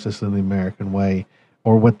Truth, Justice, and the American Way,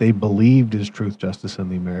 or what they believed is Truth, Justice, and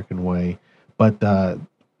the American Way. But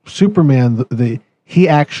Superman, he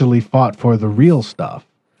actually fought for the real stuff.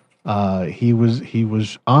 He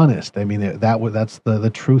was honest. I mean, that's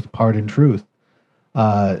the truth part in Truth.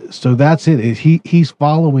 So that's it. He's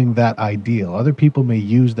following that ideal. Other people may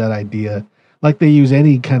use that idea like they use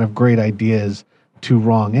any kind of great ideas to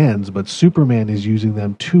wrong ends, but Superman is using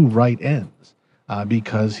them to right ends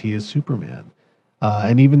because he is Superman.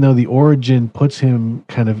 And even though the origin puts him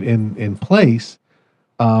kind of in place,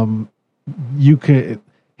 him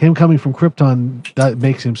coming from Krypton, that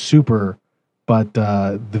makes him super, but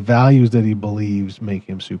the values that he believes make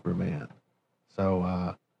him Superman. So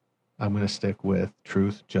I'm going to stick with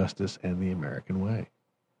Truth, Justice, and the American Way.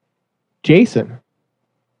 Jason.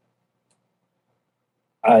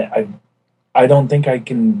 I don't think I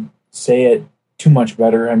can say it too much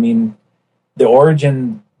better. I mean, the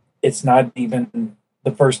origin, it's not even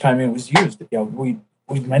the first time it was used.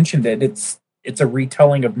 We've mentioned it. It's a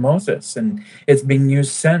retelling of Moses, and it's been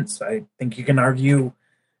used since. I think you can argue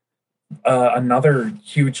another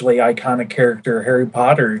hugely iconic character, Harry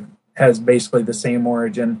Potter, has basically the same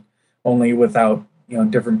origin, only without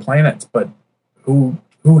different planets. But who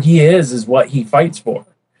he is what he fights for.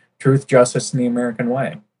 Truth, Justice, and the American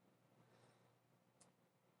Way.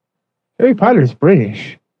 Harry Potter's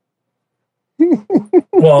British.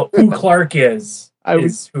 Well, who Clark is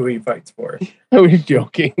who he fights for. I was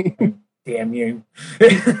joking. Damn you.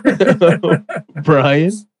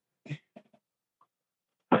 Brian?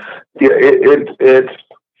 Yeah, it's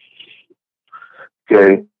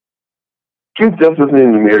okay. Truth, Justice, and the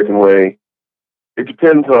American Way. It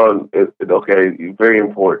depends on okay, very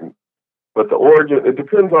important. But the origin, it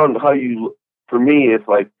depends on how you. For me, it's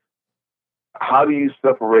like, how do you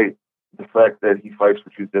separate the fact that he fights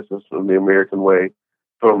for truth, justice, and the American Way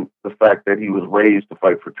from the fact that he was raised to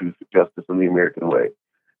fight for truth, justice, and the American Way?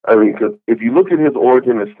 I mean, because if you look at his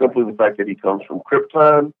origin as simply the fact that he comes from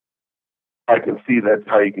Krypton, I can see that's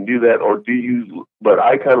how you can do that. Or do you? But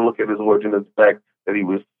I kind of look at his origin as the fact that he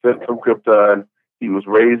was sent from Krypton. He was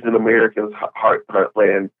raised in America's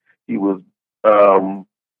heartland. He was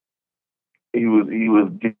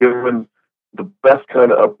given the best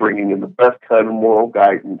kind of upbringing and the best kind of moral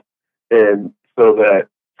guidance, and so that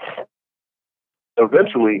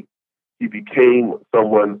eventually he became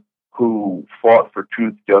someone who fought for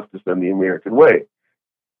truth, justice, and the American Way.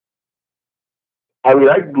 I mean,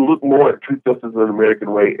 I look more at Truth, Justice, and the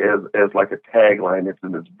American Way as like a tagline. It's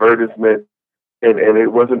an advertisement, and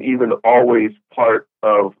it wasn't even always part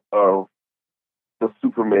of the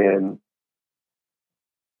Superman.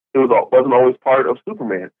 Wasn't always part of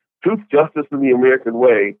Superman. Truth, Justice, and the American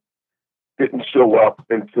Way didn't show up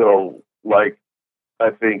until I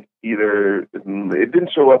think it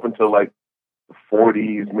didn't show up until the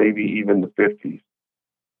 40s, maybe even the 50s.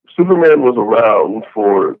 Superman was around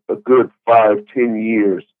for a good 5-10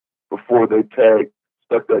 years before they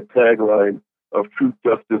stuck that tagline of Truth,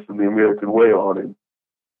 Justice, and the American Way on him.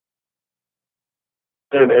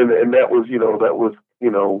 And that was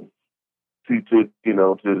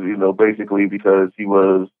basically because he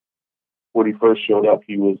was, when he first showed up,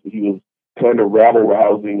 he was kind of rabble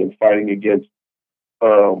rousing and fighting against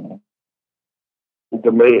the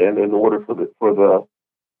man in order for the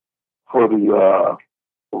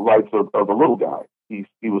rights of the little guy. He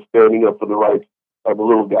was standing up for the rights of the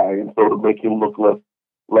little guy, and so to make him look less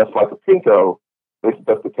like a pinko, they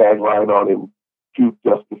stuck the tagline on him: Truth,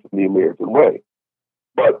 Justice, and the American Way.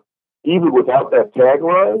 But even without that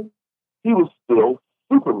tagline, he was still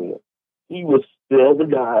Superman. He was still the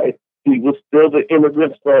guy. He was still the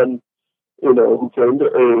immigrant son, who came to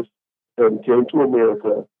Earth and came to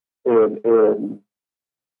America and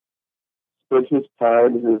spent his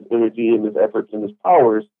time and his energy and his efforts and his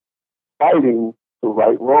powers fighting to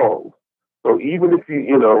right wrong. So even if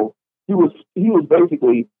he was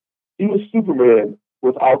Superman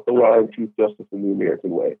without the line Truth, Justice, and the American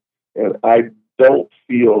Way. And I don't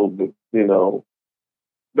feel that,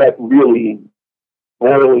 that really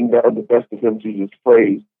boiling down the best of him to his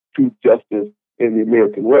phrase, Truth, Justice, and the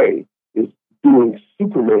American Way, is doing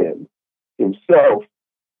Superman himself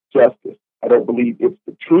justice. I don't believe it's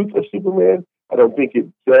the truth of Superman. I don't think it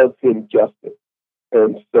does him justice.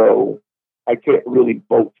 And so I can't really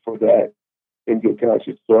vote for that in good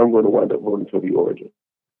conscience. So I'm going to wind up voting for the Origin.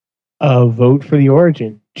 Vote for the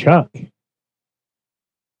Origin. Chuck.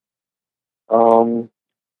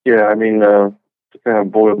 Yeah, I mean, to kind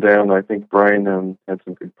of boil down, I think Brian had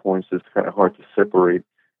some good points. It's kind of hard to separate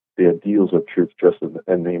the ideals of Truth, Justice,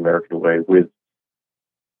 and the American Way with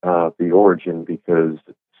the Origin, because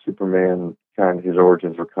Superman, his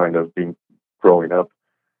origins were kind of growing up,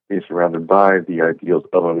 being surrounded by the ideals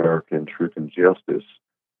of American truth and justice.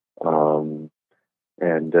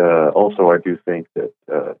 And also, I do think that,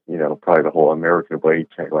 probably the whole American Way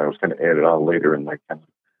tagline was kind of added on later in kind of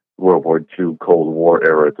World War II, Cold War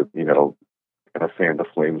era to, kind of fan the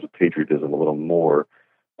flames of patriotism a little more.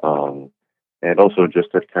 And also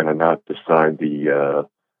just to kind of not decide the,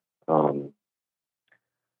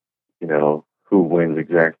 who wins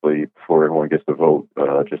exactly before everyone gets to vote,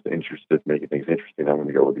 just interested, making things interesting. I'm going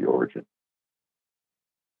to go with the Origin.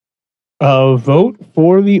 Vote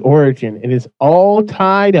for the Origin. It is all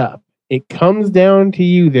tied up. It comes down to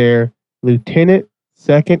you there, Lieutenant,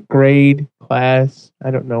 second grade class.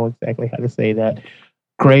 I don't know exactly how to say that.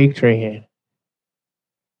 Greg Trahan.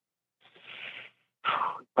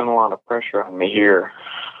 Been a lot of pressure on me here,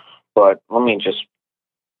 but let me just,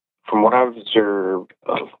 from what I've observed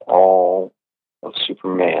of all of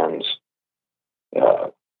Superman's,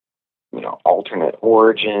 alternate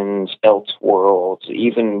origins, Elseworlds,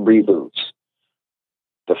 even reboots,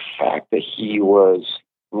 the fact that he was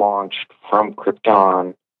launched from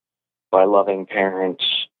Krypton by loving parents,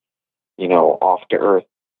 off to Earth,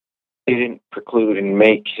 didn't preclude and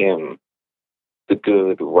make him the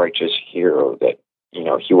good, righteous hero that,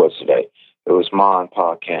 he was today. It was Ma and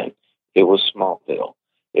Pa Kent. It was Smallville.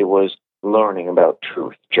 It was learning about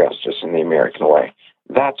truth, justice, and the American way.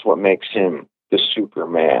 That's what makes him the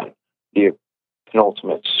Superman, the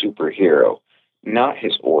penultimate superhero, not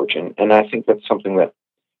his origin. And I think that's something that,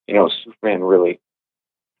 Superman really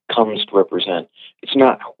comes to represent. It's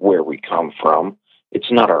not where we come from.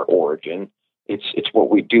 It's not our origin. It's what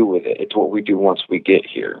we do with it. It's what we do once we get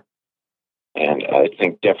here. And I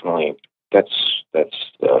think definitely that's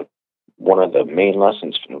one of the main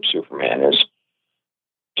lessons from Superman is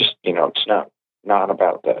just, it's not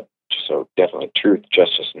about that. So definitely truth,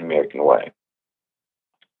 justice, and the American way.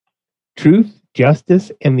 Truth,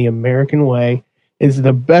 justice, and the American way is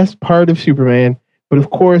the best part of Superman. But of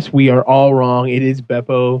course, we are all wrong. It is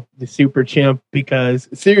Beppo, the super chimp, because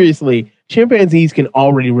seriously, chimpanzees can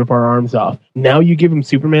already rip our arms off. Now you give them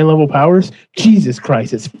Superman level powers? Jesus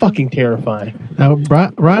Christ, it's fucking terrifying. Now,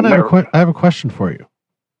 Ryan, I have a question for you.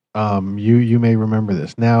 You may remember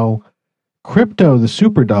this. Now, Crypto, the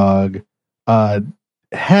super dog,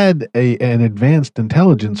 had an advanced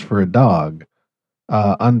intelligence for a dog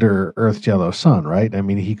under Earth's yellow sun, right? I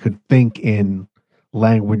mean, he could think in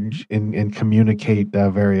language and communicate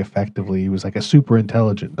very effectively. He was like a super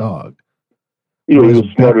intelligent dog. He was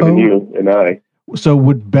smarter than you and I. So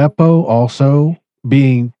would Beppo also,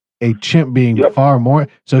 being a chimp being far more.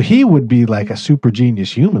 So he would be like a super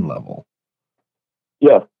genius human level.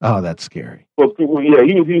 Yeah. Oh, that's scary. Well, yeah,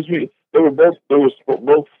 he was. They were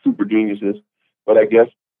both super geniuses, but I guess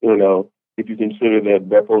if you consider that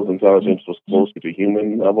Beppo's intelligence was closer to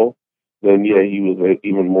human level, then yeah, he was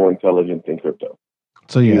even more intelligent than Crypto.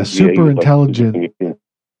 So yeah, super intelligent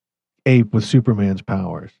ape with Superman's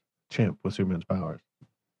powers, chimp with Superman's powers.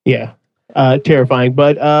 Yeah, terrifying.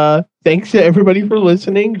 But thanks to everybody for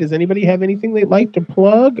listening. Does anybody have anything they'd like to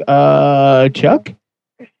plug? Chuck?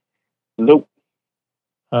 Nope.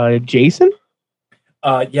 Jason?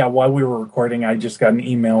 Yeah, while we were recording, I just got an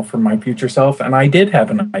email from my future self, and I did have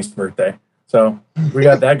a nice birthday. So we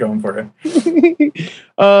got that going for it.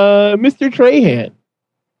 Mr. Trahan.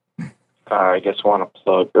 I guess I want to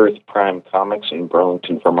plug Earth Prime Comics in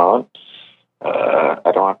Burlington, Vermont.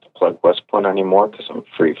 I don't have to plug West Point anymore because I'm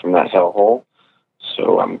free from that hellhole.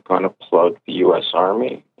 So I'm going to plug the U.S.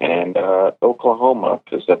 Army and Oklahoma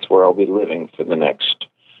because that's where I'll be living for the next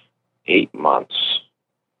 8 months.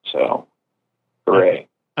 So, hooray.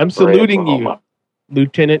 I'm saluting you,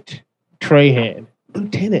 Lieutenant Trahan.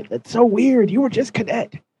 Lieutenant, that's so weird. You were just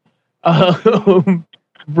cadet.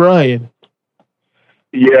 Brian.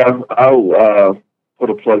 Yeah, I'll put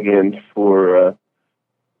a plug in for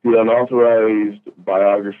the unauthorized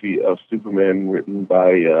biography of Superman written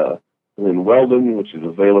by Lynn Weldon, which is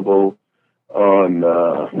available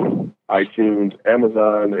on iTunes,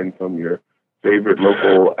 Amazon, and from your favorite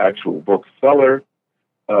local actual bookseller.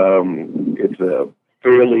 It's a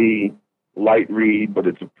fairly light read, but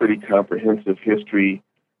it's a pretty comprehensive history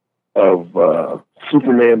of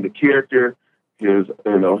Superman, the character, his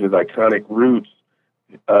iconic roots,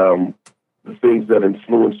 the things that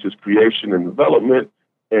influenced his creation and development,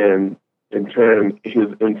 and in turn his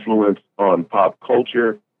influence on pop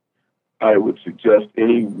culture. I would suggest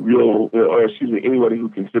anybody who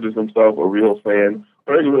considers himself a real fan,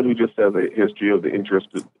 or anyone who just has a history of the interest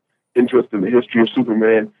in the history of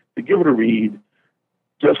Superman, to give it a read,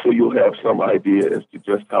 just so you'll have some idea as to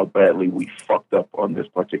just how badly we fucked up on this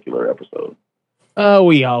particular episode.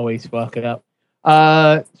 We always fuck it up.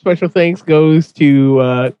 Special thanks goes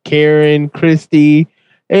to Karen, Christy,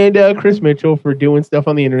 and Chris Mitchell for doing stuff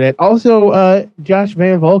on the internet. Also, Josh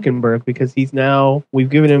Van Valkenburg, because we've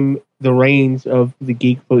given him the reins of the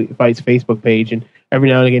Geek Fights Facebook page, and every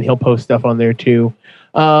now and again he'll post stuff on there too.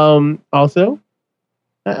 Also,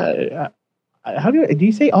 do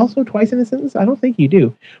you say also twice in a sentence? I don't think you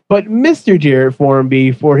do. But Mr. Jarrett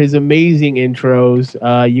Formby for his amazing intros.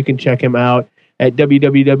 You can check him out at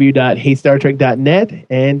www.heystartrek.net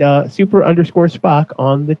and super_Spock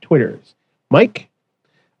on the Twitters. Mike?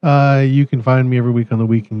 You can find me every week on the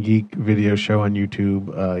Week in Geek video show on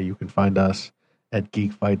YouTube. You can find us at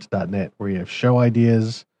geekfights.net where you have show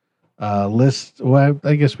ideas, lists. Well,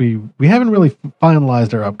 I guess we haven't really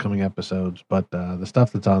finalized our upcoming episodes, but the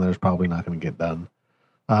stuff that's on there is probably not going to get done.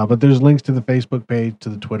 But there's links to the Facebook page, to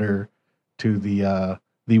the Twitter, to the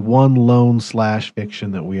one lone /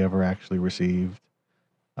 fiction that we ever actually received.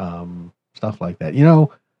 Stuff like that.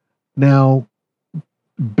 Now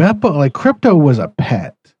Beppo, like Crypto, was a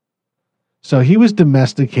pet. So he was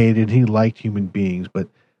domesticated. He liked human beings, but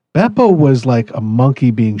Beppo was like a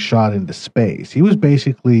monkey being shot into space. He was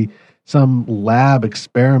basically some lab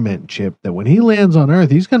experiment chip that when he lands on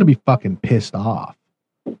Earth, he's going to be fucking pissed off.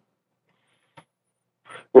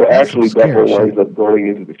 Well, actually, Beppo winds up going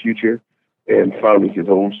into the future and founding his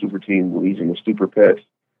own super team, Legion of Super Pets,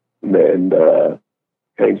 and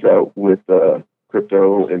hangs out with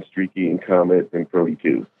Crypto and Streaky and Comet and Crody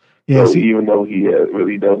too. Yeah, so even though he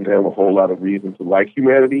really doesn't have a whole lot of reason to like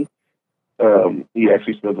humanity, he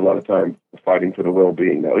actually spends a lot of time fighting for the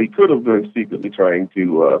well-being. Now, he could have been secretly trying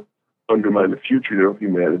to undermine the future of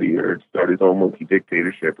humanity or start his own monkey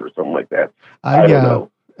dictatorship or something like that. I don't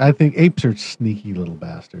know. I think apes are sneaky little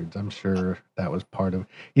bastards. I'm sure that was part of,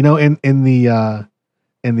 in the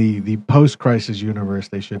post-crisis universe,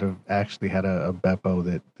 they should have actually had a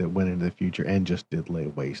Beppo that went into the future and just did lay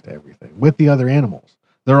waste to everything with the other animals.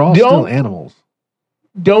 They're all still animals.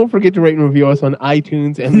 Don't forget to rate and review us on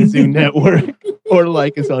iTunes and the Zoo Network, or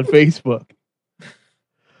like us on Facebook.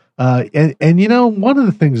 And one of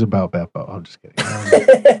the things about Beppo, I'm just kidding.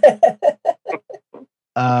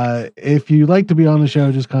 If you'd like to be on the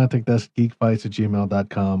show, just contact us at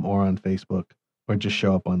geekfights@gmail.com or on Facebook, or just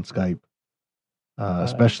show up on Skype.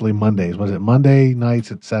 Especially Mondays. Was it Monday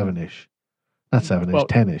nights at 7-ish? Not 7-ish,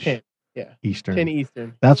 10-ish. 10, yeah. Eastern. 10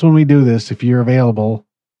 Eastern. That's when we do this. If you're available,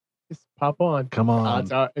 just pop on. Come on.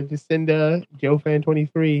 Just send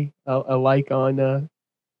JoeFan23 a like on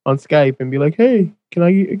Skype and be like, hey, can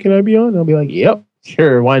I be on? I'll be like, yep,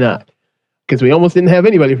 sure, why not? because we almost didn't have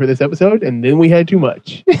anybody for this episode, and then we had too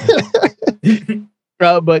much.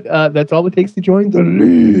 But that's all it takes to join the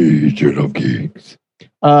Legion of Geeks.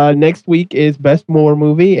 Next week is Best More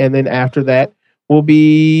Movie, and then after that will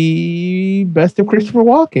be Best of Christopher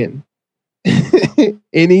Walken.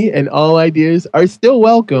 Any and all ideas are still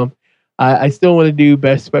welcome. I still want to do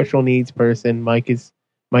Best Special Needs Person. Mike is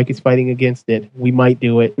fighting against it. We might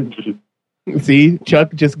do it. See,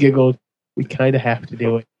 Chuck just giggled. We kind of have to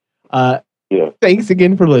do it. Thanks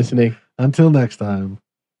again for listening. Until next time,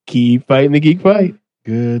 keep fighting the geek fight.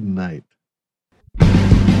 Good night.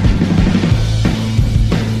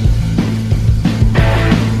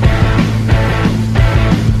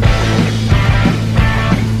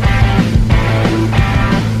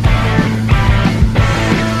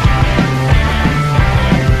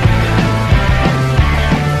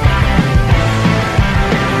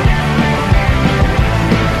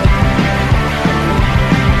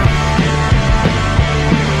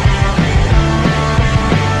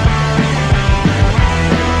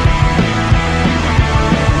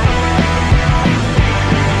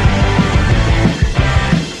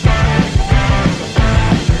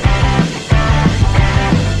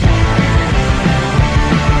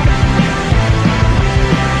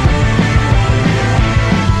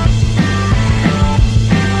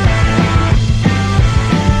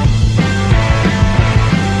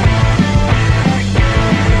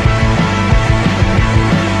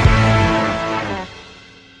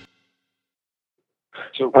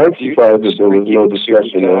 I'm surprised that there was no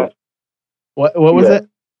discussion of... What was it?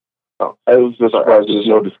 Oh, I was just surprised there was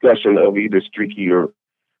no discussion of either Streaky or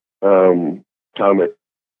Comet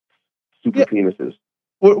super penises.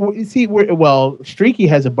 Streaky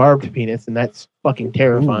has a barbed penis, and that's fucking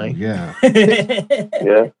terrifying. Ooh, yeah.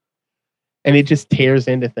 Yeah. And it just tears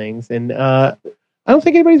into things. And I don't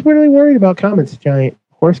think anybody's really worried about Comet's giant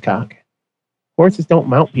horse cock. Horses don't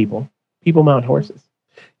mount people. People mount horses.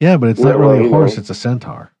 Yeah, but it's not really a horse, it's a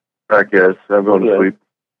centaur. I guess. I'm going to sleep.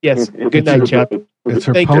 Yes. Good night, Chuck. It's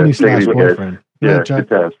her pony / boyfriend. Yeah, Chuck.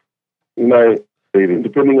 Good night, David.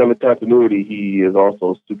 Depending on the continuity, he is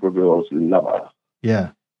also Supergirl's lover.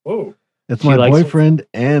 Yeah. Whoa. It's my boyfriend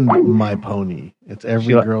and my pony. It's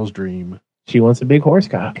every girl's dream. She wants a big horse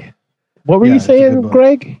cock. What were you saying,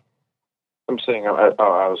 Greg? I'm saying, I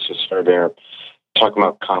was just there talking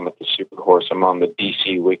about Comet the Super Horse. I'm on the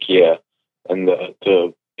DC Wikia, and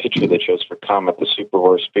the picture that shows for Comet the Super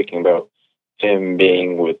Horse, speaking about him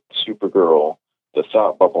being with Supergirl, the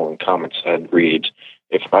thought bubble in Comet's head reads,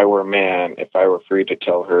 if I were a man, if I were free to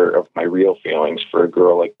tell her of my real feelings for a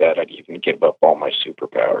girl like that, I'd even give up all my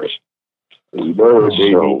superpowers.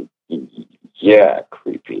 So, yeah,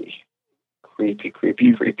 creepy.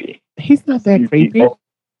 Creepy. He's not that creepy.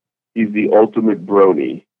 He's the ultimate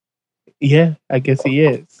brony. Yeah, I guess he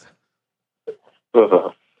is.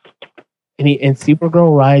 And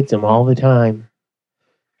Supergirl rides him all the time.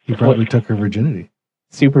 He probably took her virginity.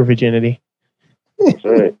 Super virginity. That's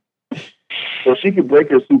right. So she could break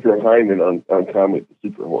her super hymen on Comet the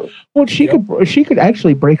Super Horse. Well, she could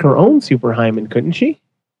actually break her own super hymen, couldn't she?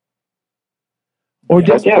 Or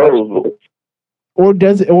is it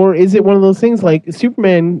one of those things like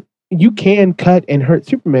Superman? You can cut and hurt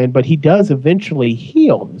Superman, but he does eventually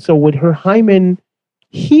heal. So would her hymen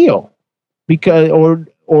heal? Because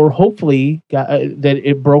or hopefully that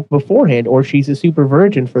it broke beforehand, or she's a super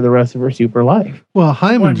virgin for the rest of her super life. Well,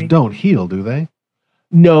 hymens don't heal, do they?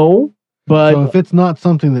 No, but so if it's not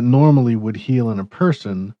something that normally would heal in a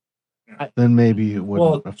person, then maybe it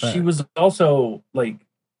wouldn't affect. She was also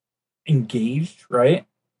engaged, right?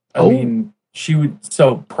 I mean, she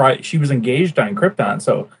was engaged on Krypton,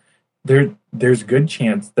 so there's a good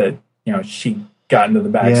chance that she got into the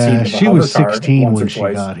back seat. Yeah, she was 16 when she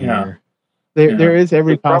got here. There is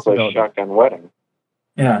every possibility. Probably a shotgun wedding.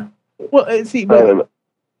 Yeah. Well, see, but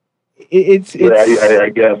it's I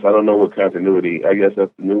guess I don't know what continuity. I guess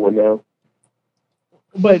that's the new one now.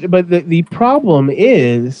 But the problem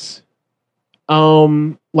is,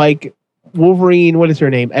 like Wolverine. What is her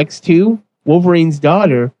name? X2, Wolverine's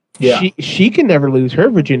daughter. Yeah. She can never lose her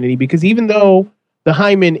virginity because even though the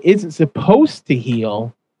hymen isn't supposed to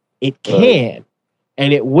heal, it can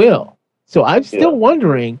and it will. So I'm still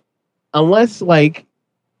wondering. Unless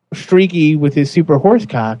Streaky with his super horse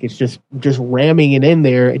cock is just ramming it in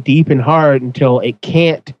there deep and hard until it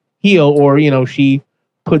can't heal, or she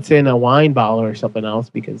puts in a wine bottle or something else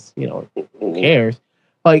because who cares?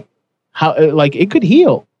 How it could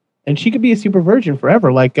heal, and she could be a super virgin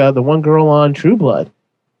forever, like the one girl on True Blood,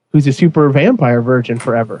 who's a super vampire virgin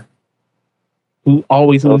forever, who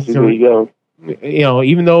always loses her.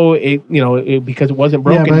 Even though it because it wasn't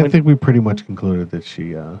broken. Yeah, but I think we pretty much concluded that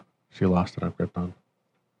she She lost it on Krypton.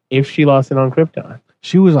 If she lost it on Krypton.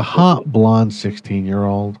 She was a hot blonde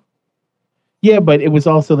 16-year-old. Yeah, but it was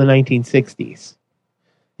also the 1960s.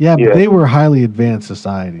 Yeah, but they were highly advanced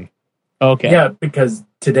society. Okay. Yeah, because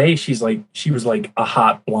today she was like a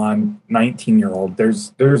hot blonde 19-year-old.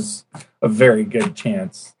 There's a very good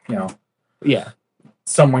chance, Yeah.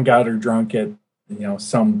 someone got her drunk at,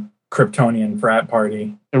 some Kryptonian frat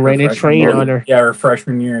party. And ran a train on her. Yeah, her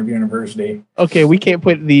freshman year of university. Okay, we can't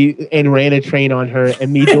put and ran a train on her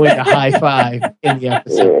and me doing a high five in the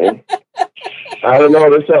episode. I don't know.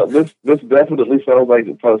 This definitely sounds like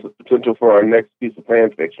the potential for our next piece of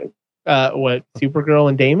fan fiction. What, Supergirl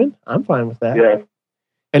and Damon? I'm fine with that. Yeah.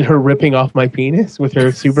 And her ripping off my penis with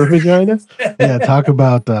her super vagina? Yeah, talk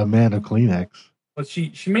about man of Kleenex. But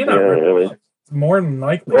she may not rip it. It's more than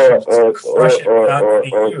likely she'll just crush it without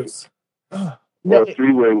any use. Or a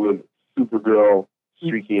three-way with Supergirl,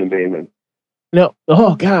 Streaky, and Damon. No.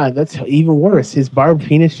 Oh, God, that's even worse. His barbed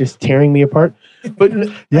penis just tearing me apart. But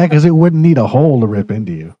yeah, because it wouldn't need a hole to rip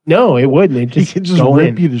into you. No, it wouldn't. It just he could just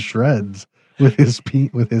rip you to shreds with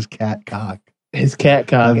his cat cock. His cat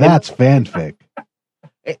cock. Now that's fanfic.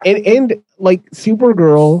 And like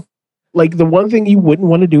Supergirl, like the one thing you wouldn't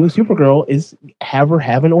want to do with Supergirl is have her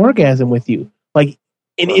have an orgasm with you. Like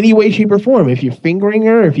in any way, shape, or form. If you're fingering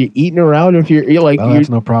her, if you're eating her out, if you're like... Well, that's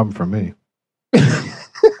no problem for me.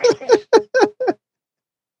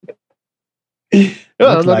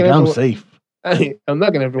 Well, I'm safe. I'm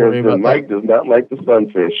not going to have to worry about Mike does not like the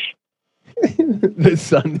sunfish. The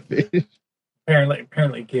sunfish.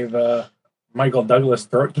 Apparently gave Michael Douglas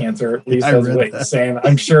throat cancer. At least that's what he's saying.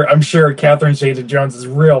 I'm sure Catherine Zeta-Jones is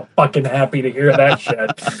real fucking happy to hear that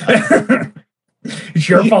shit. It's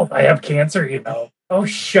your fault I have cancer, Oh,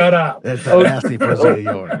 shut up. That's a nasty pussy of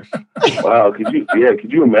yours. Wow, could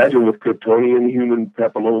you imagine what Kryptonian human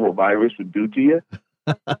papillomavirus would do to you?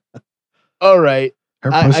 All right.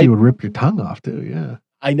 Her pussy would rip your tongue off too, yeah.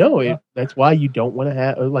 I know it. That's why you don't want to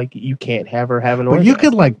have, you can't have her have an orgasm. But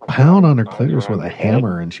you could pound on her clitoris with a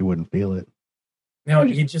hammer and she wouldn't feel it.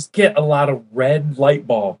 You just get a lot of red light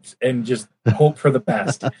bulbs and just hope for the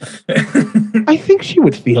best. I think she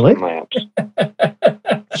would feel it.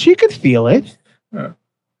 She could feel it.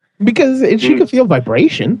 Because she could feel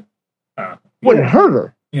vibration. Wouldn't hurt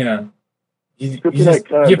her. Yeah. You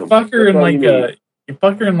fuck her in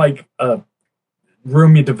a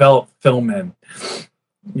room you develop film in.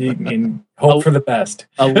 You can hope for the best.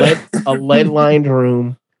 A lead lined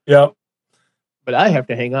room. Yep. But I have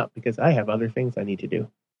to hang up because I have other things I need to do.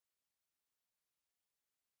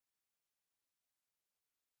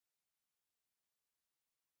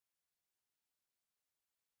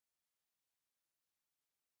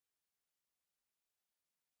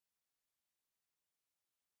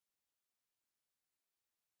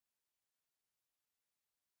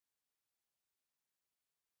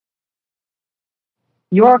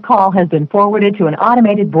 Your call has been forwarded to an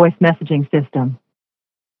automated voice messaging system.